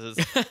this because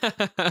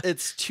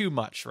it's too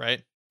much,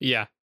 right?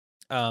 Yeah.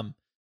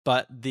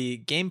 But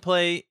the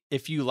gameplay,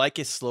 if you like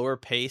a slower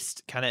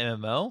paced kind of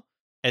MMO,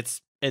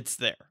 it's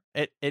there.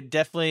 It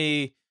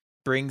definitely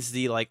brings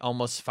the like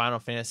almost Final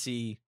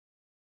Fantasy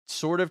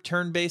sort of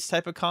turn-based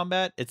type of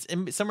combat. It's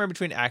somewhere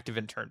between active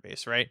and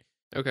turn-based, right?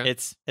 Okay.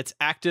 It's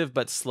active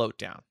but slowed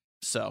down.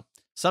 So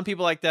some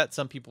people like that,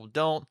 some people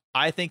don't.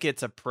 I think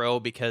it's a pro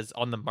because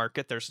on the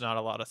market there's not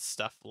a lot of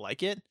stuff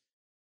like it,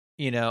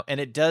 and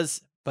it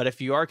does. But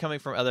if you are coming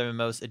from other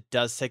MMOs, it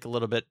does take a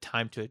little bit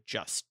time to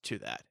adjust to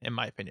that, in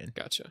my opinion.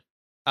 Gotcha.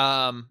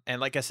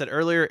 And like I said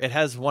earlier, it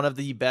has one of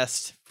the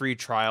best free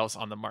trials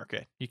on the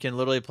market. You can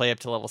literally play up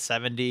to level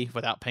 70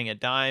 without paying a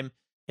dime.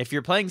 If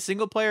you're playing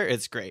single player,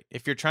 it's great.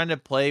 If you're trying to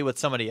play with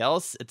somebody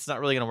else, it's not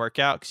really going to work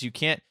out because you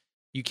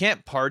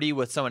can't party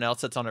with someone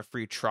else that's on a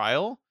free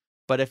trial.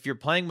 But if you're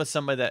playing with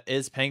somebody that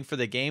is paying for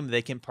the game,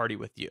 they can party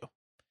with you.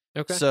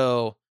 Okay.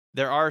 So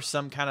there are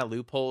some kind of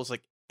loopholes.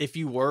 Like if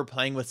you were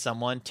playing with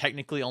someone,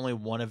 technically only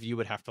one of you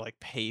would have to like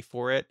pay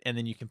for it, and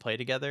then you can play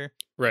together.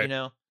 Right. You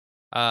know.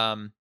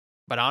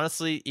 But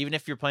honestly, even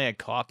if you're playing a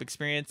co-op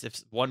experience,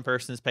 if one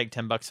person is paying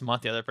 $10 a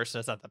month, the other person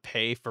doesn't have to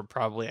pay for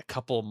probably a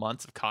couple of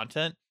months of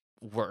content.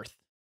 Worth.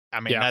 I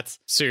mean, that's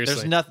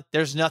seriously.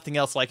 There's nothing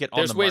else like it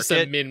on the market. There's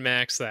ways to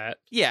min-max that.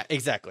 Yeah,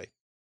 exactly.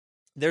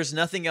 There's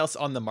nothing else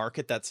on the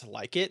market that's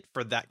like it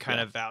for that kind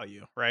of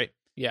value, right?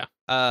 Yeah.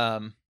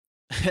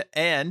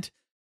 And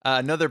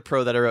another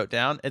pro that I wrote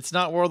down, it's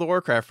not World of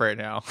Warcraft right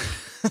now.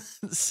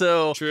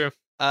 So true.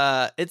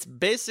 It's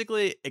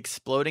basically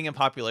exploding in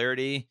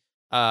popularity.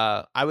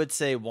 I would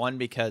say one,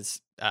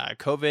 because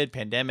COVID,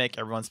 pandemic,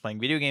 everyone's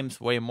playing video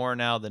games way more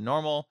now than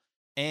normal.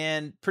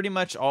 And pretty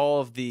much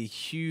all of the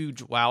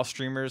huge WoW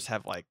streamers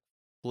have like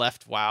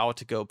left WoW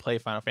to go play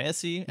Final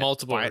Fantasy.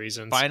 Multiple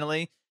reasons.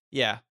 Finally,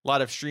 yeah, a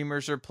lot of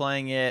streamers are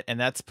playing it, and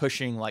that's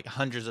pushing like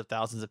hundreds of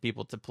thousands of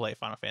people to play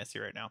Final Fantasy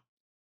right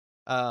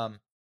now.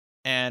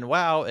 And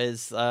WoW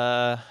is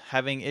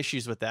having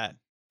issues with that.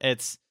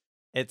 It's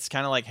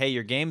kind of like, hey,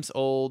 your game's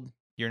old.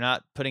 You're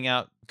not putting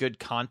out good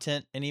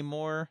content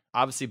anymore.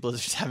 Obviously,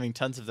 Blizzard's having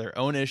tons of their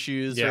own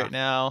issues right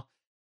now.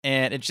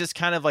 And it's just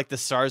kind of like the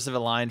stars have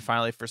aligned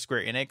finally for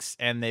Square Enix,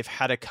 and they've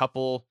had a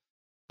couple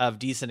of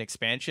decent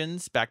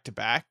expansions back to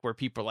back where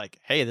people are like,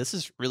 hey, this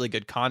is really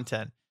good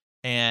content.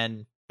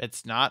 And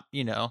it's not,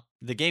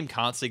 the game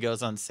constantly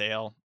goes on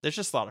sale. There's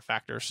just a lot of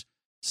factors.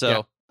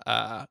 So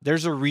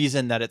there's a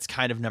reason that it's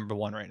kind of number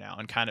one right now,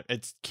 and kind of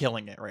it's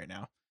killing it right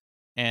now.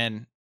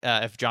 And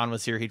if John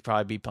was here, he'd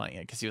probably be playing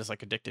it because he was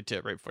like addicted to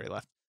it right before he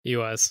left. He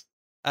was.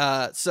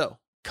 So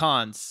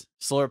cons: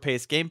 slower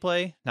paced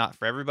gameplay, not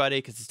for everybody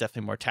because it's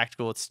definitely more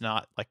tactical. It's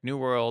not like New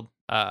World.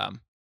 It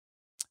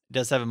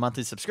does have a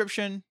monthly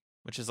subscription,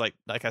 which is like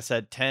I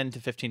said, $10 to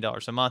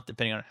 $15 a month,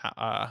 depending on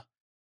how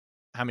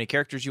many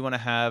characters you want to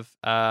have.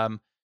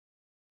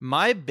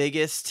 My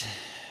biggest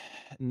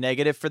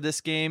negative for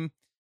this game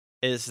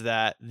is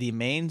that the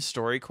main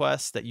story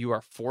quests that you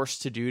are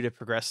forced to do to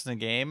progress in the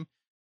game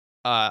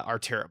are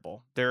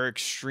terrible. They're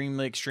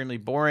extremely, extremely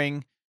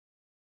boring,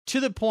 to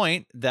the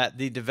point that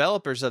the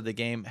developers of the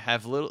game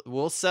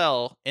will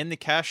sell in the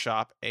cash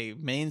shop a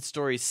main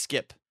story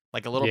skip,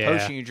 like a little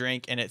potion you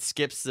drink, and it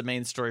skips the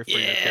main story for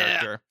your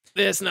character.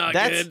 That's not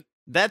good.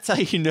 That's how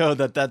you know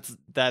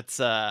that's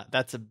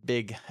a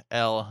big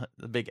L,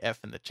 a big F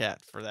in the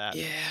chat for that.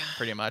 Yeah,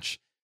 pretty much.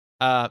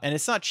 And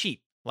it's not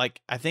cheap.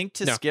 Like, I think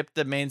to skip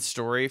the main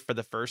story for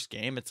the first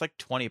game, it's like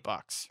 $20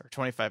 or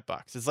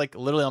 $25. It's like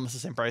literally almost the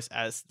same price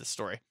as the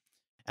story.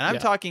 And I'm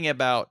talking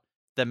about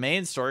the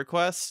main story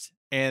quest,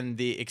 and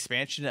the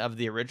expansion of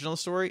the original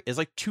story is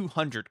like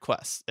 200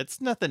 quests.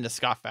 It's nothing to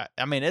scoff at.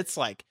 I mean, it's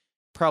like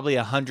probably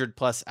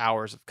 100+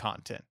 hours of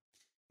content.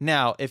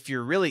 Now, if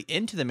you're really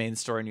into the main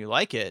story and you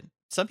like it,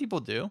 some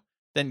people do,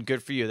 then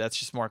good for you. That's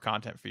just more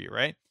content for you,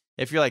 right?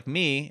 If you're like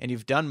me and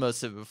you've done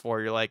most of it before,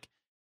 you're like,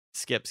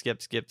 skip.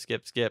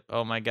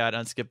 Oh my God,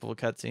 unskippable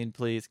cutscene.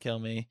 Please kill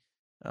me.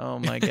 Oh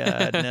my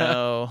God,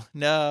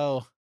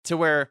 no. To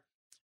where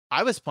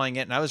I was playing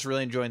it and I was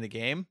really enjoying the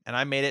game, and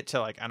I made it to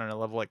like, I don't know,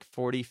 level like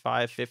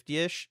 45,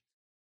 50-ish.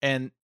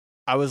 And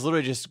I was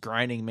literally just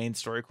grinding main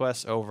story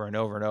quests over and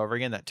over and over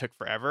again. That took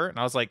forever. And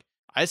I was like,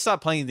 I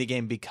stopped playing the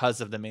game because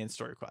of the main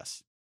story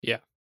quests. Yeah.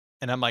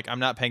 And I'm like, I'm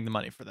not paying the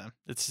money for them.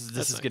 This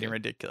is getting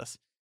ridiculous.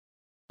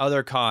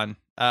 Other con,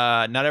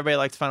 not everybody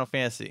likes Final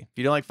Fantasy. If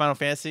you don't like Final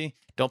Fantasy,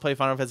 don't play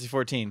Final Fantasy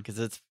 14 because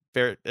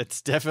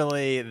it's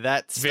definitely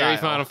that style. Very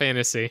Final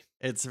Fantasy.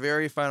 It's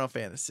very Final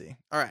Fantasy.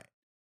 All right.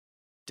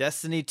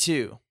 Destiny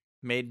 2,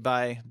 made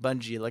by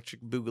Bungie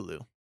Electric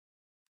Boogaloo,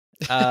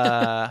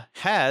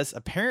 has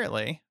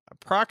apparently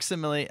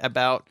approximately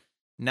about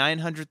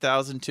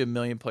 900,000 to 1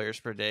 million players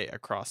per day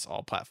across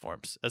all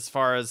platforms, as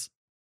far as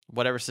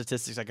whatever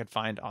statistics I could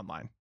find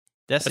online.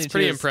 Destiny That's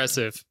pretty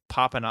impressive.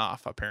 Popping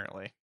off,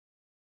 apparently.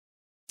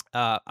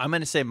 I'm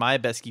going to say my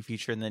best key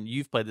feature, and then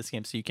you've played this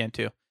game, so you can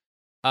too.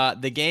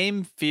 The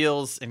game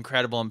feels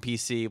incredible on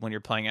PC when you're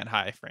playing at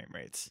high frame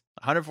rates.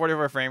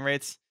 144 frame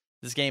rates.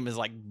 This game is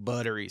like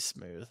buttery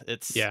smooth.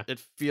 It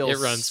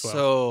runs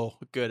so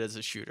good as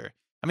a shooter.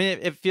 I mean,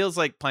 it feels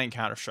like playing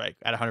Counter-Strike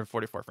at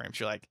 144 frames.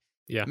 You're like,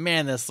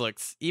 man, this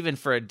looks, even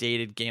for a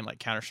dated game like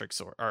Counter-Strike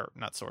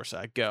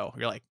Go,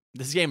 you're like,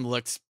 this game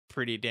looks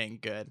pretty dang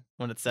good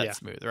when it's that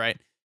smooth, right?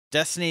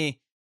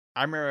 Destiny,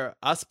 I remember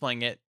us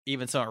playing it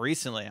even somewhat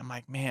recently. I'm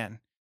like, man,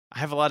 I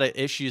have a lot of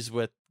issues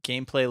with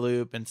gameplay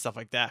loop and stuff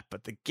like that,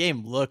 but the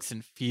game looks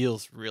and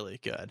feels really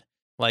good.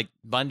 Like,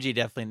 Bungie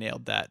definitely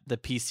nailed that. The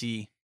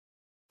PC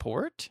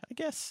port, I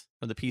guess,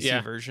 or the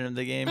PC version of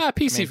the game.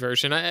 PC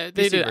version. I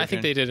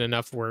think they did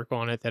enough work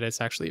on it that it's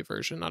actually a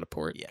version, not a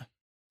port. Yeah.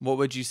 What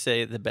would you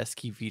say the best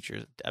key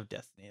features of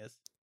Destiny is?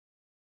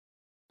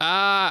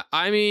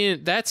 I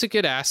mean, that's a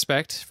good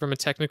aspect from a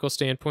technical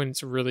standpoint.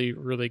 It's really,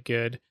 really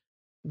good.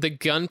 the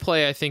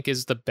gunplay, I think,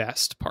 is the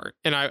best part.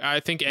 And I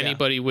think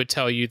anybody would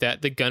tell you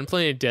that the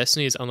gunplay in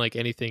Destiny is unlike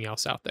anything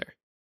else out there.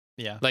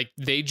 Yeah. Like,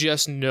 they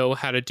just know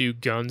how to do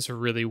guns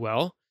really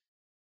well.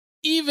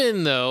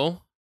 Even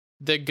though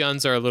the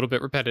guns are a little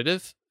bit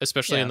repetitive,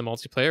 especially in the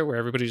multiplayer where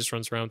everybody just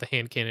runs around with a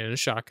hand cannon and a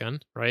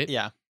shotgun, right?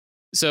 Yeah.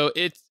 So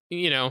it's,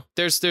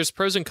 there's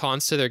pros and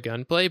cons to their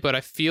gunplay, but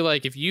I feel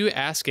like if you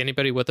ask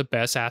anybody what the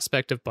best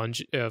aspect of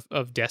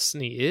of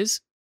Destiny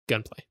is,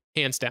 gunplay,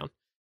 hands down.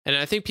 And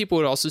I think people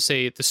would also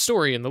say the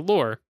story and the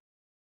lore,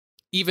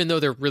 even though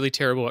they're really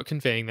terrible at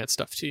conveying that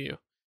stuff to you.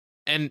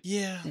 And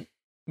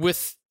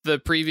with the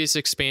previous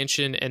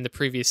expansion and the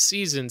previous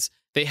seasons,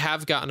 they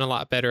have gotten a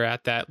lot better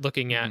at that,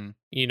 looking at,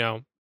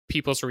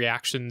 people's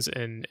reactions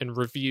and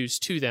reviews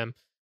to them.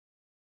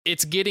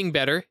 It's getting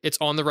better. It's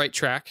on the right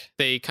track.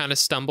 They kind of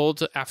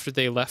stumbled after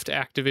they left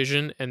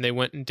Activision and they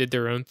went and did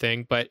their own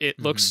thing, but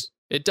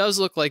it does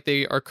look like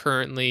they are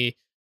currently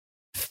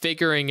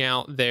figuring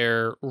out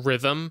their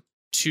rhythm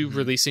to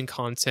releasing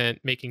content,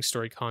 making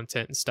story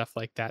content and stuff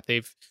like that.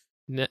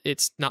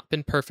 It's not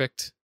been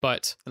perfect,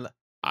 but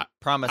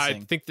promising. I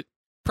think that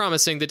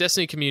promising. The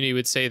Destiny community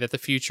would say that the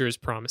future is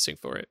promising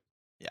for it.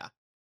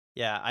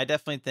 Yeah, I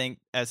definitely think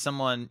as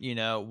someone,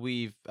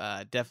 we've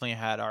definitely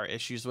had our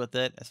issues with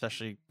it,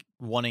 especially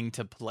wanting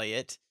to play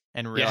it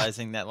and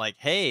realizing that, like,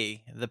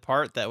 hey, the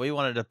part that we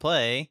wanted to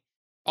play,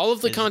 all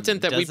of the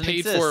content that we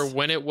paid for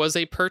when it was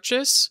a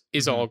purchase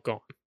is all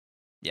gone.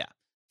 Yeah.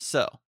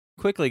 So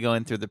quickly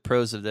going through the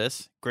pros of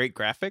this: great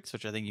graphics,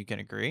 which I think you can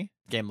agree.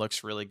 The game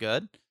looks really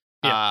good.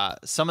 Yeah.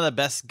 Some of the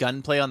best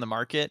gunplay on the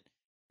market.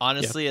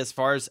 Honestly, as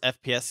far as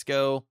FPS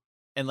go,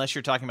 unless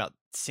you're talking about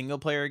single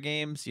player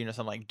games,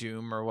 something like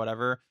Doom or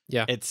whatever,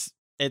 it's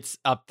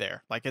up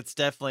there. Like, it's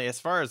definitely, as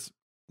far as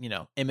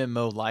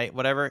MMO light,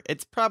 whatever,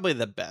 it's probably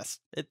the best.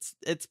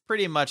 It's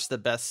pretty much the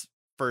best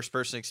first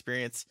person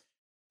experience,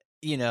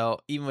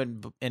 even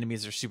when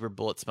enemies are super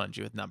bullet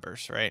spongy with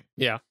numbers, right?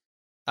 Yeah.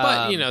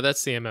 But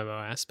that's the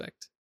MMO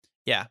aspect.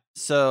 Yeah.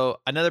 So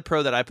another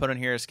pro that I put in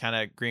here is kind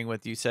of agreeing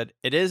with you said.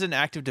 It is an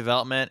active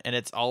development and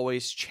it's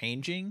always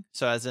changing.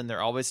 So as in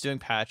they're always doing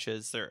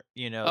patches. They're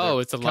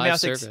it's a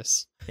live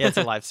service. Yeah, it's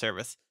a live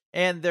service,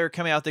 and they're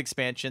coming out with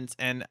expansions.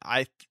 And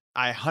I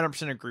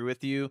 100% agree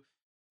with you.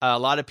 A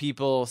lot of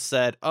people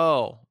said,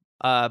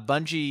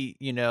 Bungie,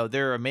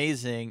 they're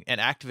amazing, and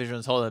Activision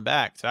was holding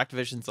back. So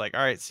Activision's like,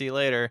 all right, see you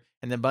later.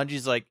 And then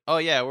Bungie's like, oh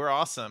yeah, we're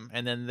awesome.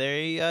 And then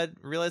they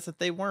realized that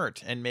they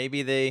weren't, and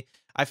maybe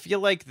I feel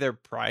like their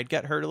pride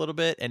got hurt a little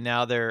bit, and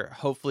now they're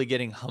hopefully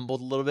getting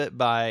humbled a little bit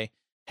by,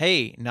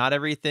 hey, not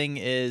everything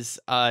is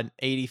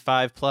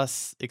 85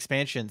 plus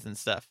expansions and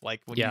stuff.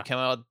 Like, when you come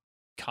out with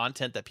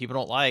content that people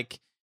don't like,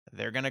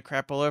 they're gonna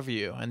crap all over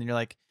you, and then you're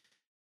like,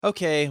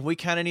 okay, we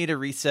kind of need a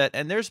reset.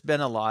 And there's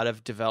been a lot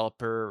of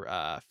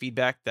developer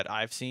feedback that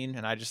I've seen,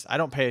 and I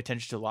don't pay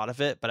attention to a lot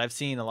of it, but I've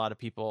seen a lot of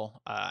people.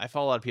 I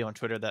follow a lot of people on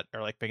Twitter that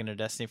are like big into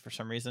Destiny for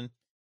some reason.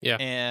 Yeah,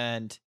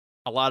 and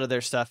a lot of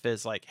their stuff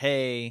is like,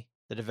 hey,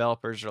 the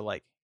developers are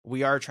like,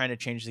 we are trying to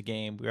change the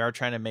game. We are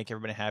trying to make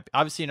everybody happy.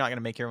 Obviously, you're not going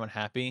to make everyone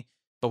happy,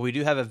 but we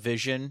do have a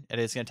vision. It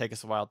is going to take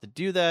us a while to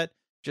do that.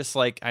 Just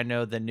like I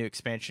know the new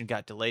expansion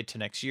got delayed to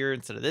next year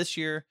instead of this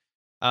year,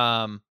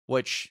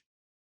 which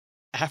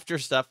after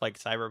stuff like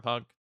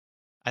Cyberpunk,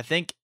 I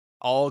think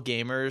all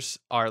gamers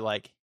are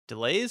like,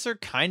 delays are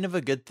kind of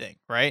a good thing,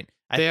 right?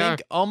 I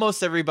think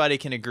almost everybody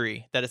can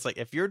agree that it's like,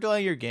 if you're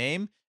delaying your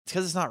game, it's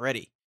because it's not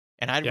ready.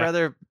 And I'd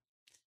rather,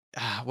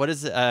 what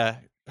is it?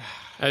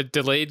 A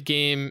delayed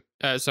game.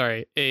 A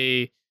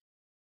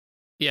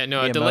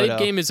delayed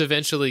game is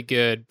eventually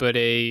good, but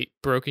a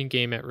broken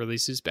game at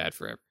release is bad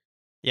forever.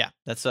 Yeah,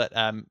 that's what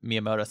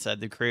Miyamoto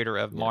said, the creator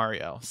of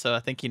Mario. So I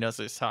think he knows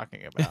what he's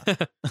talking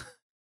about.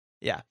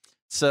 Yeah.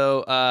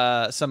 So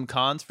some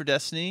cons for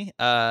Destiny: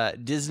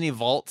 Disney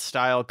Vault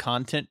style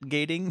content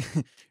gating,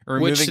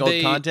 removing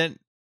old content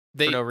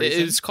for no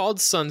reason. It's called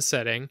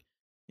sunsetting.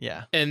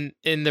 Yeah. And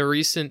in the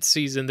recent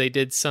season, they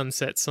did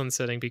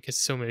sunsetting because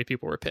so many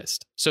people were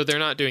pissed. So they're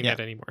not doing that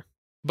anymore.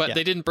 But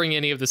they didn't bring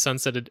any of the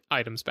sunsetted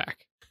items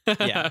back.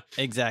 Yeah,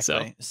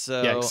 exactly.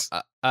 So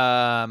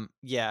and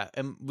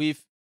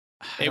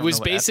it was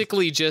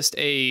basically just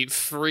a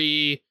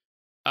free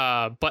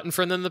button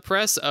for them to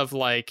press of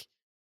like,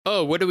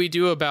 oh, what do we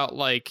do about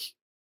like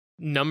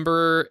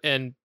number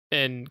and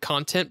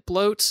content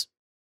bloat?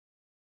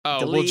 Oh,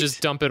 delete. We'll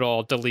just dump it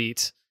all,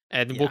 delete.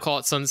 And we'll call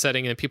it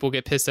sunsetting, and people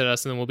get pissed at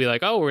us, and then we'll be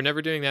like, "Oh, we're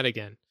never doing that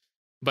again."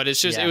 But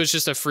it was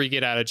just a free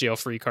get out of jail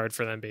free card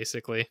for them,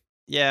 basically.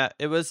 Yeah,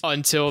 it was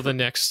until the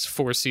next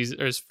 4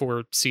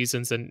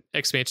 seasons and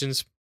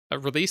expansions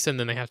release,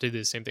 and then they have to do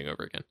the same thing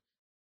over again.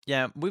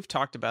 Yeah, we've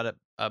talked about it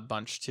a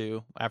bunch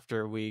too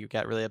after we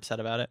got really upset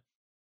about it.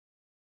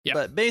 Yeah,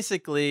 but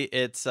basically,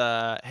 it's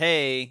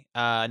hey,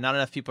 not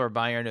enough people are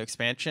buying our new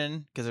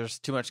expansion because there's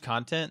too much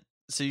content.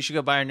 So you should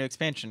go buy our new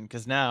expansion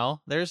because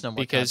now there's no more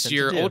because content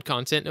your old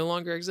content no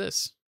longer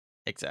exists.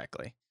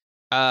 Exactly.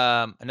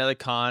 Another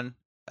con,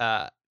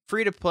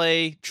 free to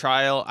play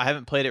trial. I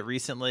haven't played it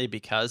recently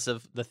because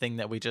of the thing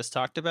that we just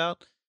talked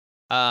about.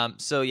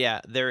 So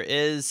yeah, there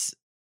is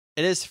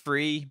it is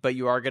free, but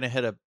you are going to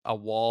hit a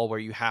wall where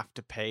you have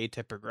to pay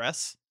to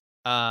progress.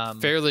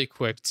 Fairly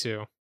quick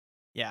too.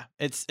 Yeah,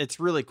 it's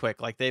really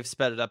quick. Like they've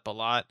sped it up a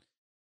lot.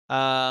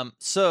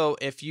 So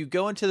if you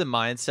go into the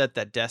mindset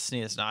that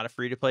Destiny is not a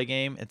free to play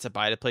game, it's a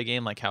buy to play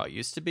game like how it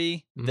used to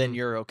be, then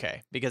you're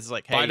okay. Because it's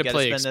like, hey, Buy you to gotta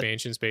play spend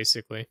expansions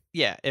basically.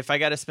 yeah, if I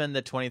got to spend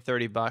the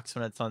 $20-$30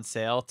 when it's on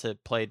sale to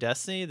play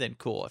Destiny, then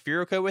cool. If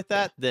you're okay with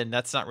that, then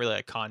that's not really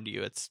a con to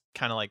you. It's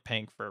kind of like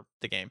paying for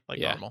the game, like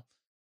normal.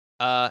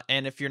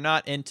 And if you're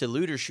not into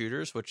looter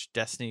shooters, which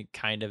Destiny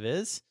kind of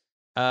is,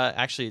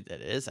 actually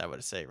it is, I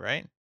would say,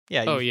 right?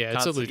 Yeah.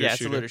 It's a looter shooter. Yeah,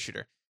 it's a looter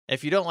shooter.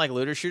 If you don't like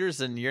looter shooters,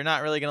 then you're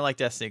not really gonna like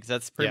Destiny because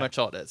that's pretty Yeah. much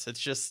all it is. It's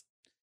just,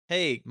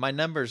 hey, my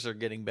numbers are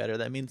getting better.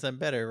 That means I'm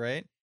better,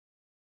 right?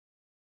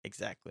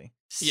 Exactly.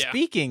 Yeah.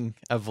 Speaking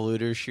of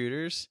looter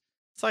shooters,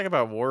 let's talk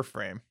about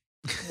Warframe.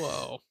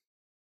 Whoa.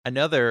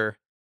 Another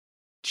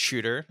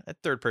shooter, a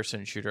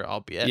third-person shooter,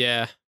 albeit.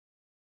 Yeah.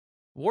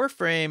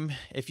 Warframe,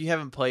 if you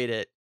haven't played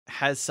it,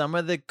 has some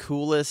of the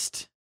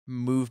coolest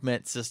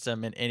movement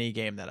system in any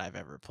game that I've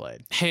ever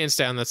played. Hands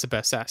down, that's the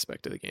best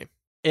aspect of the game.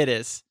 It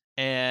is.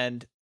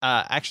 And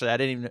actually, I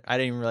didn't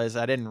even realize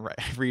I didn't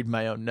read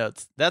my own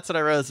notes. That's what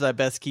I wrote as my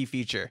best key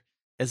feature.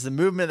 Is the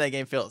movement of that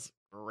game feels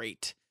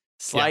great.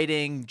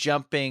 Sliding,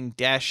 jumping,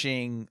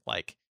 dashing,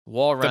 like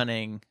wall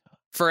running.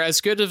 For as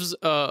good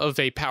of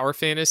a power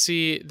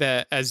fantasy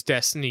that as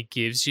Destiny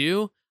gives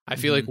you, I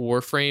feel like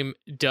Warframe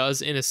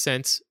does, in a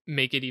sense,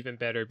 make it even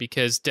better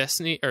because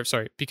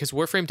because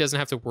Warframe doesn't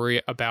have to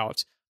worry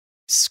about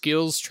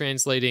skills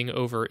translating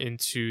over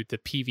into the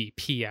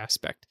PvP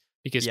aspect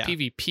because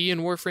PvP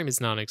in Warframe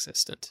is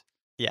non-existent.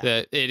 Yeah,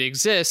 that it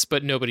exists,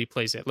 but nobody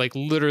plays it. Like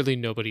literally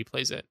nobody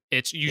plays it.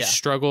 You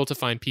struggle to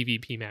find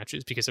PvP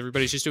matches because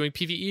everybody's just doing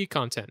PvE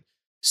content.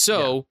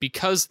 So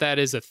because that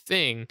is a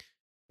thing,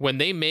 when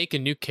they make a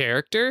new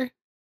character,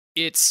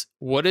 it's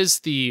what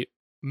is the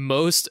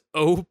most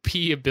OP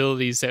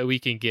abilities that we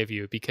can give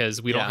you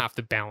because we don't have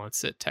to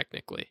balance it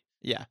technically.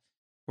 Yeah.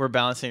 We're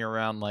balancing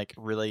around like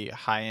really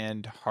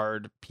high-end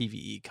hard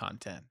PvE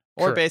content.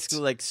 Or Correct. basically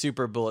like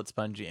super bullet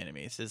spongy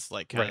enemies is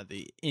like kind of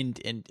the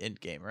end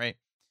game, right?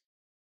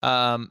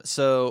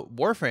 So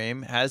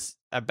Warframe has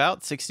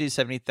about 60 to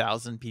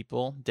 70,000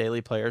 people,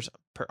 daily players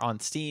on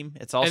Steam.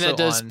 It's also and that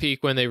does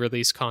peak when they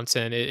release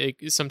content.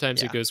 It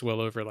sometimes Yeah. it goes well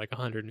over like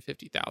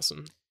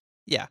 150,000.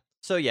 Yeah.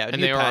 So yeah, And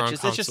new they are on patches.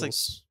 consoles. It's just like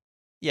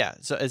yeah.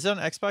 So is it on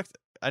Xbox?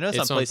 I know it's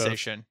on It's on both.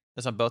 PlayStation.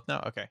 It's on both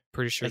now. Okay.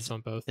 Pretty sure it's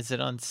on both. Is it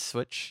on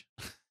Switch?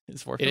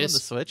 Is Warframe It on is. the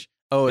Switch?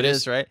 Oh, it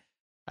is, right?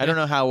 I don't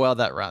know how well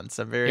that runs.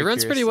 I'm very. It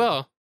runs pretty curious.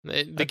 well.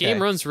 The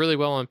game runs really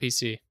well on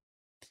PC.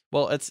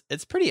 Well,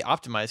 it's pretty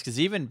optimized because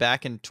even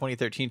back in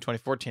 2013,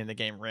 2014, the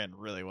game ran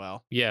really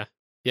well. Yeah.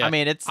 I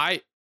mean, it's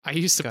I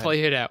used to Go ahead.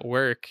 play it at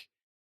work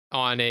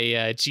on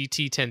a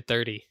GT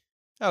 1030,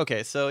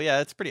 okay. So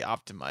yeah, it's pretty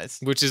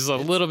optimized. which is a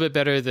little bit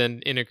better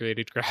than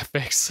integrated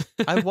graphics.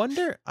 I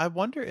wonder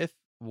if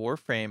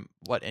Warframe,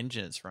 what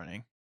engine it's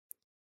running.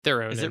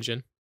 Their own Is it-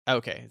 engine.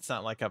 Okay, it's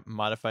not like a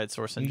modified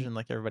Source engine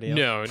like everybody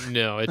else.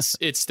 No,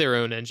 it's their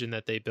own engine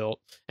that they built,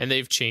 and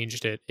they've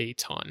changed it a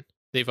ton.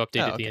 They've updated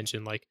the okay.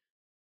 engine like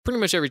pretty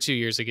much every 2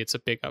 years. It gets a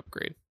big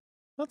upgrade.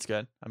 That's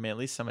good. I mean, at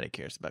least somebody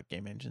cares about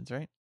game engines,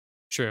 right?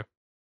 True.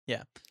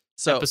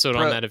 So Episode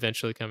on that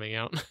eventually coming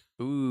out.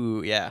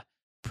 Ooh, yeah.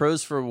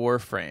 Pros for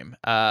Warframe,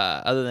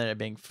 other than it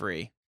being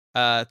free.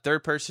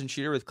 Third-person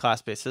shooter with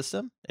class-based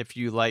system. If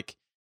you like,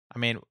 I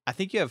mean, I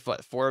think you have,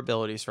 4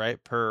 abilities, right?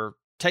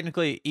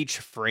 Technically, each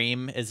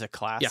frame is a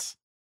class.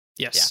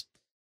 Yes.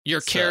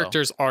 Your So-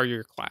 characters are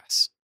your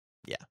class.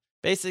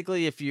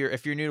 Basically, if you're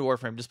new to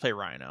Warframe, just play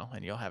Rhino,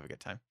 and you'll have a good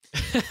time.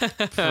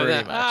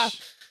 Pretty much.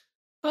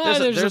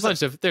 There's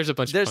a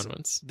bunch of fun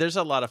ones. There's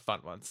a lot of fun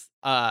ones.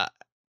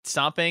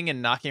 Stomping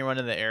and knocking around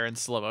in the air in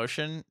slow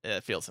motion,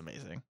 it feels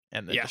amazing.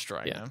 And then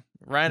destroying them.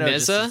 Rhino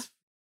Neza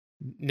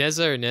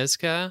or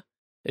Nezca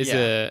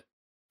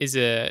is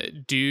a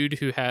dude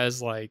who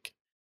has like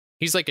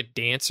he's like a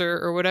dancer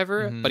or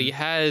whatever, but he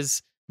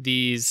has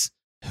these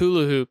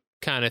hula hoop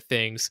kind of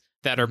things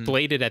that are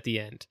bladed at the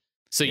end.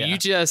 So you're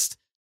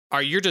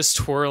just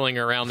twirling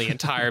around the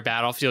entire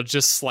battlefield,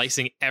 just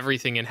slicing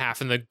everything in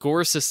half, and the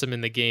gore system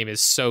in the game is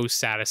so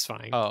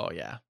satisfying. Oh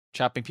yeah,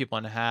 chopping people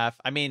in half.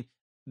 I mean,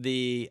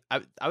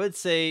 I would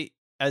say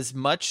as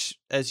much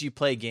as you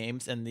play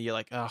games and you're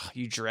like, oh,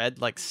 you dread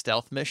like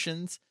stealth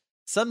missions.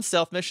 Some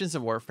stealth missions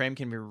in Warframe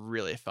can be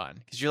really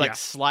fun because you're like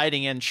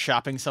sliding in,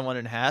 chopping someone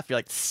in half. You're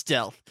like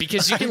stealth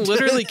because you can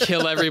literally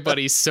kill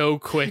everybody so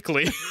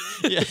quickly.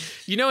 Yeah.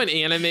 You know, in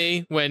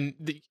anime when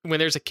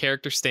there's a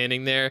character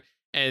standing there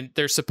and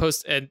they're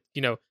supposed to, and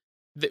you know,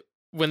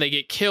 when they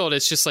get killed,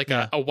 it's just like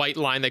a white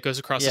line that goes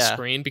across the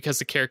screen because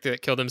the character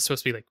that killed them is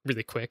supposed to be like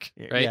really quick,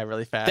 right? Yeah,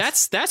 really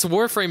fast. That's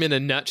Warframe in a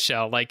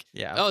nutshell. Like,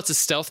 yeah. It's a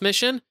stealth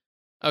mission.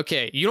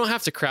 Okay, you don't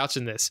have to crouch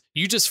in this.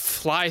 You just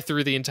fly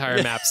through the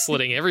entire map,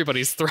 slitting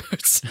everybody's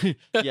throats.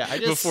 Yeah, I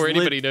just before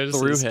anybody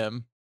notices. Through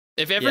him.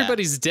 If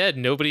everybody's dead,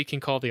 nobody can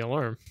call the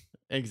alarm.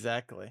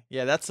 Exactly.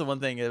 Yeah, that's the one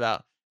thing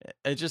about it.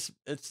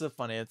 It's so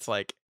funny. It's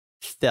like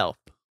stealth.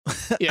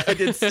 Yeah. I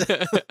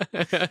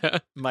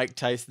did Mike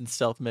Tyson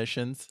stealth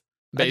missions.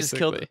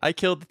 Basically. I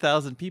killed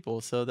 1,000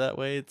 people, so that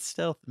way it's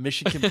stealth.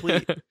 Mission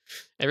complete.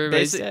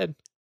 Everybody's dead.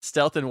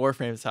 Stealth in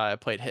Warframe is how I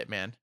played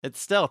Hitman. It's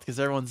stealth because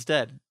everyone's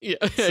dead. Yeah,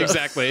 So,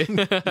 exactly.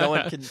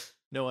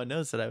 no one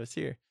knows that I was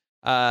here.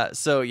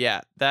 So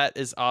yeah, that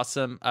is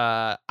awesome.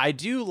 I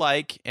do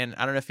like, and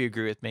I don't know if you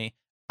agree with me,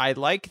 I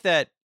like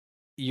that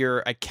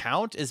your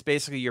account is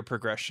basically your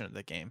progression of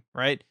the game,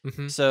 right?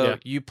 So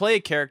you play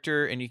a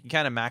character and you can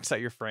kind of max out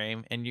your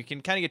frame, and you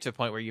can kind of get to a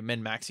point where you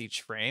min-max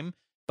each frame.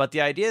 But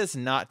the idea is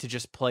not to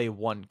just play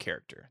one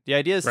character. The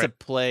idea is to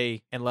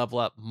play and level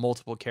up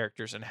multiple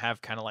characters and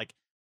have kind of like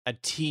a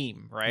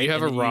team, right? You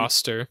have a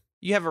roster.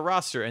 You have a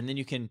roster, and then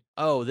you can,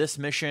 this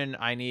mission,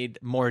 I need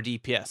more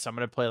DPS. So I'm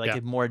going to play like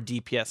a more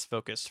DPS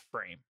focused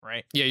frame,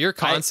 right? Yeah, you're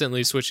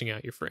constantly switching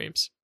out your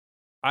frames.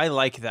 I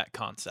like that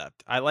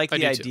concept. I like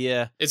the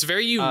idea. Too. It's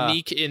very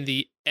unique in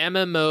the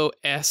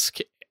MMO-esque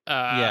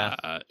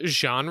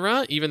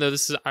genre, even though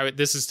this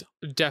is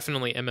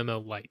definitely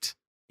MMO light.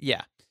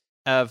 Yeah.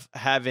 Of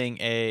having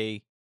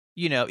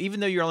even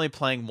though you're only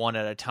playing one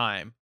at a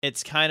time,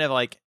 it's kind of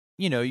like,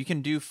 you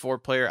can do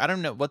 4-player. I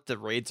don't know what the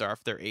raids are,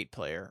 if they're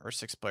 8-player or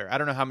 6-player. I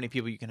don't know how many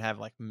people you can have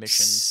like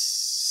missions.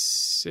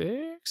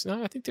 6?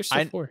 No, I think there's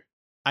still 4.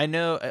 I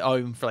know.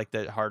 Even for like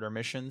the harder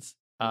missions.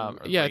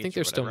 Yeah, I think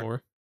there's still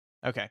more.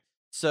 Okay.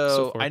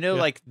 So I know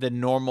like the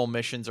normal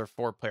missions are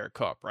 4-player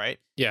co-op, right?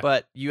 Yeah.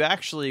 But you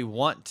actually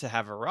want to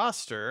have a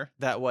roster.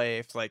 That way,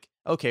 if like,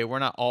 okay, we're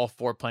not all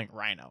 4 playing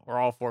Rhino. We're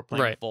all 4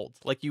 playing Volt.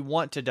 Like you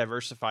want to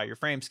diversify your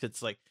frames because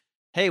it's like,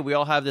 hey, we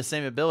all have the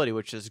same ability,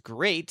 which is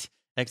great,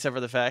 except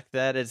for the fact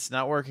that it's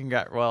not working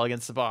well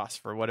against the boss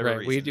for whatever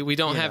reason. We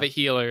don't have a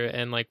healer,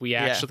 and like we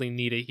actually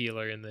need a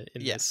healer in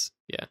this.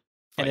 Yeah. Fight.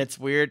 And it's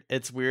weird.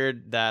 It's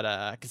weird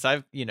that because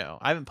I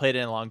haven't played it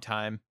in a long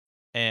time,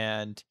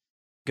 and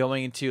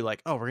going into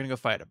like, we're gonna go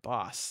fight a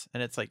boss,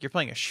 and it's like you're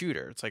playing a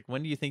shooter. It's like,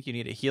 when do you think you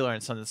need a healer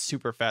in something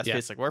super fast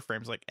paced like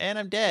Warframe's like, and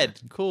I'm dead.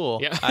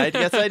 Cool. Yeah. I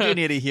guess I do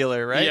need a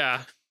healer, right?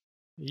 Yeah.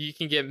 You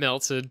can get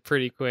melted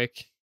pretty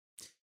quick.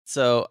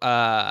 So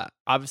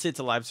obviously it's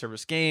a live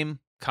service game,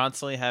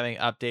 constantly having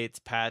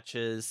updates,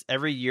 patches.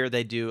 Every year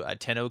they do a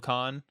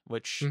TennoCon,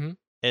 which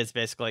is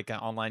basically like an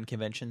online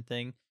convention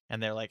thing,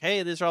 and they're like,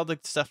 hey, these are all the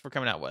stuff we're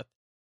coming out with.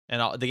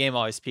 And the game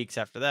always peaks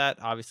after that,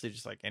 obviously,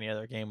 just like any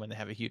other game when they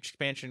have a huge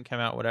expansion come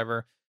out,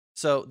 whatever.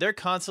 So they're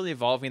constantly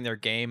evolving their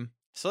game.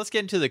 So let's get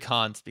into the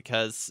cons,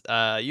 because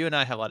you and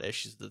I have a lot of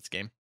issues with this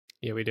game.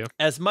 Yeah, we do.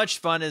 As much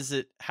fun as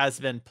it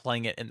has been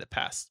playing it in the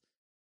past.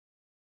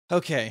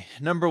 Okay,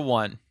 number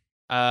 1.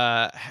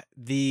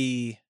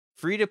 The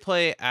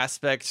free-to-play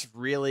aspects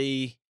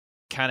really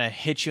kind of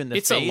hit you in the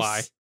face. It's a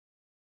lie.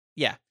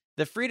 Yeah.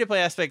 The free-to-play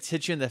aspects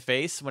hit you in the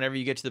face whenever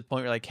you get to the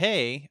point where you're like,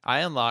 hey, I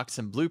unlocked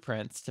some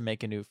blueprints to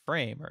make a new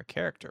frame or a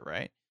character,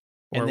 right?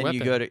 Or and then weapon.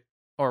 you go to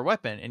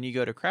weapon, and you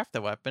go to craft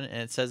the weapon,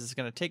 and it says it's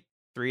going to take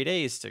 3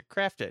 days to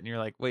craft it. And you're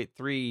like, wait,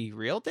 3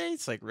 real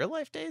days? Like real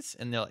life days?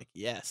 And they're like,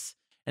 yes.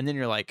 And then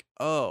you're like,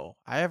 oh,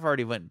 I have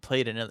already went and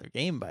played another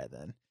game by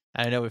then.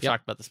 I know we've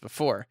talked about this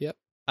before. Yep.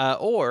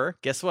 Or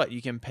guess what?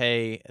 You can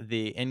pay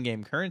the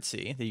in-game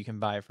currency that you can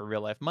buy for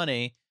real life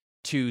money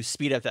to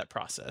speed up that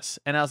process.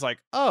 And I was like,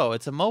 oh,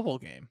 it's a mobile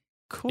game.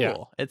 Cool.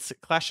 Yeah. It's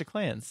Clash of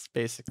Clans,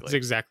 basically. It's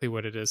exactly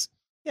what it is.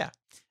 Yeah.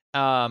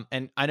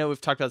 And I know we've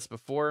talked about this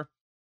before.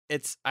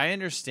 I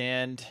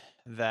understand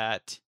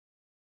that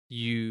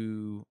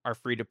you are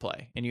free to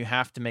play and you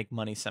have to make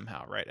money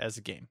somehow, right? As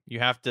a game, you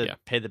have to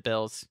pay the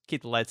bills,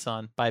 keep the lights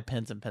on, buy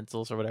pens and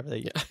pencils or whatever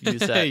they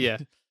use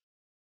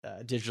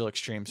at Digital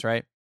Extremes,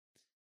 right?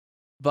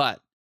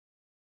 But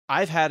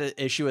I've had an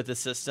issue with the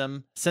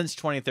system since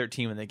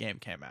 2013 when the game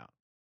came out,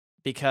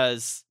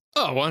 because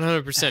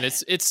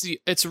 100%.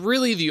 It's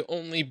really the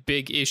only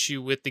big issue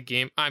with the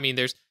game. I mean,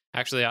 there's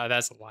actually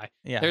that's a lie.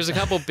 Yeah, there's a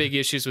couple big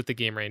issues with the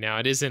game right now.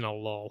 It is in a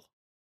lull,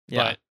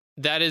 but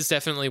that is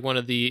definitely one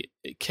of the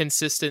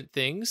consistent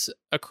things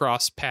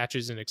across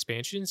patches and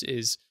expansions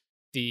is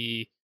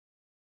the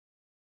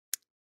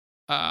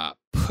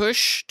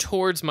push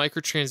towards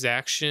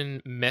microtransaction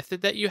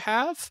method that you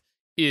have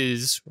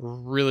is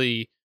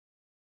really,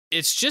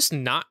 it's just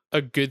not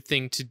a good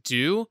thing to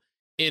do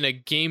in a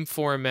game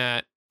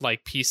format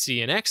like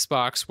PC and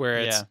Xbox, where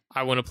it's,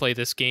 I want to play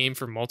this game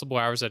for multiple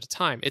hours at a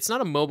time. It's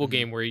not a mobile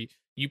game where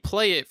you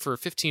play it for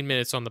 15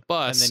 minutes on the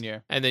bus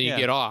and then you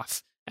get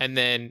off, and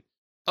then,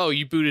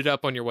 you boot it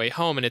up on your way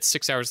home and it's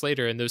 6 hours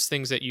later, and those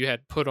things that you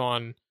had put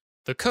on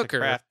the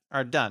cooker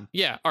are done.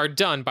 Yeah, are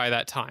done by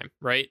that time,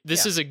 right?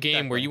 This is a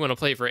game where you want to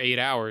play for 8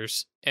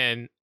 hours,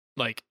 and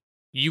like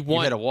you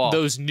want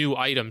those new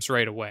items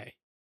right away.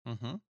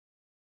 Mm-hmm.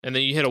 And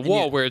then you hit a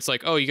wall where it's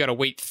like, you got to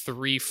wait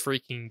 3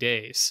 freaking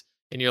days,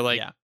 and you're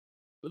like,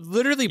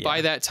 literally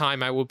by that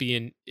time, I will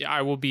be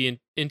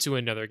into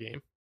another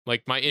game.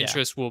 Like my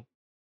interest will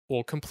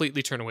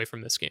completely turn away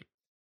from this game.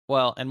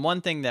 Well, and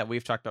one thing that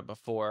we've talked about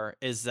before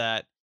is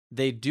that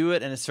they do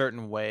it in a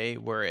certain way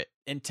where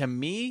and to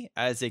me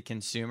as a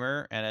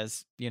consumer and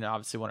as,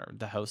 obviously one of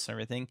the hosts and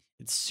everything,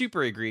 it's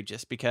super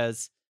egregious,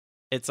 because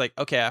it's like,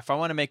 okay, if I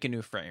want to make a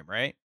new frame,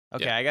 right?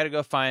 Okay, Yeah. I got to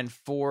go find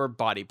 4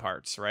 body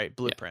parts, right?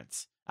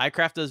 Blueprints. I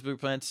craft those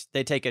blueprints.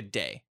 They take a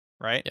day,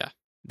 right? Yeah.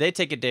 They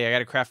take a day. I got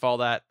to craft all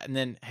that, and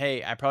then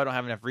hey, I probably don't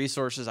have enough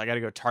resources. I got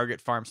to go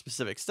target farm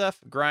specific stuff,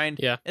 grind.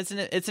 Yeah. It's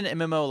an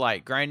MMO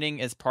like grinding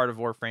is part of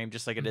Warframe,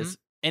 just like it is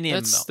any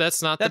MMO.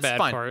 That's not the bad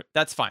fine. part.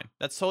 That's fine.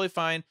 That's totally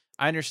fine.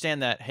 I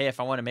understand that. Hey, if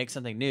I want to make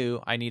something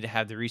new, I need to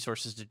have the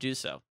resources to do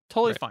so.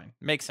 Totally fine.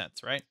 Makes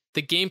sense, right?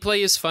 The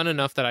gameplay is fun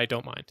enough that I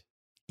don't mind.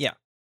 Yeah.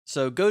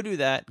 So go do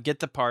that, get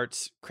the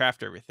parts,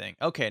 craft everything.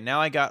 Okay,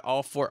 now I got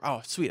all 4. Oh,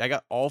 sweet. I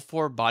got all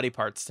 4 body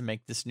parts to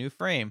make this new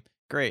frame.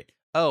 Great.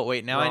 Oh,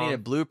 wait, now I need a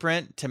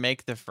blueprint to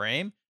make the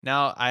frame.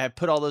 Now I have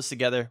put all those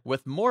together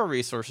with more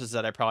resources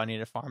that I probably need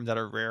to farm that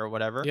are rare or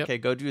whatever. Yep. Okay,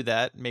 go do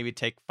that. Maybe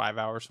take 5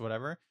 hours or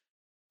whatever.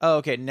 Oh,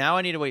 okay, now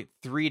I need to wait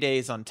 3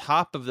 days on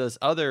top of those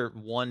other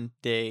 1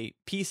 day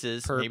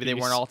pieces. Maybe they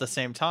weren't all at the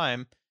same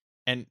time.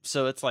 And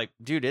so it's like,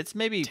 dude, it's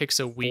maybe takes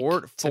a week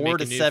 4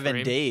 to 7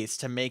 frame. days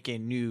to make a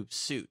new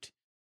suit.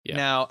 Yeah.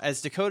 Now,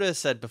 as Dakota has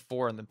said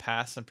before in the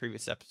past on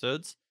previous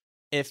episodes,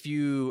 if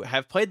you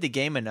have played the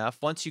game enough,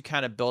 once you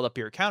kind of build up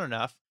your account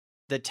enough,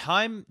 the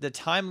time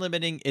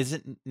limiting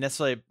isn't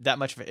necessarily that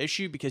much of an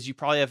issue because you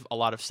probably have a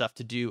lot of stuff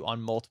to do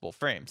on multiple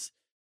frames.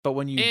 But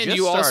when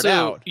you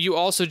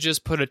also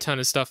just put a ton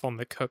of stuff on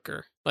the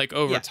cooker, like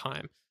over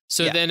time.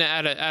 So then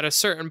at a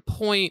certain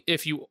point,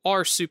 if you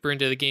are super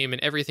into the game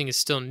and everything is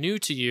still new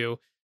to you,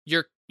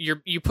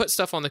 you put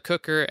stuff on the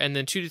cooker, and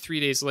then 2 to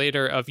 3 days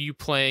later of you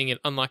playing and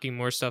unlocking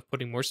more stuff,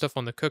 putting more stuff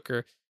on the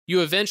cooker,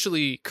 you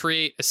eventually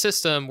create a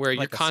system where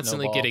you're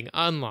constantly getting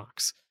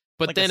unlocks.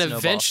 But like then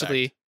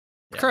eventually,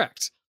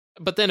 correct.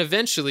 But then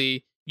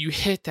eventually you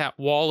hit that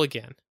wall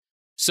again.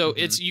 So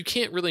you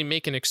can't really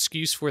make an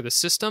excuse for the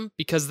system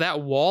because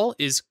that wall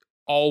is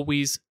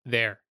always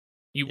there.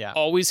 You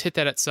always hit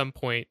that at some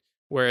point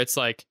where it's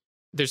like,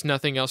 there's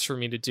nothing else for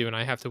me to do and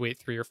I have to wait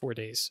 3 or 4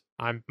 days.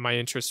 My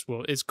interest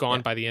is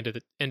gone by the end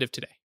of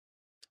today.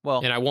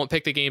 Well, and I won't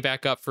pick the game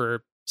back up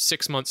for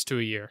 6 months to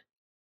a year.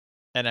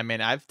 And I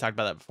mean, I've talked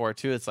about that before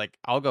too. It's like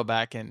I'll go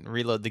back and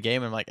reload the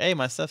game and I'm like, hey,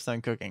 my stuff's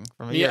done cooking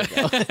from a year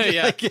ago.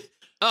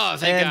 Oh,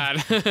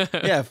 thank God.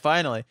 Yeah,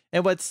 finally.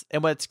 And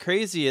what's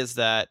crazy is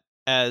that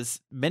as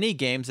many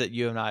games that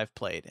you and I have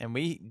played, and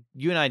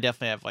you and I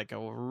definitely have like a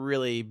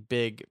really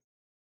big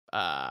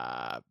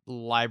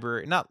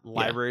library, not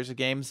libraries of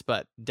games,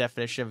 but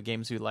definition of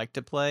games we like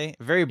to play.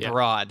 Very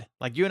broad.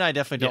 Like you and I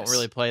definitely don't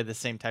really play the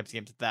same types of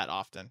games that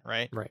often,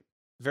 right? Right.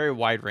 Very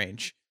wide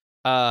range.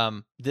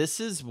 This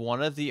is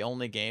one of the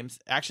only games,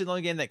 actually the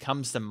only game that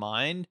comes to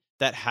mind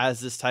that has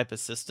this type of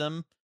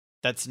system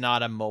that's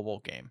not a mobile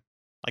game.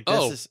 Like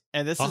this is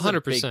 100%.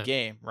 A big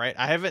game, right?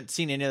 I haven't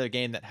seen any other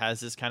game that has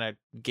this kind of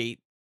gate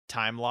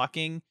time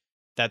locking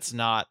that's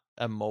not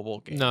a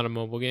mobile game. Not a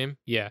mobile game?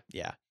 Yeah.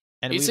 Yeah.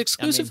 And it's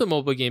exclusive to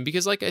mobile game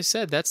because, like I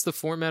said, that's the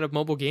format of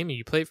mobile gaming.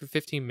 You play it for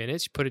 15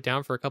 minutes, you put it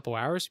down for a couple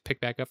hours, you pick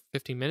back up for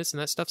 15 minutes,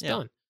 and that stuff's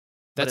done.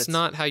 That's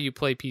not how you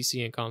play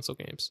PC and console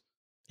games.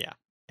 Yeah.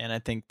 And I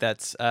think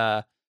that's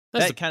one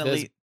of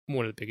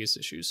the biggest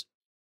issues.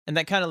 And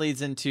that kind of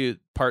leads into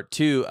part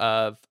 2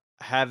 of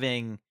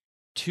having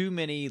too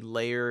many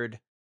layered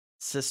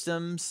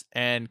systems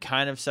and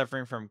kind of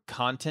suffering from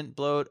content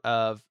bloat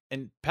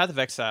and Path of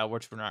Exile,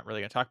 which we're not really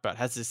going to talk about,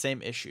 has the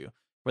same issue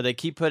where they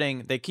keep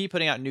putting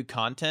out new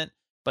content,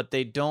 but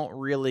they don't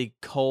really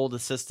cull the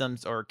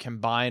systems or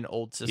combine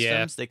old systems.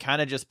 Yeah. They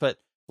kind of just put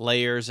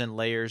layers and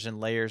layers and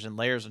layers and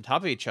layers on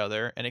top of each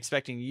other and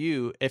expecting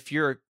you, if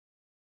you're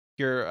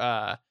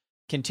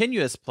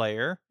continuous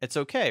player, it's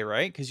okay,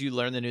 right? Because you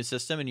learn the new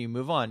system and you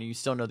move on. You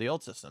still know the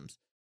old systems.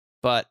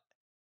 But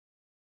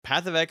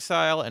Path of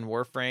Exile and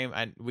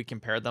Warframe, we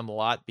compare them a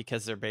lot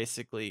because they're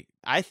basically,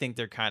 I think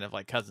they're kind of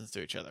like cousins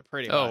to each other,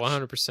 pretty much. Oh,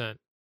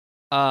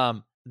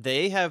 100%.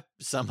 They have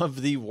some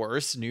of the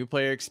worst new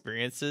player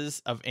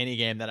experiences of any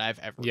game that I've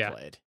ever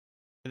played.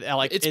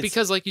 Like it's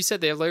because, like you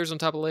said, they have layers on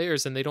top of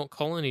layers and they don't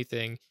call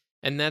anything.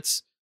 And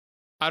that's,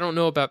 I don't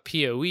know about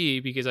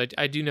PoE because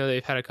I do know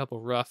they've had a couple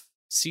rough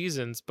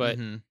seasons, but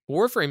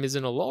Warframe is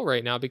in a lull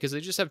right now because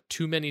they just have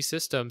too many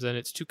systems and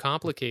it's too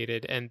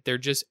complicated and they're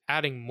just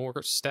adding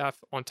more stuff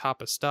on top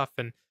of stuff,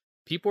 and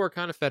people are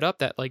kind of fed up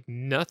that like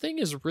nothing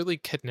is really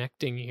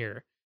connecting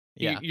here.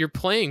 You're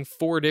playing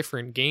 4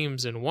 different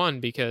games in one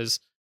because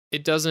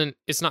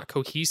it's not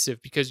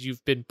cohesive because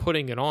you've been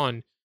putting it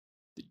on,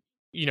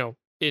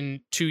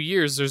 in 2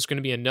 years there's going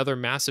to be another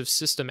massive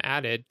system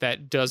added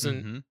that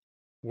doesn't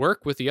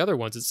work with the other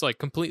ones. It's like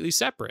completely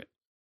separate.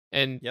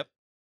 And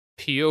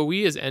PoE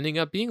is ending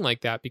up being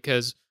like that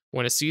because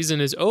when a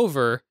season is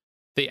over,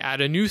 they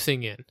add a new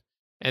thing in.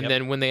 And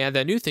then when they add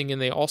that new thing in,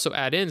 they also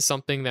add in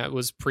something that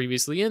was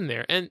previously in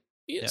there. And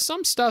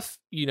some stuff,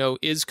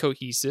 is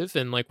cohesive.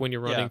 And like when you're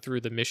running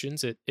through the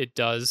missions, it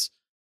does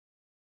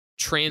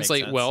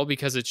translate well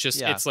because it's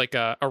just, it's like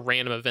a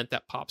random event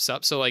that pops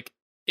up. So like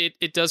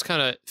it does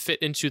kind of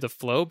fit into the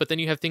flow. But then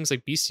you have things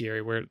like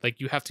Bestiary where like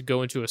you have to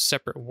go into a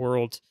separate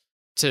world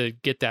to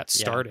get that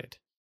started.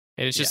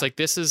 And it's just like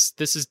this is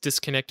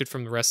disconnected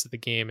from the rest of the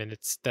game, and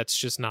that's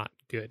just not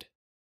good.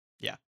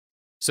 Yeah.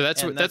 So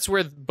that's And that's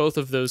where both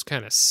of those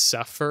kind of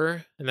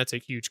suffer, and that's a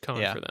huge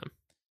con Yeah. for them.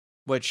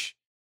 Which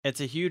it's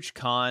a huge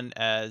con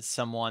as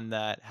someone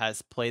that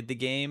has played the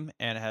game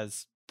and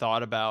has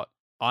thought about.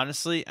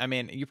 Honestly, I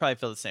mean, you probably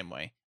feel the same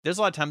way. There's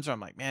a lot of times where I'm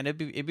like, man,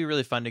 it'd be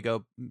really fun to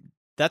go.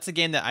 That's a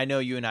game that I know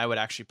you and I would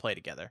actually play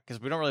together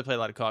because we don't really play a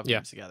lot of co-op Yeah.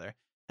 games together.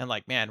 And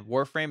like, man,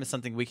 Warframe is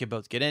something we could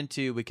both get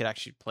into. We could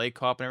actually play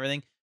co-op and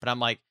everything. But I'm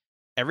like,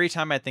 every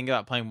time I think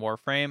about playing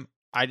Warframe,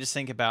 I just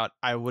think about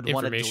I would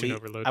want to Information delete.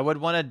 overload. I would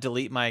want to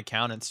delete my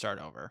account and start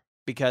over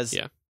because,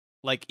 Yeah.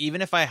 like,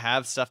 even if I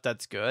have stuff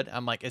that's good,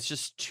 I'm like, it's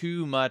just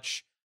too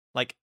much.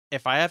 Like,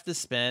 if I have to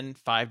spend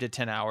 5 to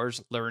 10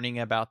 hours learning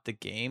about the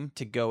game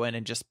to go in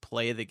and just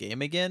play the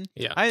game again,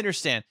 Yeah. I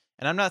understand.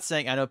 And I'm not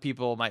saying, I know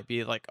people might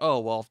be like, oh,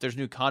 well, if there's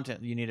new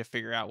content, you need to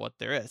figure out what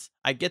there is.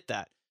 I get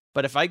that.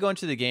 But if I go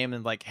into the game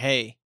and like,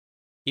 hey,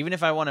 even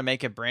if I want to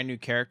make a brand new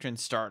character and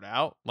start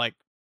out, like,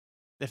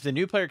 if the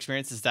new player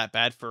experience is that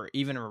bad for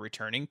even a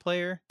returning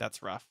player,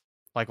 that's rough.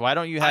 Like, why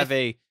don't you have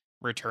a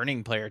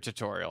returning player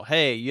tutorial?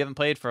 Hey, you haven't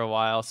played for a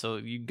while, so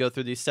you go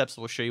through these steps.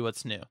 We'll show you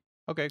what's new.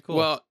 Okay, cool.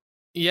 Well,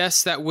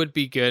 yes, that would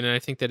be good, and I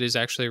think that is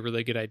actually a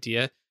really good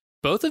idea.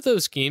 Both of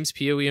those games,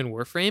 PoE and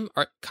Warframe,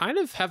 are kind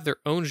of have their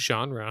own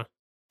genre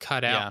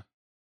cut out. Yeah.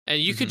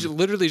 And you could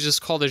literally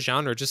just call the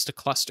genre just a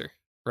cluster,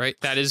 right?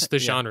 That is the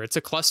Yeah. genre. It's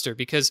a cluster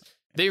because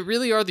they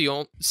really are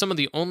some of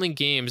the only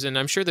games, and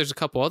I'm sure there's a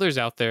couple others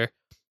out there,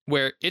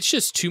 where it's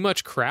just too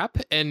much crap.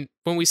 And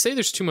when we say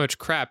there's too much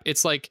crap,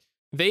 it's like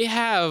they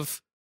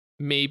have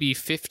maybe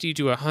 50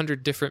 to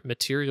 100 different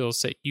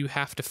materials that you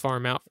have to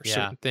farm out for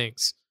certain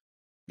things.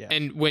 Yeah.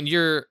 And when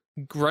you're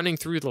running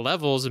through the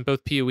levels in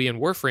both PoE and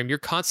Warframe, you're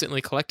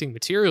constantly collecting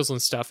materials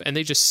and stuff, and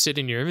they just sit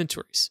in your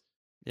inventories.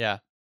 Yeah.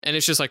 And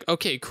it's just like,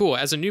 okay, cool.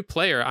 As a new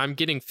player, I'm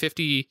getting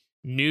 50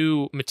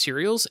 new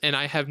materials, and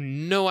I have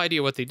no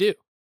idea what they do.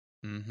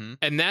 Mm-hmm.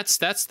 And that's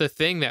the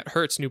thing that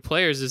hurts new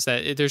players, is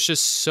that there's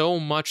just so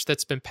much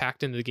that's been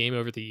packed into the game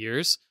over the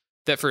years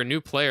that for a new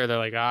player, they're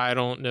like, I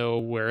don't know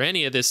where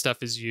any of this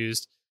stuff is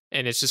used,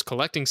 and it's just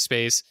collecting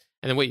space.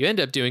 And then what you end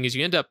up doing is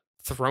you end up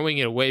throwing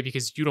it away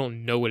because you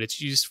don't know what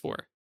it's used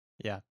for.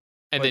 Yeah.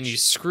 And then you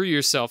screw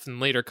yourself in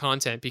later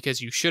content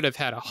because you should have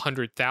had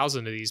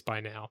 100,000 of these by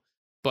now.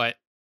 But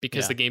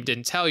because the game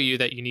didn't tell you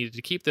that you needed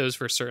to keep those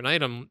for a certain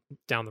item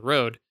down the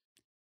road,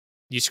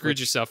 you screwed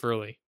yourself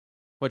early.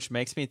 Which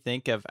makes me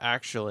think of,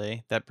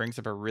 actually, that brings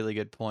up a really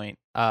good point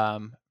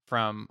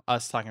from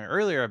us talking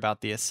earlier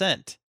about the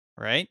Ascent,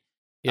 right?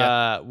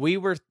 Yeah. We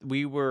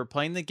were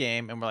playing the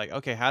game and we're like,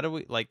 okay, how do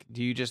we, like,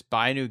 do you just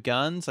buy new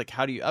guns? Like,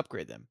 how do you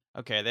upgrade them?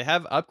 Okay, they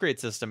have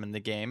upgrade system in the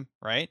game,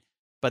 right?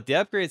 But the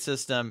upgrade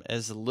system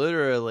is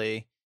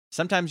literally,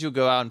 sometimes you'll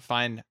go out and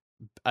find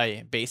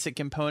a basic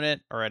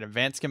component or an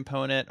advanced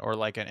component or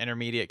like an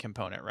intermediate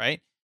component,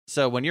 right?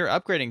 So when you're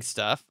upgrading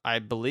stuff, I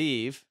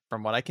believe,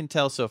 from what I can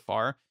tell so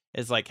far,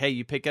 is like, hey,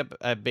 you pick up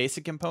a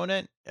basic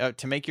component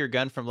to make your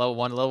gun from level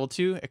 1 to level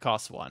 2, it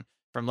costs 1.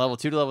 From level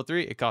 2 to level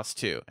 3, it costs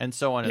 2, and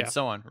so on and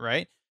so on,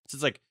 right? So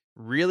it's like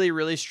really,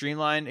 really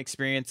streamlined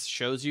experience,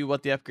 shows you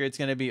what the upgrade's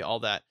going to be,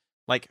 all that.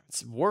 Like,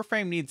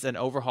 Warframe needs an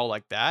overhaul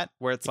like that,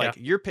 where it's like,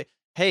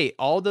 hey,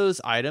 all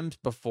those items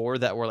before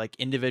that were like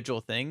individual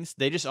things,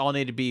 they just all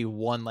need to be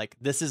one, like,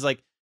 this is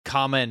like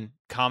common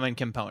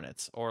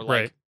components or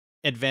like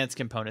advanced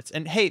components.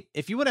 And hey,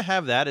 if you want to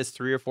have that as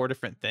 3 or 4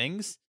 different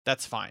things,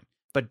 that's fine.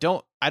 But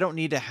I don't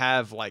need to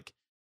have like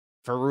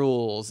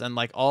ferrules and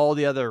like all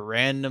the other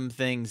random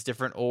things,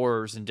 different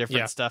ores and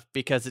different stuff,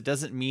 because it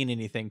doesn't mean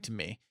anything to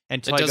me.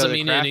 Until it doesn't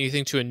mean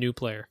anything to a new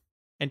player.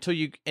 And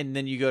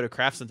then you go to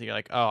craft something, you're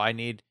like, oh, I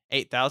need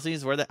 8,000.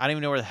 I don't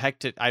even know where the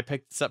heck I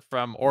picked this up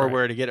from or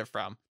where to get it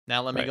from.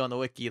 Now let me go on the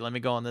wiki. Let me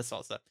go on this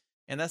all stuff.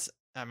 And that's,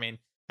 I mean,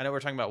 I know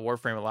we're talking about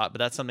Warframe a lot, but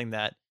that's something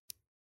that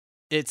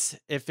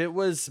if it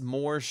was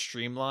more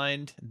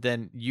streamlined,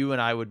 then you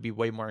and I would be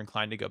way more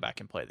inclined to go back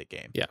and play the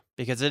game. Yeah.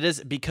 Because it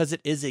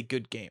is a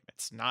good game.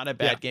 It's not a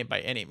bad game by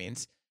any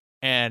means.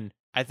 And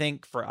I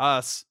think for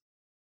us,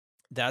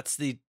 that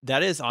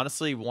is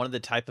honestly one of the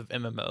type of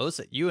MMOs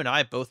that you and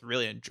I both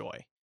really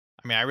enjoy.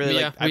 I mean, I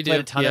really I played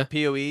a ton of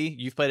PoE,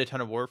 you've played a ton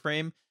of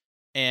Warframe,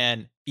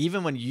 and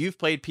even when you've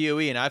played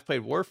PoE and I've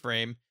played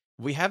Warframe,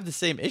 we have the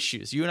same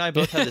issues. You and I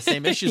both have the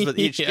same issues with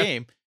each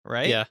game,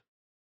 right? Yeah.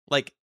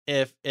 Like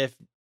if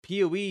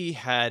PoE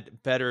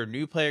had better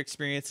new player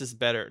experiences,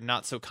 better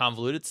not so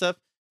convoluted stuff,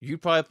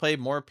 you'd probably play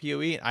more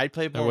PoE and I'd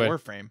play more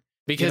Warframe.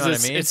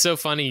 Because it's so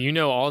funny. You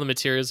know all the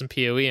materials in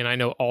PoE and I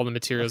know all the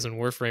materials in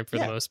Warframe for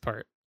the most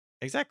part.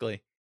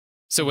 Exactly.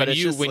 So when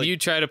you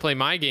try to play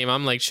my game,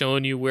 I'm like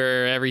showing you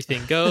where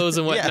everything goes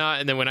and whatnot.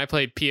 And then when I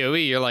played PoE,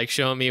 you're like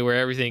showing me where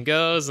everything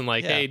goes and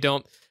like, hey,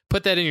 don't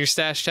put that in your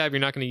stash tab. You're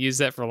not going to use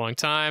that for a long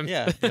time.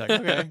 Yeah. You're like,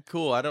 okay,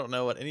 cool. I don't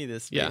know what any of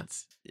this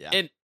means. Yeah.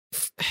 And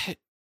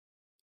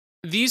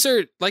these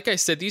are, like I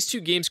said, these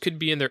two games could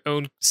be in their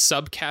own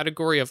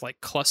subcategory of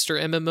like cluster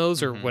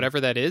MMOs or whatever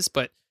that is.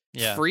 But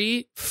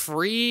free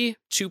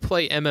to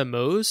play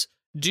MMOs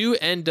do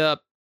end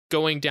up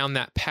going down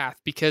that path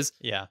because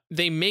Yeah.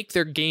 they make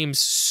their games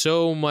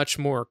so much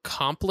more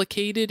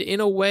complicated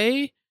in a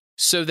way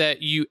so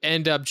that you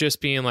end up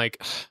just being like,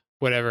 "Ugh,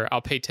 whatever,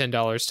 I'll pay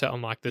 $10 to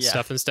unlock this Yeah.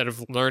 stuff instead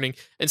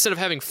of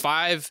having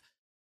 5,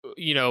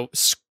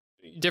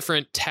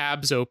 different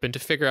tabs open to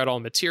figure out all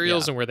the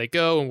materials and where they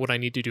go and what I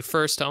need to do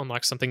first to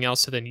unlock something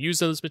else to then use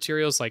those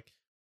materials." Like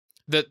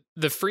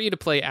the free to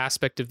play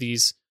aspect of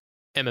these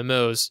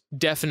MMOs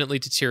definitely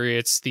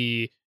deteriorates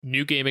the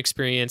new game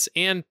experience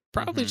and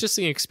probably just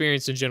the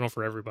experience in general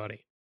for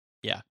everybody.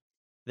 Yeah.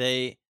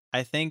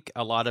 I think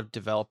a lot of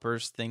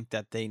developers think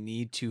that they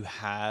need to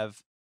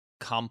have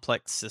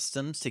complex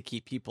systems to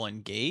keep people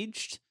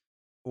engaged,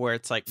 where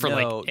it's like, For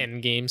no, like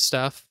end game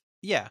stuff.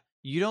 yeah,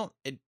 you don't.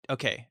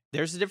 Okay,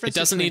 there's a difference. It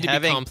doesn't between need to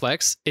having, be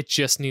complex. It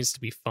just needs to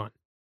be fun.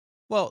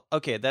 Well,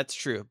 okay, that's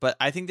true, but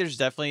I think there's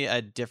definitely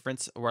a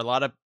difference where a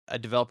lot of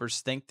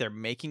developers think they're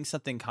making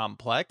something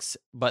complex,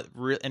 but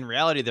in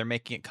reality, they're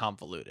making it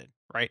convoluted,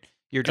 right?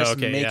 You're just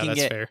making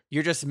it. Fair.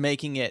 You're just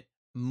making it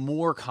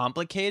more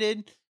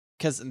complicated,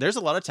 because there's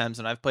a lot of times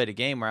when I've played a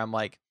game where I'm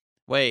like,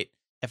 wait,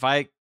 if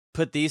I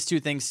put these two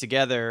things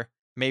together,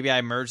 maybe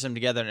I merge them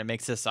together and it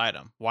makes this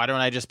item. Why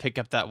don't I just pick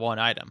up that one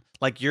item?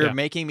 Like, you're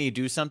making me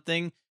do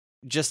something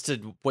just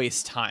to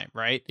waste time,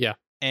 right? Yeah.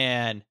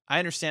 And I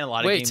understand a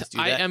lot of games do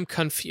that. I am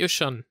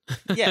Confucian.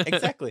 Yeah,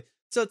 exactly.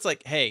 So it's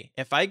like, hey,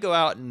 if I go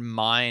out and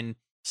mine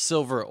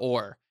silver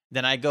ore,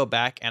 then I go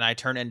back and I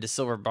turn into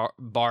silver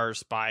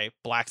bars by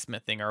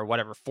blacksmithing or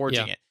whatever,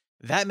 forging it.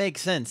 That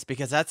makes sense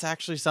because that's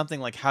actually something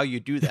like how you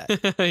do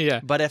that.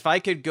 Yeah. But if I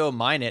could go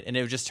mine it and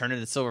it would just turn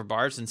into silver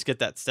bars and skip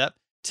that step,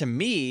 to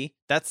me,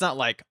 that's not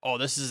like, oh,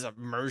 this is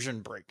immersion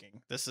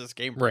breaking. This is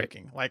game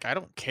breaking. Right. Like, I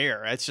don't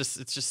care. It's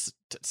just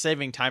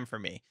saving time for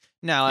me.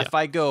 Now, if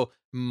I go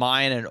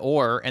mine an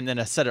ore and then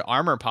a set of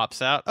armor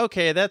pops out,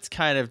 okay, that's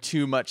kind of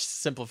too much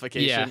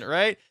simplification,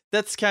 right?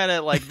 That's kind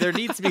of like, there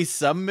needs to be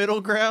some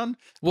middle ground.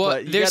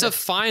 Well, there's a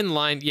fine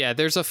line. Yeah,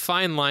 there's a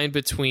fine line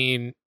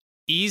between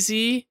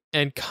easy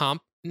and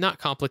not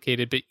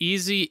complicated, but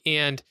easy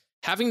and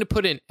having to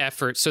put in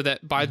effort so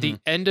that by the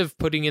end of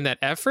putting in that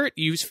effort,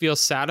 you feel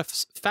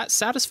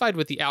satisfied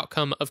with the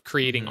outcome of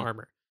creating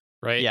armor,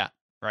 right? Yeah,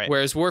 right.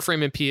 Whereas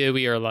Warframe and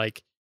PoE are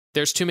like,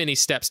 there's too many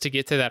steps to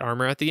get to that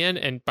armor at the end,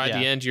 and by the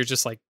end, you're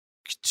just like,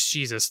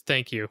 Jesus,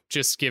 thank you,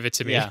 just give it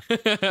to me. Yeah,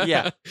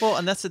 yeah. Well,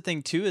 and that's the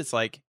thing too, is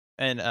like,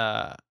 and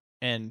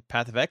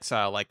Path of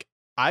Exile, like,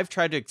 I've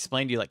tried to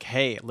explain to you, like,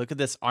 hey, look at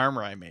this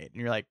armor I made. And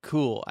you're like,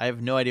 cool, I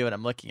have no idea what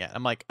I'm looking at.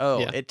 I'm like,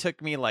 oh, it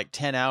took me like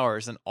 10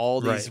 hours and all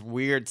these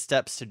weird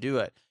steps to do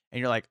it. And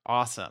you're like,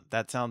 awesome.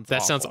 That sounds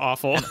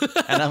awful.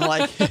 And I'm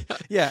like,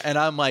 yeah. And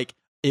I'm like,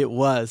 it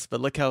was, but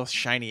look how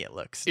shiny it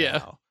looks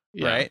now.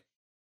 Right?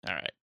 All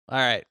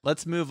right.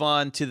 Let's move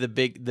on to the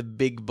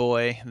big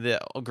boy, the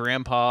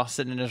grandpa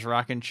sitting in his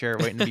rocking chair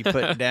waiting to be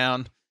put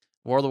down.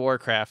 World of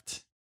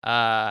Warcraft.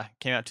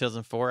 Came out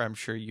 2004. I'm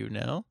sure you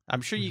know.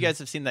 I'm sure you guys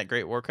have seen that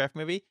great Warcraft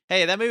movie.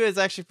 Hey, that movie was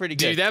actually pretty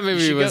good. Dude, that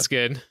movie was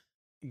good.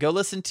 Go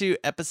listen to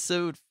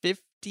episode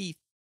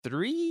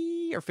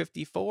 53 or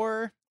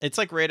 54. It's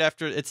like right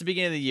after. It's the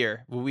beginning of the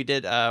year when we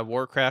did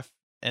Warcraft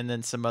and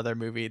then some other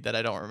movie that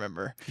I don't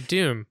remember.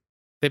 Doom.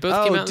 They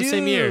both came out in the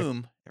same year.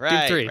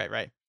 Right, Doom 3.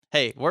 Right.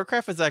 Hey,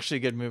 Warcraft was actually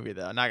a good movie,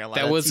 though. I'm not gonna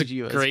lie. That was a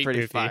great pretty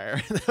movie.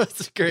 Fire. That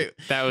was great.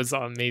 That was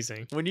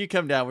amazing. When you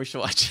come down, we should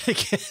watch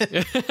it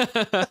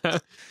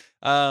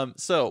again.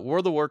 So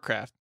World of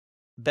Warcraft,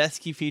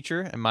 best key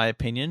feature, in my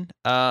opinion.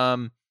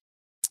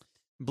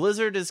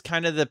 Blizzard is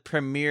kind of the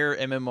premier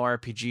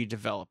MMORPG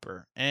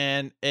developer,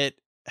 and it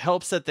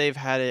helps that they've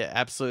had an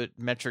absolute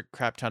metric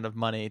crap ton of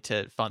money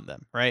to fund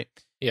them, right?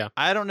 Yeah.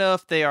 I don't know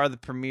if they are the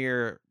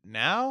premier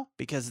now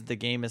because the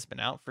game has been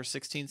out for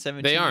 16,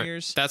 17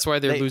 years. That's why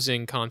they're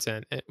losing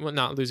content. Well,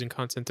 not losing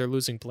content. They're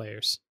losing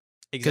players.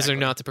 Because they're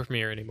not the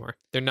premier anymore.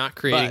 They're not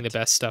creating the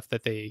best stuff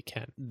that they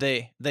can.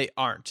 They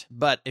aren't.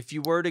 But if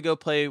you were to go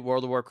play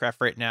World of Warcraft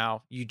right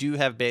now, you do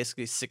have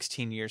basically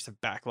 16 years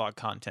of backlog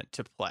content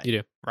to play. You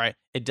do. Right?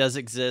 It does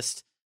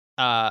exist.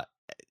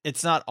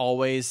 It's not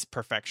always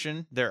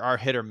perfection. There are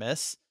hit or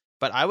miss.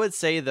 But I would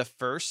say the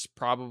first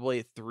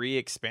probably 3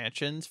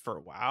 expansions for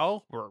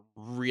WoW were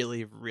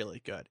really,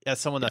 really good. As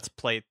someone that's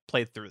played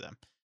through them,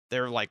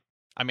 they're like,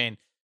 I mean,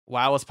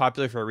 WoW was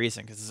popular for a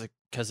reason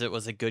because it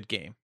was a good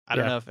game. I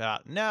don't know if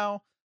out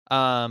now,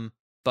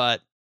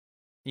 but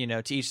you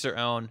know, to each their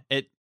own.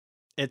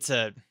 It's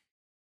a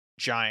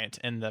giant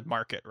in the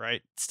market,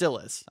 right? Still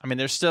is. I mean,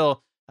 there's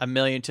still 1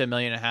 million to 1.5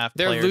 million.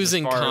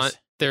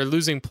 They're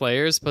losing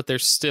players, but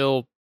there's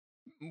still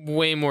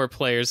way more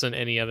players than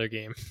any other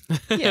game.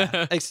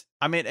 Yeah,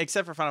 I mean,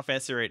 except for Final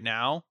Fantasy right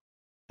now,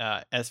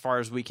 as far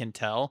as we can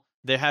tell,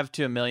 they have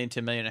to 1 million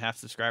to 1.5 million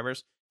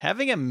subscribers.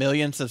 Having 1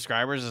 million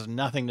subscribers is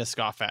nothing to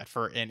scoff at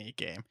for any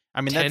game. I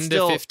mean, that's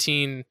still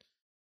to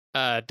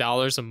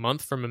 $15 a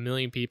month from 1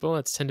 million people.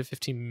 That's 10 to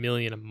 15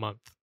 million a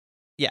month.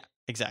 Yeah,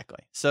 exactly.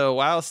 So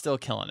WoW is still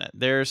killing it.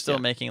 They're still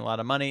making a lot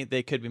of money.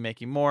 They could be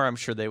making more. I'm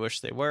sure they wish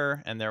they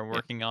were, and they're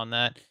working on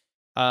that.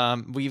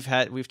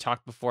 We've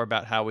talked before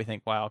about how we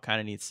think WoW kind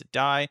of needs to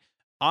die.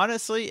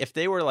 honestly, if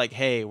they were like,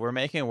 hey, we're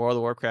making World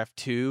of Warcraft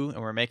 2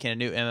 and we're making a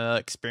new MMO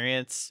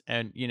experience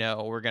and,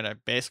 we're going to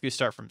basically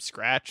start from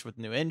scratch with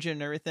new engine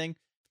and everything.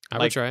 I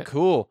would try it.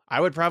 Cool.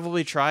 I would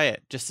probably try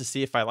it just to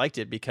see if I liked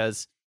it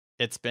because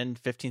it's been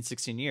 15,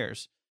 16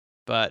 years.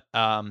 But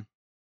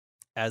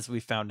as we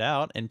found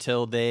out,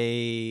 until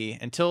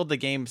the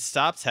game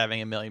stops having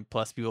 1 million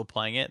plus people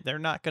playing it, they're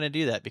not going to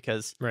do that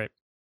because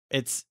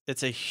it's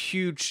a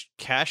huge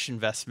cash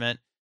investment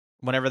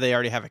whenever they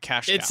already have a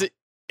cash cow.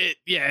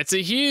 It's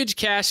a huge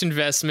cash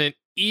investment,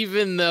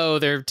 even though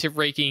they're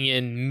raking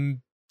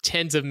in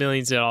tens of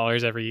millions of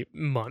dollars every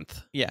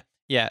month. Yeah.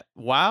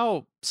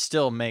 WoW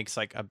still makes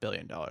like $1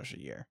 billion a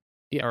year,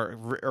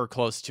 or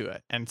close to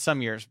it, and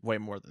some years way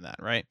more than that,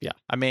 right? Yeah.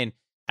 I mean,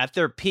 at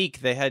their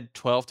peak, they had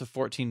 12 to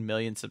 14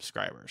 million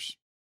subscribers,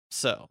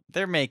 so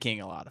they're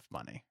making a lot of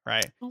money,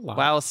 right?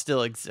 WoW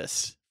still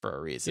exists for a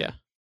reason.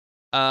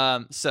 Yeah.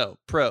 So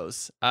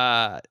pros,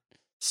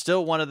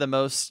 still one of the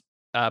most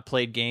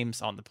played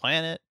games on the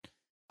planet,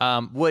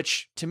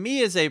 which to me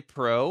is a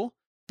pro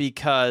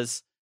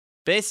because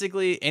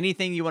basically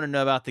anything you want to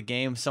know about the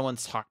game,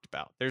 someone's talked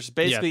about. There's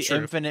basically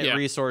infinite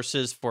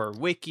resources for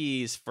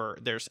wikis,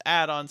 there's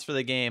add-ons for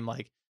the game,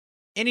 like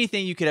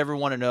anything you could ever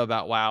want to know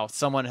about WoW,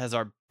 someone has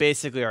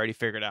basically already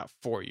figured out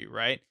for you,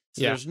 right?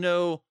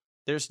 So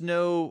there's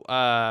no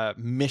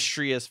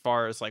mystery as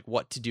far as like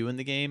what to do in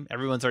the game.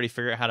 Everyone's already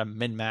figured out how to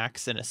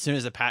min-max, and as soon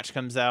as a patch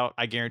comes out,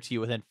 I guarantee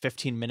you within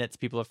 15 minutes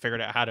people have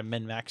figured out how to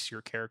min-max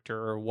your character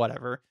or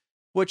whatever,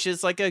 which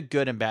is like a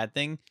good and bad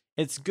thing.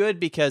 It's good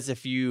because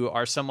if you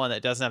are someone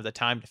that doesn't have the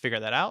time to figure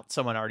that out,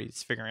 someone already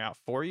is figuring out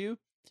for you.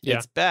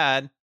 It's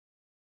bad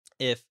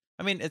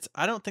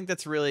I don't think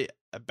that's really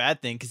a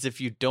bad thing, because if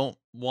you don't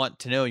want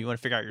to know, you want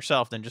to figure out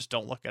yourself, then just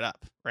don't look it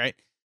up, right?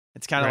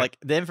 It's kind of like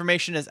the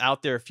information is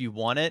out there if you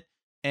want it.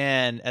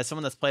 And as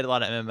someone that's played a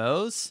lot of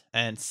MMOs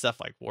and stuff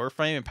like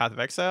Warframe and Path of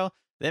Exile,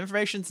 the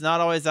information's not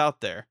always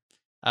out there.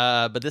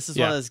 But this is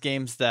one of those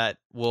games that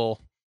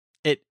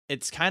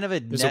it's kind of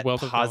There's net a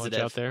wealth positive of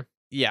knowledge out there.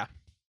 Yeah.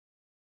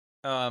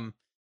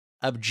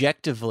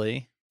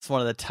 Objectively, it's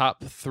one of the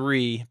top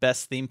 3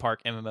 best theme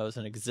park MMOs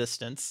in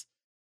existence.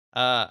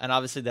 And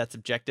obviously that's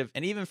objective.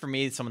 And even for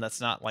me, someone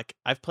that's not like,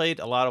 I've played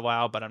a lot of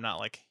WoW, but I'm not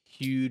like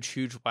huge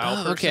WoW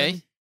person.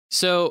 Okay.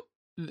 So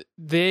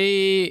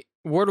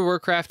World of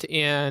Warcraft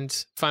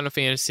and Final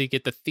Fantasy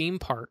get the theme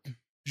park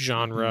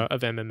genre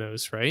of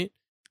MMOs, right?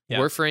 Yeah.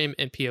 Warframe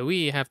and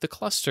PoE have the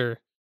cluster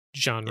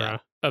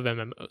genre of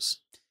MMOs.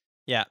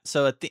 Yeah.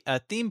 So a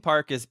theme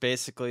park is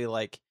basically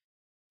like,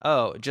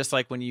 just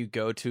like when you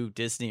go to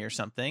Disney or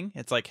something,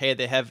 it's like, hey,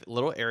 they have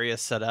little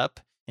areas set up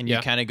and you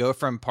kind of go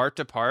from part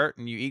to part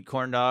and you eat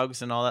corn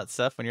dogs and all that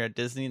stuff when you're at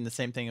Disney, and the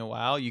same thing in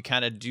WoW. You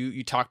kind of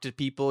you talk to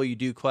people, you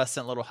do quests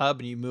in a little hub,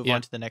 and you move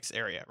on to the next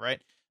area,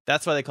 right?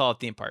 That's why they call it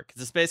theme park,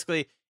 because it's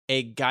basically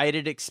a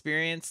guided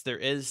experience. There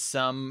is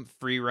some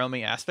free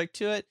roaming aspect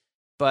to it,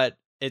 but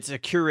it's a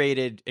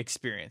curated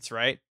experience,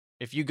 right?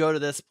 If you go to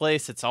this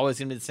place, it's always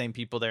going to be the same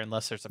people there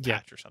unless there's a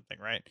patch or something,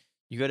 right?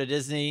 You go to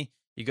Disney,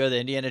 you go to the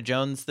Indiana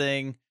Jones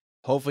thing,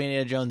 hopefully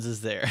Indiana Jones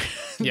is there.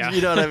 Yeah.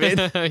 You know what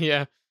I mean?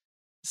 Yeah.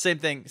 Same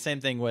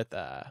thing with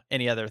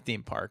any other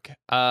theme park.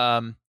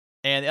 And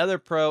the other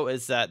pro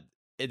is that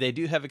they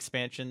do have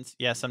expansions.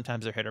 Yeah,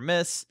 sometimes they're hit or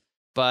miss,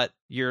 but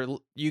you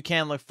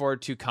can look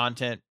forward to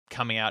content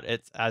coming out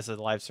as a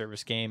live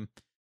service game.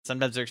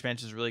 Sometimes their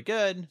expansion is really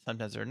good,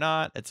 sometimes they're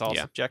not. It's all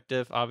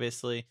subjective,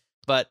 obviously,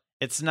 but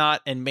it's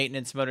not in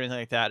maintenance mode or anything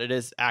like that. It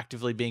is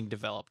actively being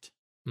developed.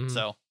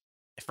 So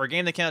for a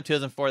game that came out in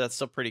 2004, that's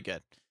still pretty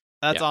good.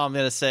 That's all I'm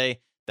going to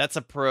say. That's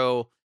a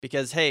pro,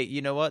 because, hey,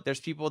 you know what? There's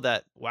people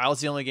that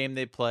WoW's the only game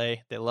they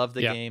play. They love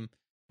the game,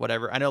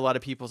 whatever. I know a lot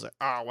of people say,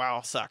 oh,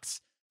 WoW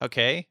sucks.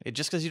 Okay.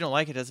 Just because you don't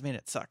like it doesn't mean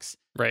it sucks.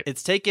 Right.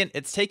 It's taken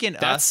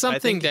That's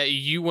something that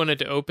you wanted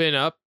to open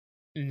up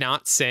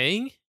not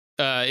saying,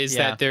 is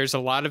that there's a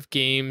lot of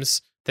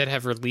games that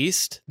have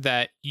released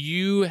that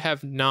you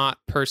have not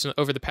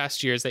over the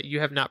past years that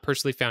you have not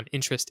personally found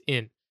interest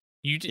in.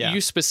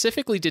 You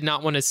specifically did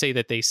not want to say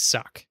that they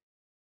suck.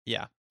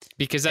 Yeah.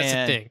 Because that's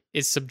the thing.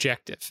 It's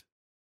subjective.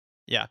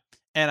 Yeah.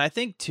 And I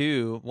think,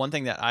 too, one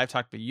thing that I've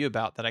talked to you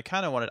about that I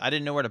kind of I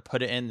didn't know where to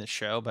put it in the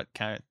show, but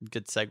kind of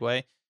good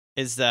segue,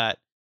 is that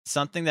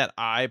something that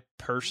I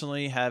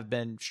personally have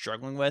been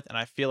struggling with, and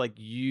I feel like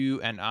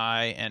you and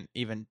I, and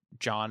even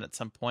John at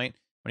some point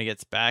when he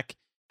gets back,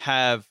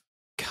 have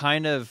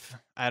kind of,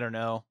 I don't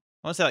know,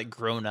 I want to say like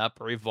grown up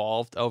or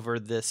evolved over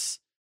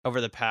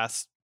the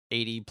past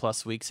 80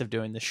 plus weeks of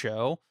doing the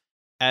show,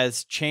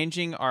 as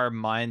changing our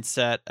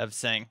mindset of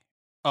saying,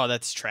 oh,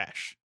 that's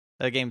trash.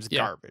 That game's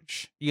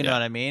garbage. You know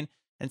what I mean?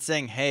 And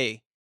saying,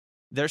 hey,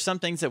 there's some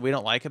things that we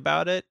don't like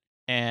about it.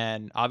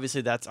 And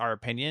obviously that's our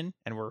opinion,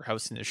 and we're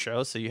hosting the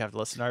show, so you have to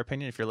listen to our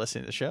opinion if you're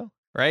listening to the show,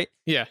 right?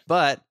 Yeah.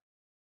 But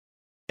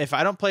if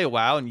I don't play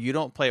WoW and you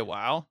don't play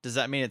WoW, does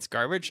that mean it's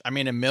garbage? I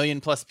mean, 1 million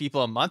plus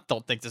people a month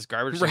don't think this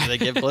garbage, so they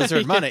give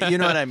Blizzard money. You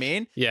know what I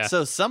mean? Yeah.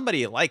 So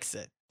somebody likes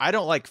it. I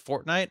don't like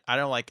Fortnite. I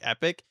don't like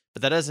Epic,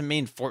 but that doesn't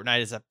mean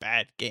Fortnite is a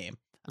bad game.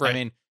 Right. I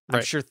mean, I'm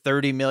Right. sure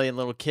 30 million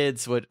little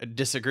kids would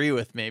disagree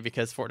with me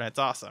because Fortnite's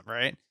awesome,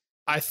 right?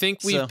 I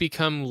think we've So-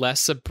 become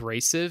less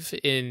abrasive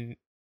in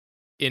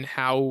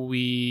how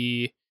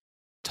we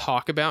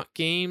talk about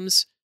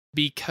games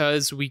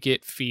because we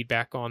get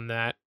feedback on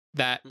that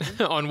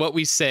on what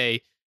we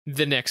say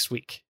the next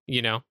week.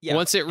 Yeah,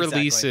 Once it exactly.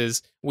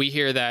 releases, we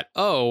hear that,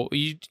 oh,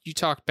 you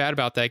talked bad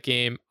about that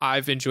game.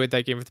 I've enjoyed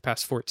that game for the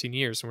past 14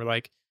 years. And we're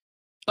like,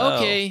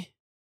 okay,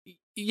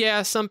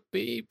 yeah, some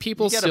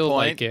people You got a still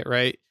point. like it,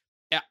 right?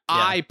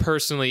 I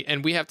personally,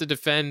 and we have to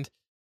defend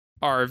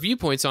our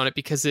viewpoints on it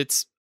because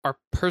it's our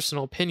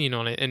personal opinion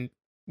on it. And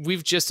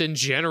we've just in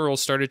general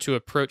started to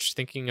approach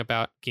thinking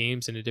about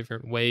games in a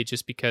different way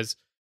just because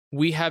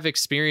we have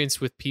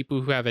experience with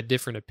people who have a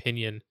different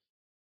opinion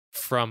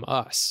from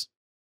us.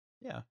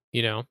 Yeah.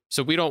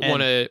 So we don't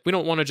want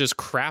to just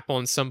crap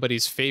on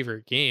somebody's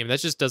favorite game. That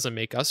just doesn't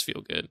make us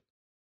feel good.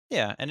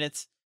 Yeah, and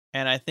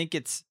I think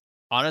it's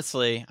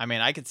honestly, I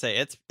mean, I could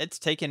say it's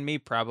taken me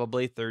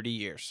probably 30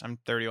 years. I'm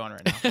 31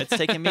 right now. It's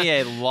taken me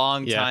a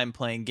long Yeah. time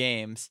playing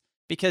games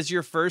because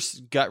your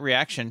first gut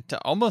reaction to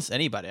almost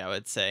anybody, I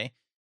would say,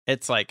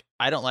 it's like,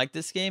 I don't like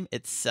this game.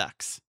 It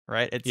sucks,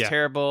 right? It's Yeah.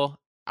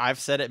 terrible. I've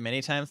said it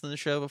many times on the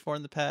show before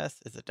in the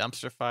past. It's a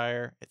dumpster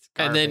fire. It's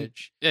And then-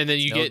 garbage. And then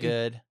It's you no get,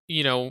 good.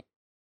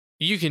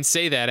 you can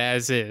say that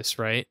as is,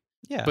 right?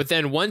 Yeah. But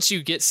then once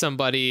you get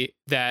somebody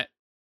that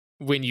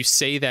when you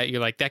say that,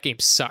 you're like, that game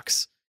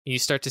sucks. And you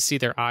start to see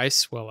their eyes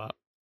swell up.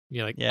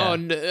 You're like, Yeah. oh,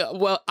 no,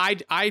 well,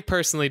 I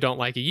personally don't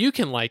like it. You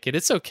can like it.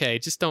 It's okay.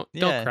 Just don't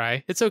Yeah.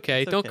 cry. It's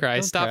okay. It's Don't okay. cry.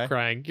 Don't Stop cry.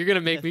 crying. You're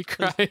gonna make Yeah, me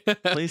cry.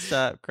 Please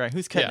stop crying.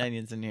 Who's cutting Yeah.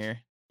 onions in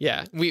here?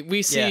 Yeah,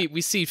 we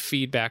see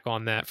feedback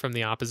on that from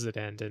the opposite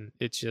end, and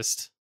it's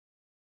just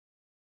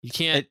you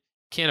can't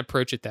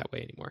approach it that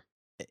way anymore.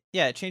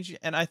 Yeah, it changed.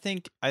 And I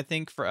think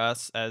for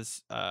us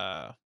as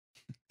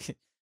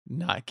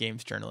not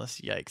games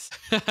journalists, yikes,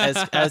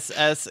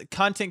 as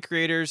content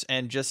creators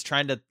and just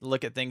trying to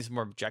look at things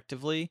more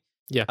objectively.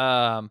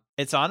 Yeah.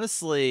 It's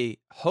honestly,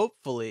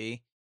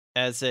 hopefully,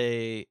 it's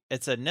a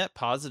net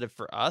positive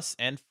for us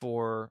and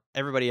for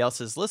everybody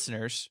else's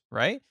listeners,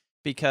 right?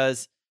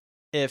 Because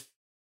if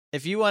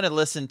you want to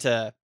listen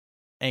to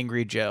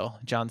Angry Joe,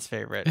 John's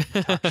favorite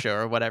talk show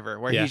or whatever,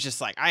 where Yeah. he's just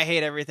like, I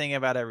hate everything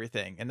about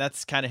everything, and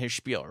that's kind of his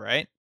spiel,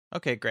 right?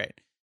 Okay, great.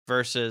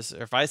 Versus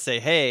if I say,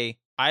 hey,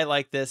 I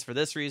like this for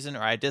this reason,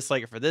 or I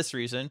dislike it for this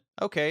reason,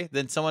 okay,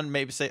 then someone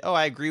maybe say, oh,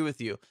 I agree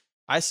with you.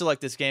 I still like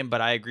this game,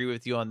 but I agree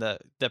with you on the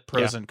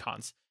pros and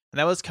cons. And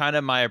that was kind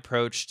of my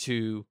approach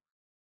to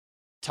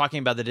talking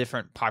about the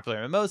different popular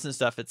MMOs and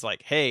stuff. It's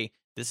like, hey,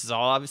 this is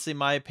all obviously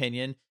my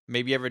opinion.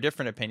 Maybe you have a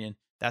different opinion.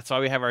 That's why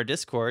we have our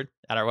Discord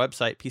at our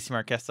website,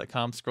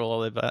 pcmarcast.com. Scroll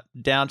all the way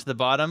down to the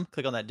bottom.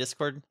 Click on that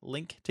Discord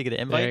link to get an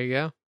invite. There you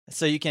go.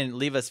 So you can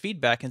leave us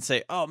feedback and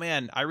say, oh,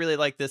 man, I really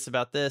like this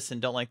about this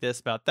and don't like this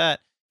about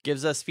that.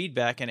 Gives us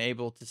feedback and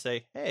able to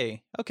say,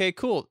 hey, okay,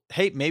 cool.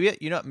 Hey, maybe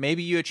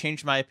you had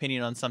changed my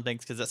opinion on something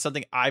because that's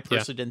something I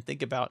personally didn't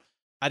think about.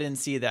 I didn't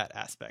see that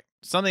aspect.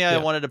 Something I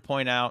wanted to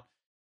point out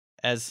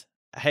as,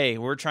 hey,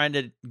 we're trying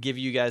to give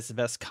you guys the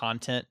best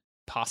content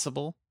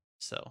possible.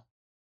 So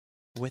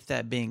with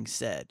that being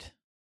said,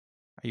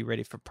 are you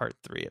ready for part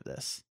 3 of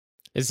this?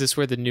 Is this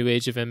where the new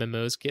age of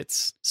MMOs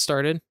gets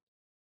started?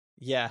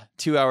 Yeah,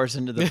 2 hours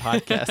into the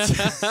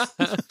podcast.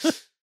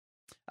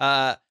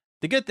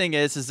 The good thing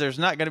is there's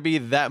not going to be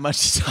that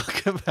much to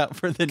talk about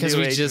for the new age Because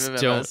we of just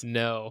MMOs. don't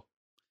know.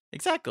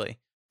 Exactly.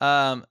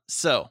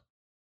 So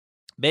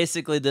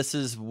basically this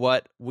is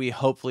what we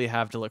hopefully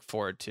have to look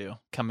forward to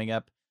coming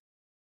up,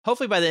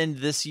 hopefully by the end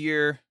of this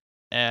year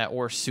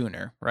or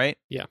sooner, right?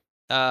 Yeah.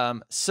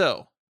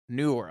 So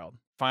New World,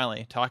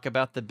 finally talk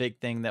about the big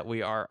thing that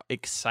we are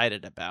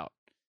excited about.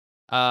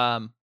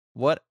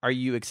 What are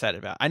you excited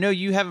about? I know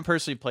you haven't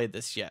personally played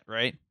this yet,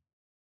 right?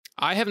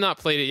 I have not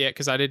played it yet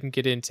because I didn't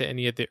get into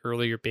any of the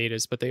earlier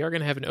betas, but they are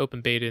going to have an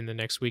open beta in the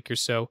next week or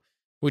so,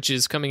 which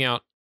is coming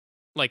out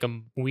like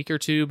a week or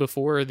two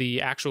before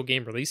the actual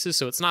game releases.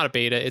 So it's not a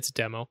beta, it's a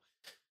demo.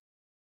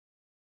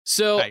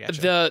 So I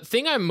gotcha. the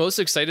thing I'm most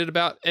excited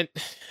about, and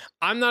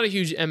I'm not a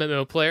huge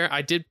MMO player.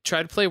 I did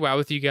try to play WoW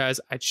with you guys.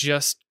 I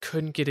just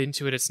couldn't get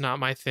into it. It's not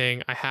my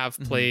thing. I have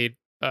Mhm. played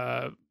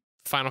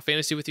Final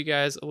Fantasy with you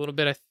guys a little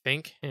bit, I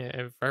think,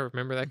 if I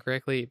remember that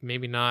correctly.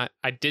 Maybe not.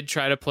 I did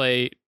try to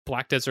play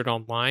Black Desert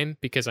Online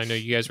because I know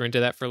you guys were into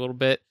that for a little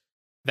bit.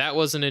 That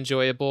wasn't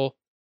enjoyable.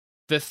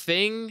 The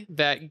thing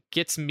that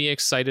gets me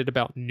excited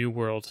about New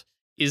World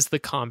is the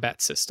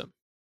combat system.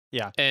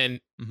 Yeah. And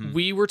Mhm.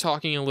 we were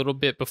talking a little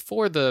bit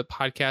before the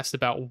podcast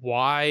about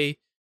why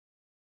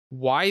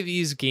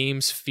these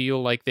games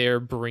feel like they're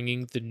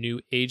bringing the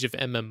new age of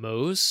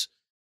MMOs.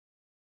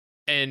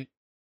 And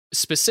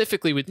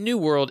specifically with New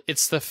World,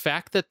 it's the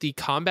fact that the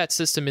combat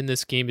system in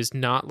this game is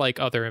not like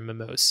other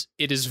MMOs.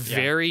 It is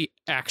very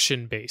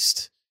action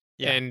based.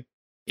 Yeah. And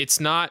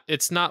it's not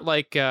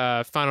like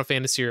Final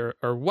Fantasy or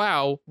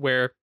WoW,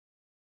 where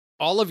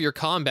all of your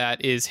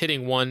combat is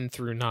hitting 1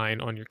 through 9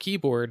 on your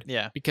keyboard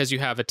Yeah. because you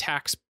have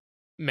attacks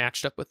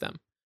matched up with them.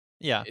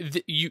 Yeah.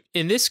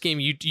 In this game,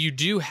 you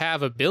do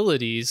have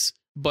abilities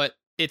but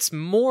it's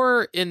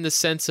more in the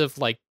sense of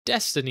like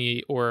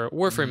Destiny or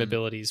Warframe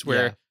abilities,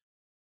 where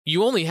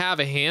you only have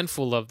a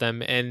handful of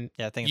them, and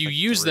I think you like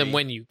use 3. them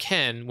when you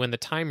can, when the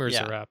timers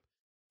are up.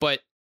 But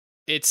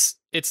it's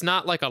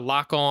not like a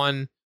lock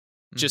on,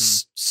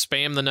 just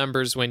spam the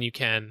numbers when you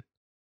can,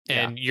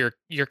 and your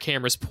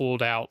camera's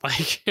pulled out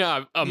like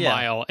a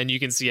mile, and you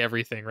can see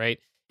everything, right?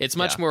 It's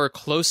much more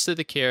close to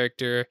the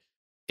character.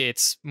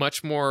 It's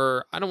much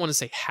more, I don't want to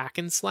say hack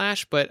and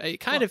slash, but it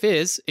kind of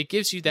is. It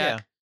gives you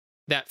that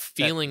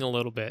feeling a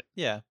little bit.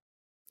 Yeah.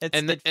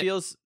 It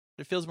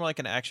feels more like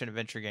an action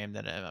adventure game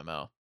than an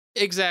MMO.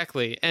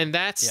 Exactly. And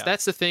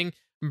that's the thing.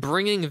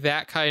 Bringing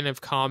that kind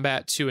of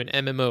combat to an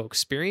MMO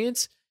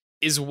experience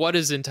is what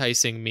is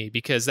enticing me,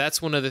 because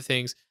that's one of the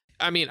things.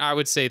 I mean, I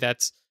would say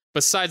that's,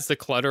 besides the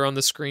clutter on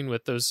the screen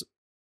with those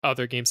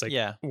other games like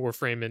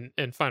Warframe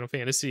and Final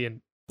Fantasy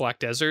and Black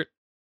Desert,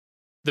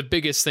 the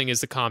biggest thing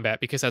is the combat,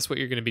 because that's what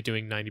you're going to be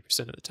doing 90%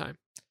 of the time.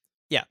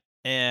 Yeah.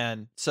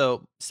 And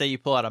so say you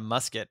pull out a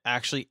musket,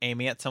 actually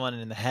aiming at someone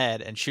in the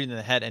head and shooting in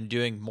the head and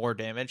doing more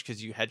damage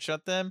because you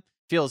headshot them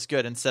feels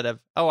good, instead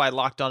of, oh, I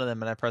locked onto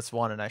them and I pressed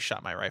 1 and I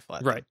shot my rifle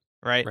at them.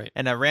 Right.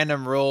 And a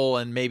random roll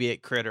and maybe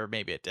it crit or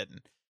maybe it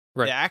didn't.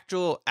 Right. The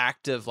actual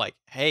act of like,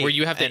 hey, where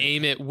you have to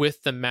aim it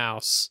with the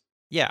mouse.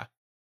 Yeah.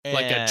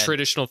 Like a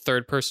traditional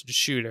third person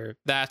shooter.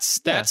 That's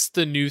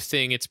the new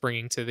thing it's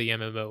bringing to the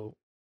MMO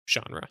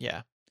genre.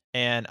 Yeah.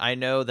 And I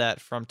know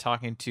that from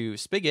talking to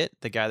Spigot,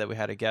 the guy that we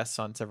had a guest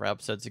on several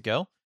episodes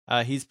ago,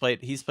 he's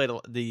played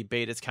the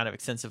betas kind of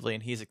extensively,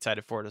 and he's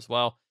excited for it as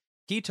well.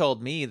 He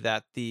told me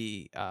that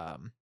the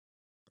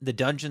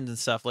dungeons and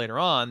stuff later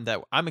on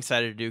that I'm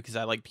excited to do, because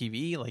I like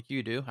PvE like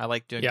you do. I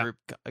like doing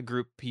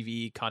group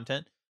PvE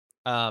content.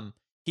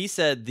 He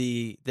said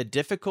the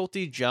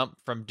difficulty jump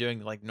from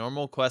doing like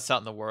normal quests out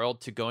in the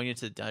world to going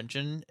into the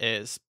dungeon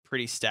is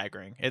pretty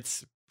staggering.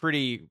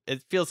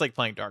 It feels like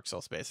playing Dark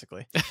Souls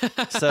basically.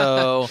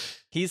 So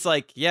he's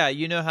like, yeah,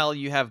 you know how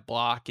you have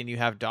block and you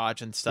have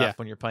dodge and stuff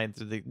when you're playing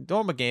through the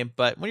normal game,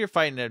 but when you're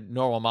fighting a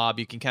normal mob,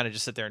 you can kind of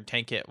just sit there and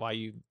tank it while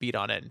you beat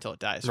on it until it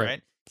dies,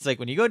 right? It's like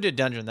when you go into a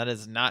dungeon, that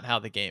is not how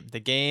the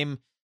game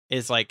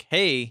is like,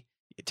 hey,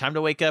 time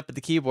to wake up at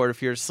the keyboard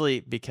if you're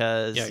asleep,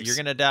 because you're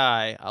gonna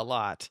die a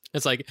lot.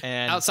 It's like,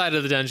 and outside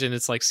of the dungeon,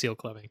 it's like seal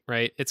clubbing,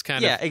 right? It's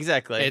kind of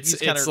exactly. It's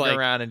kind of like, go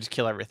around and just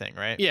kill everything,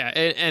 right? Yeah,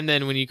 and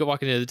then when you go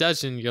walk into the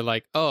dungeon, you're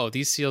like, oh,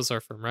 these seals are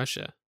from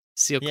Russia.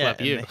 Seal club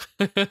you.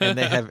 And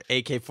they have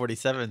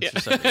AK-47s for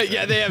some reason.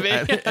 Yeah, they have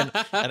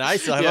and I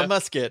still have a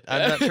musket.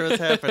 I'm not sure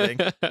what's happening.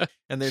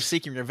 And they're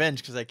seeking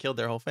revenge because I killed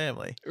their whole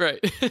family. Right.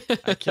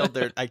 I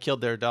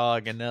killed their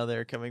dog, and now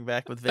they're coming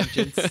back with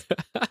vengeance.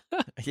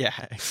 Yeah,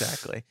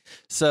 exactly.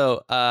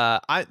 So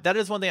that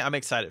is one thing I'm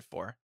excited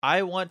for.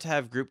 I want to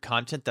have group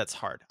content that's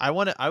hard. I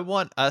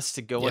want us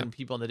to go in,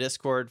 people in the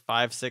Discord,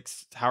 5,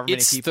 6, however many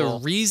people. It's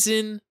the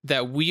reason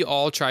that we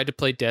all tried to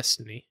play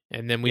Destiny,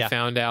 and then we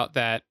found out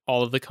that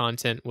all of the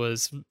content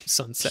was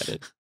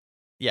sunsetted.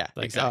 Yeah,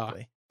 like,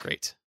 exactly.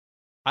 Great.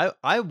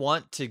 I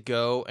want to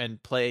go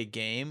and play a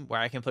game where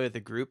I can play with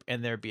a group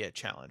and there be a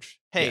challenge.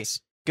 Hey,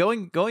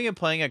 going and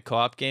playing a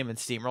co-op game and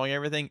steamrolling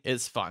everything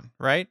is fun,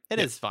 right? It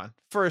is fun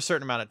for a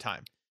certain amount of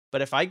time.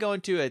 But if I go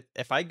into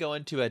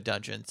a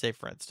dungeon, say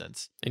for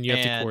instance, and you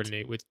have to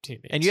coordinate with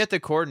teammates,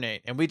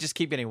 and we just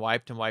keep getting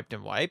wiped,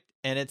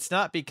 and it's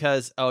not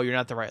because you're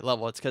not the right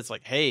level. It's because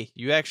like, hey,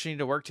 you actually need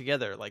to work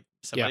together. Like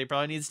somebody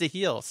probably needs to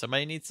heal,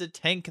 somebody needs to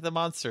tank the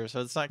monster,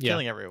 so it's not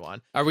killing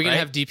everyone. Are we gonna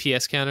have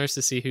DPS counters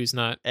to see who's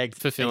not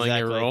fulfilling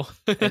your role?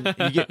 And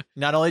you get,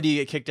 not only do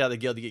you get kicked out of the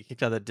guild, you get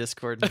kicked out of the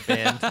Discord and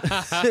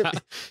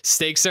banned.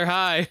 Stakes are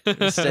high.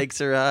 Stakes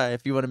are high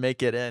if you want to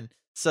make it in.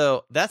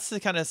 So that's the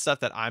kind of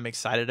stuff that I'm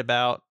excited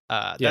about.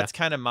 That's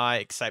kind of my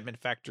excitement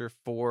factor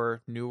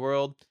for New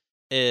World.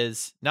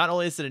 Is not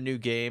only is it a new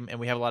game and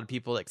we have a lot of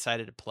people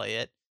excited to play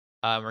it,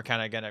 we're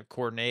kind of going to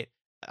coordinate.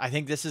 I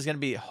think this is going to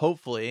be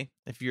hopefully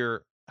after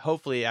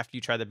you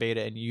try the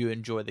beta and you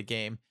enjoy the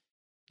game,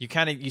 you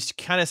kind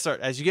of start,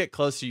 as you get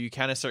closer, you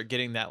kind of start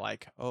getting that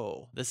like,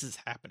 oh, this is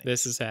happening.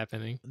 This is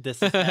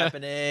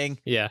happening.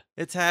 Yeah,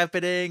 it's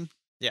happening.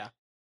 Yeah.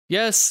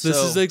 Yes, this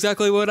is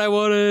exactly what I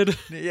wanted.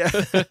 Yeah.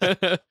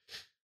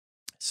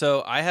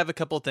 So I have a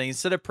couple of things.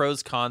 Instead of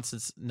pros, cons,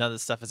 since none of the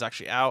stuff is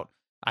actually out,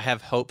 I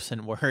have hopes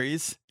and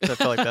worries. So I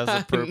feel like that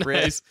was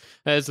appropriate. Nice.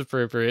 That is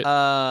appropriate.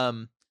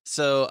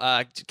 So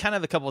kind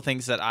of a couple of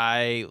things that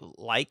I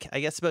like,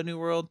 I guess, about New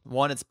World.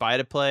 One, it's buy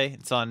to play.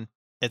 It's on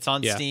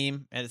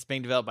Steam, and it's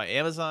being developed by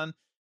Amazon.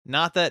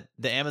 Not that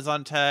the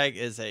Amazon tag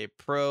is a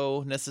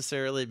pro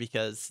necessarily,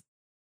 because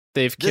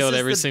they've killed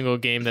every single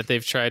game that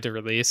they've tried to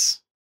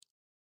release.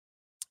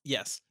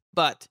 Yes,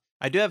 but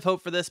I do have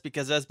hope for this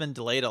because it has been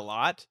delayed a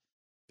lot,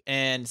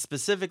 and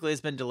specifically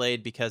it's been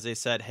delayed because they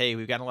said, hey,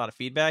 we've gotten a lot of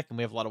feedback and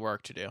we have a lot of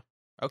work to do.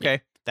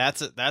 Okay,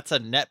 that's a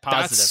net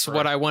positive. That's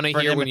what I want to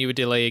hear when you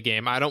delay a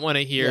game. I don't want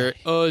to hear,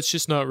 oh, it's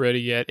just not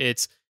ready yet.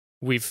 It's,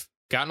 we've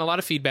gotten a lot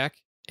of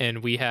feedback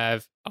and we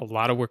have a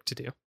lot of work to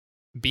do.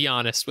 Be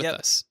honest with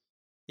us.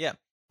 Yeah,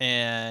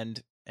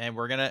 and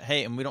we're gonna,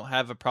 hey, and we don't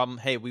have a problem.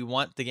 Hey, we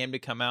want the game to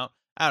come out.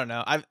 I don't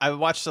know. I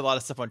watched a lot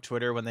of stuff on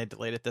Twitter when they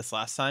delayed it this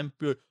last time.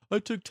 Be like, I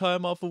took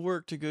time off of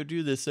work to go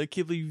do this. I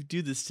can't believe you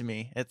do this to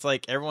me. It's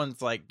like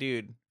everyone's like,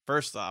 dude,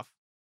 first off,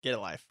 get a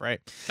life,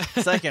 right?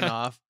 Second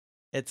off,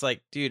 it's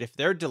like, dude, if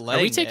they're delaying,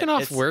 Are we taking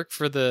off it's, work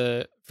for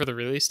the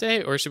release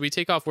day, or should we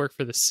take off work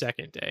for the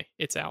second day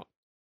it's out?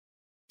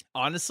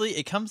 honestly,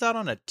 it comes out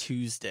on a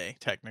Tuesday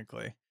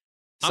technically.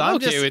 So I'm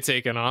okay just, with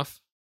taking off.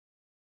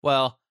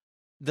 well,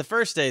 the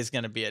first day is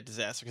going to be a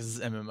disaster because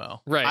it's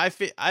MMO. Right.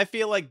 I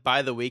feel like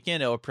by the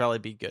weekend it will probably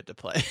be good to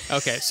play.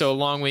 Okay, so a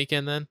long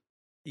weekend then.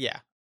 Yeah,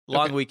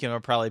 long Okay. weekend will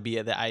probably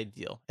be the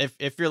ideal. If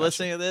you're Gotcha.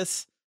 listening to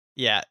this,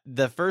 yeah,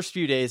 the first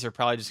few days are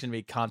probably just going to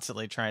be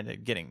constantly trying to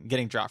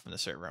getting dropped from the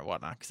server and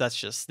whatnot because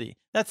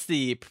that's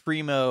the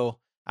primo.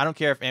 I don't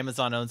care if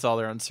Amazon owns all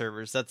their own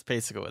servers. That's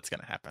basically what's going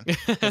to happen.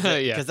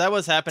 Yeah, Because that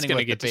was happening gonna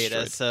with the get beta,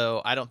 destroyed.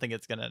 so I don't think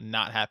it's going to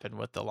not happen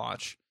with the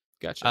launch.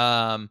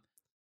 gotcha.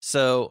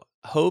 So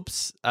hope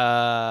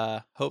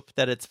that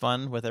it's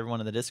fun with everyone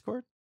in the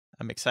Discord.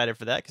 I'm excited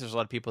for that because there's a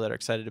lot of people that are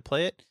excited to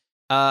play it.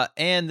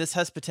 And this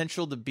has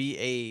potential to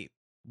be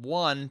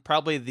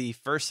probably the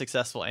first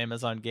successful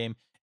Amazon game,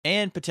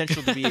 and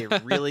potential to be a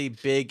really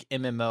big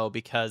MMO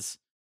because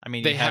I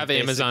mean They you have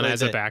Amazon basically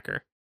as a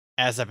backer.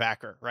 as a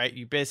backer, right?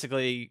 You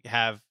basically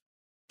have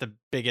the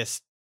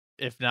biggest,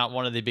 if not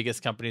one of the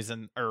biggest companies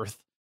on Earth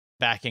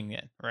backing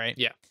it, right?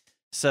 Yeah.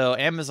 So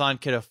Amazon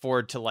could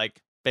afford to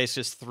like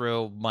basically just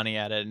throw money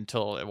at it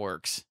until it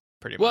works,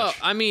 pretty Well, much.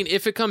 I mean,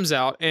 if it comes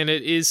out and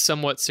it is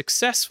somewhat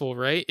successful,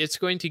 right? It's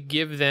going to